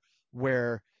premiere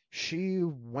where she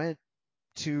went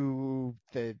to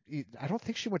I don't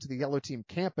think she went to the Yellow Team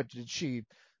camp, but she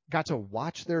got to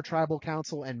watch their tribal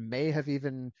council and may have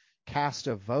even cast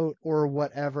a vote or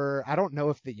whatever. I don't know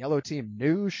if the Yellow Team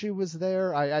knew she was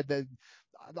there.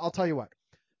 I'll tell you what,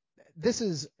 this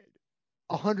is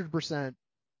 100%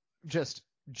 just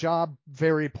job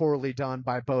very poorly done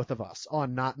by both of us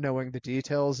on not knowing the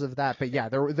details of that. But yeah,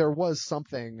 there was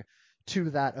something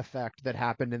to that effect that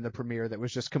happened in the premiere that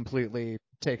was just completely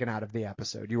taken out of the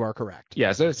episode. You are correct.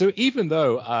 Yeah, so even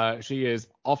though she is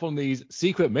off on these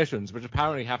secret missions, which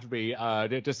apparently have to be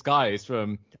disguised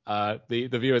from the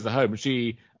viewers at home,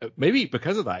 she maybe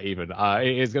because of that even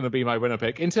is going to be my winner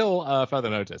pick until further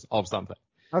notice of something.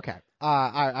 Okay,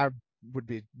 I would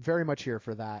be very much here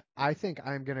for that. I think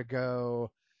I'm going to go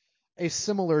a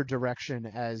similar direction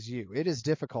as you. It is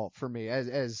difficult for me,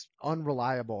 as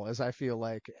unreliable as I feel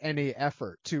like any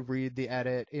effort to read the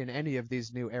edit in any of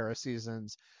these new era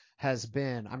seasons has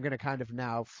been. I'm going to kind of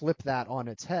now flip that on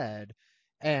its head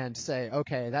and say,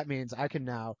 okay, that means I can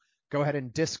now go ahead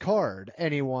and discard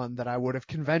anyone that I would have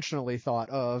conventionally thought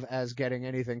of as getting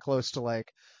anything close to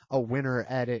like a winner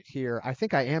edit here. I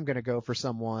think I am going to go for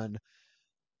someone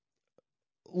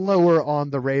lower on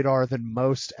the radar than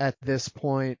most at this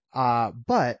point.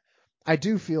 But I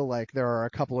do feel like there are a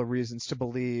couple of reasons to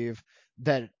believe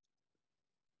that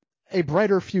a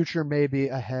brighter future may be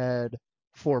ahead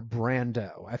for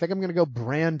Brando. I think I'm going to go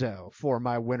Brando for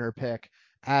my winner pick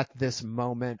at this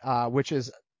moment, which is,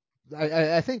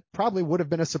 I think, probably would have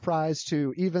been a surprise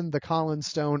to even the Colin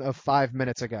Stone of 5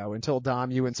 minutes ago until,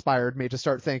 Dom, you inspired me to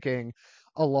start thinking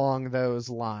along those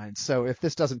lines. So if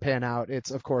this doesn't pan out,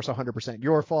 it's, of course, 100%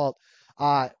 your fault.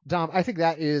 Dom, I think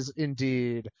that is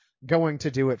indeed going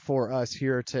to do it for us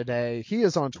here today. He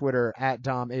is on Twitter at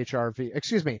DomHRV.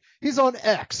 Excuse me, he's on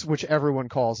X, which everyone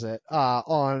calls it,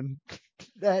 on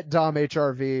at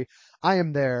DomHRV. I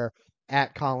am there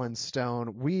at Colin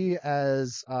Stone. We,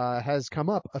 as has come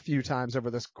up a few times over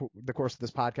the course of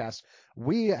this podcast,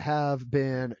 we have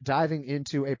been diving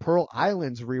into a Pearl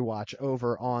Islands rewatch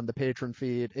over on the Patreon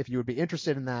feed. If you would be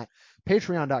interested in that,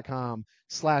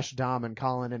 patreon.com/Dom and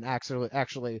Colin. And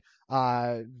actually,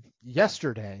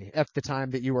 yesterday, at the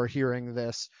time that you are hearing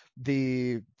this,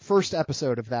 the first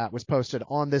episode of that was posted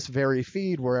on this very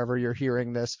feed, wherever you're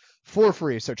hearing this, for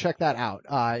free. So check that out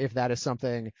if that is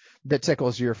something that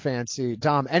tickles your fancy.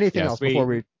 Dom, anything else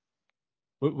before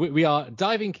we are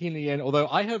diving keenly in, although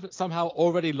I have somehow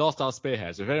already lost our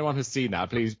spearheads. If anyone has seen that,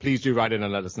 please do write in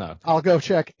and let us know. I'll go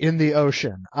check in the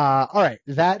ocean. All right,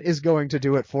 that is going to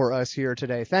do it for us here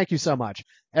today. Thank you so much,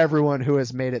 everyone who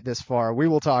has made it this far. We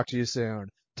will talk to you soon.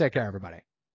 Take care, everybody.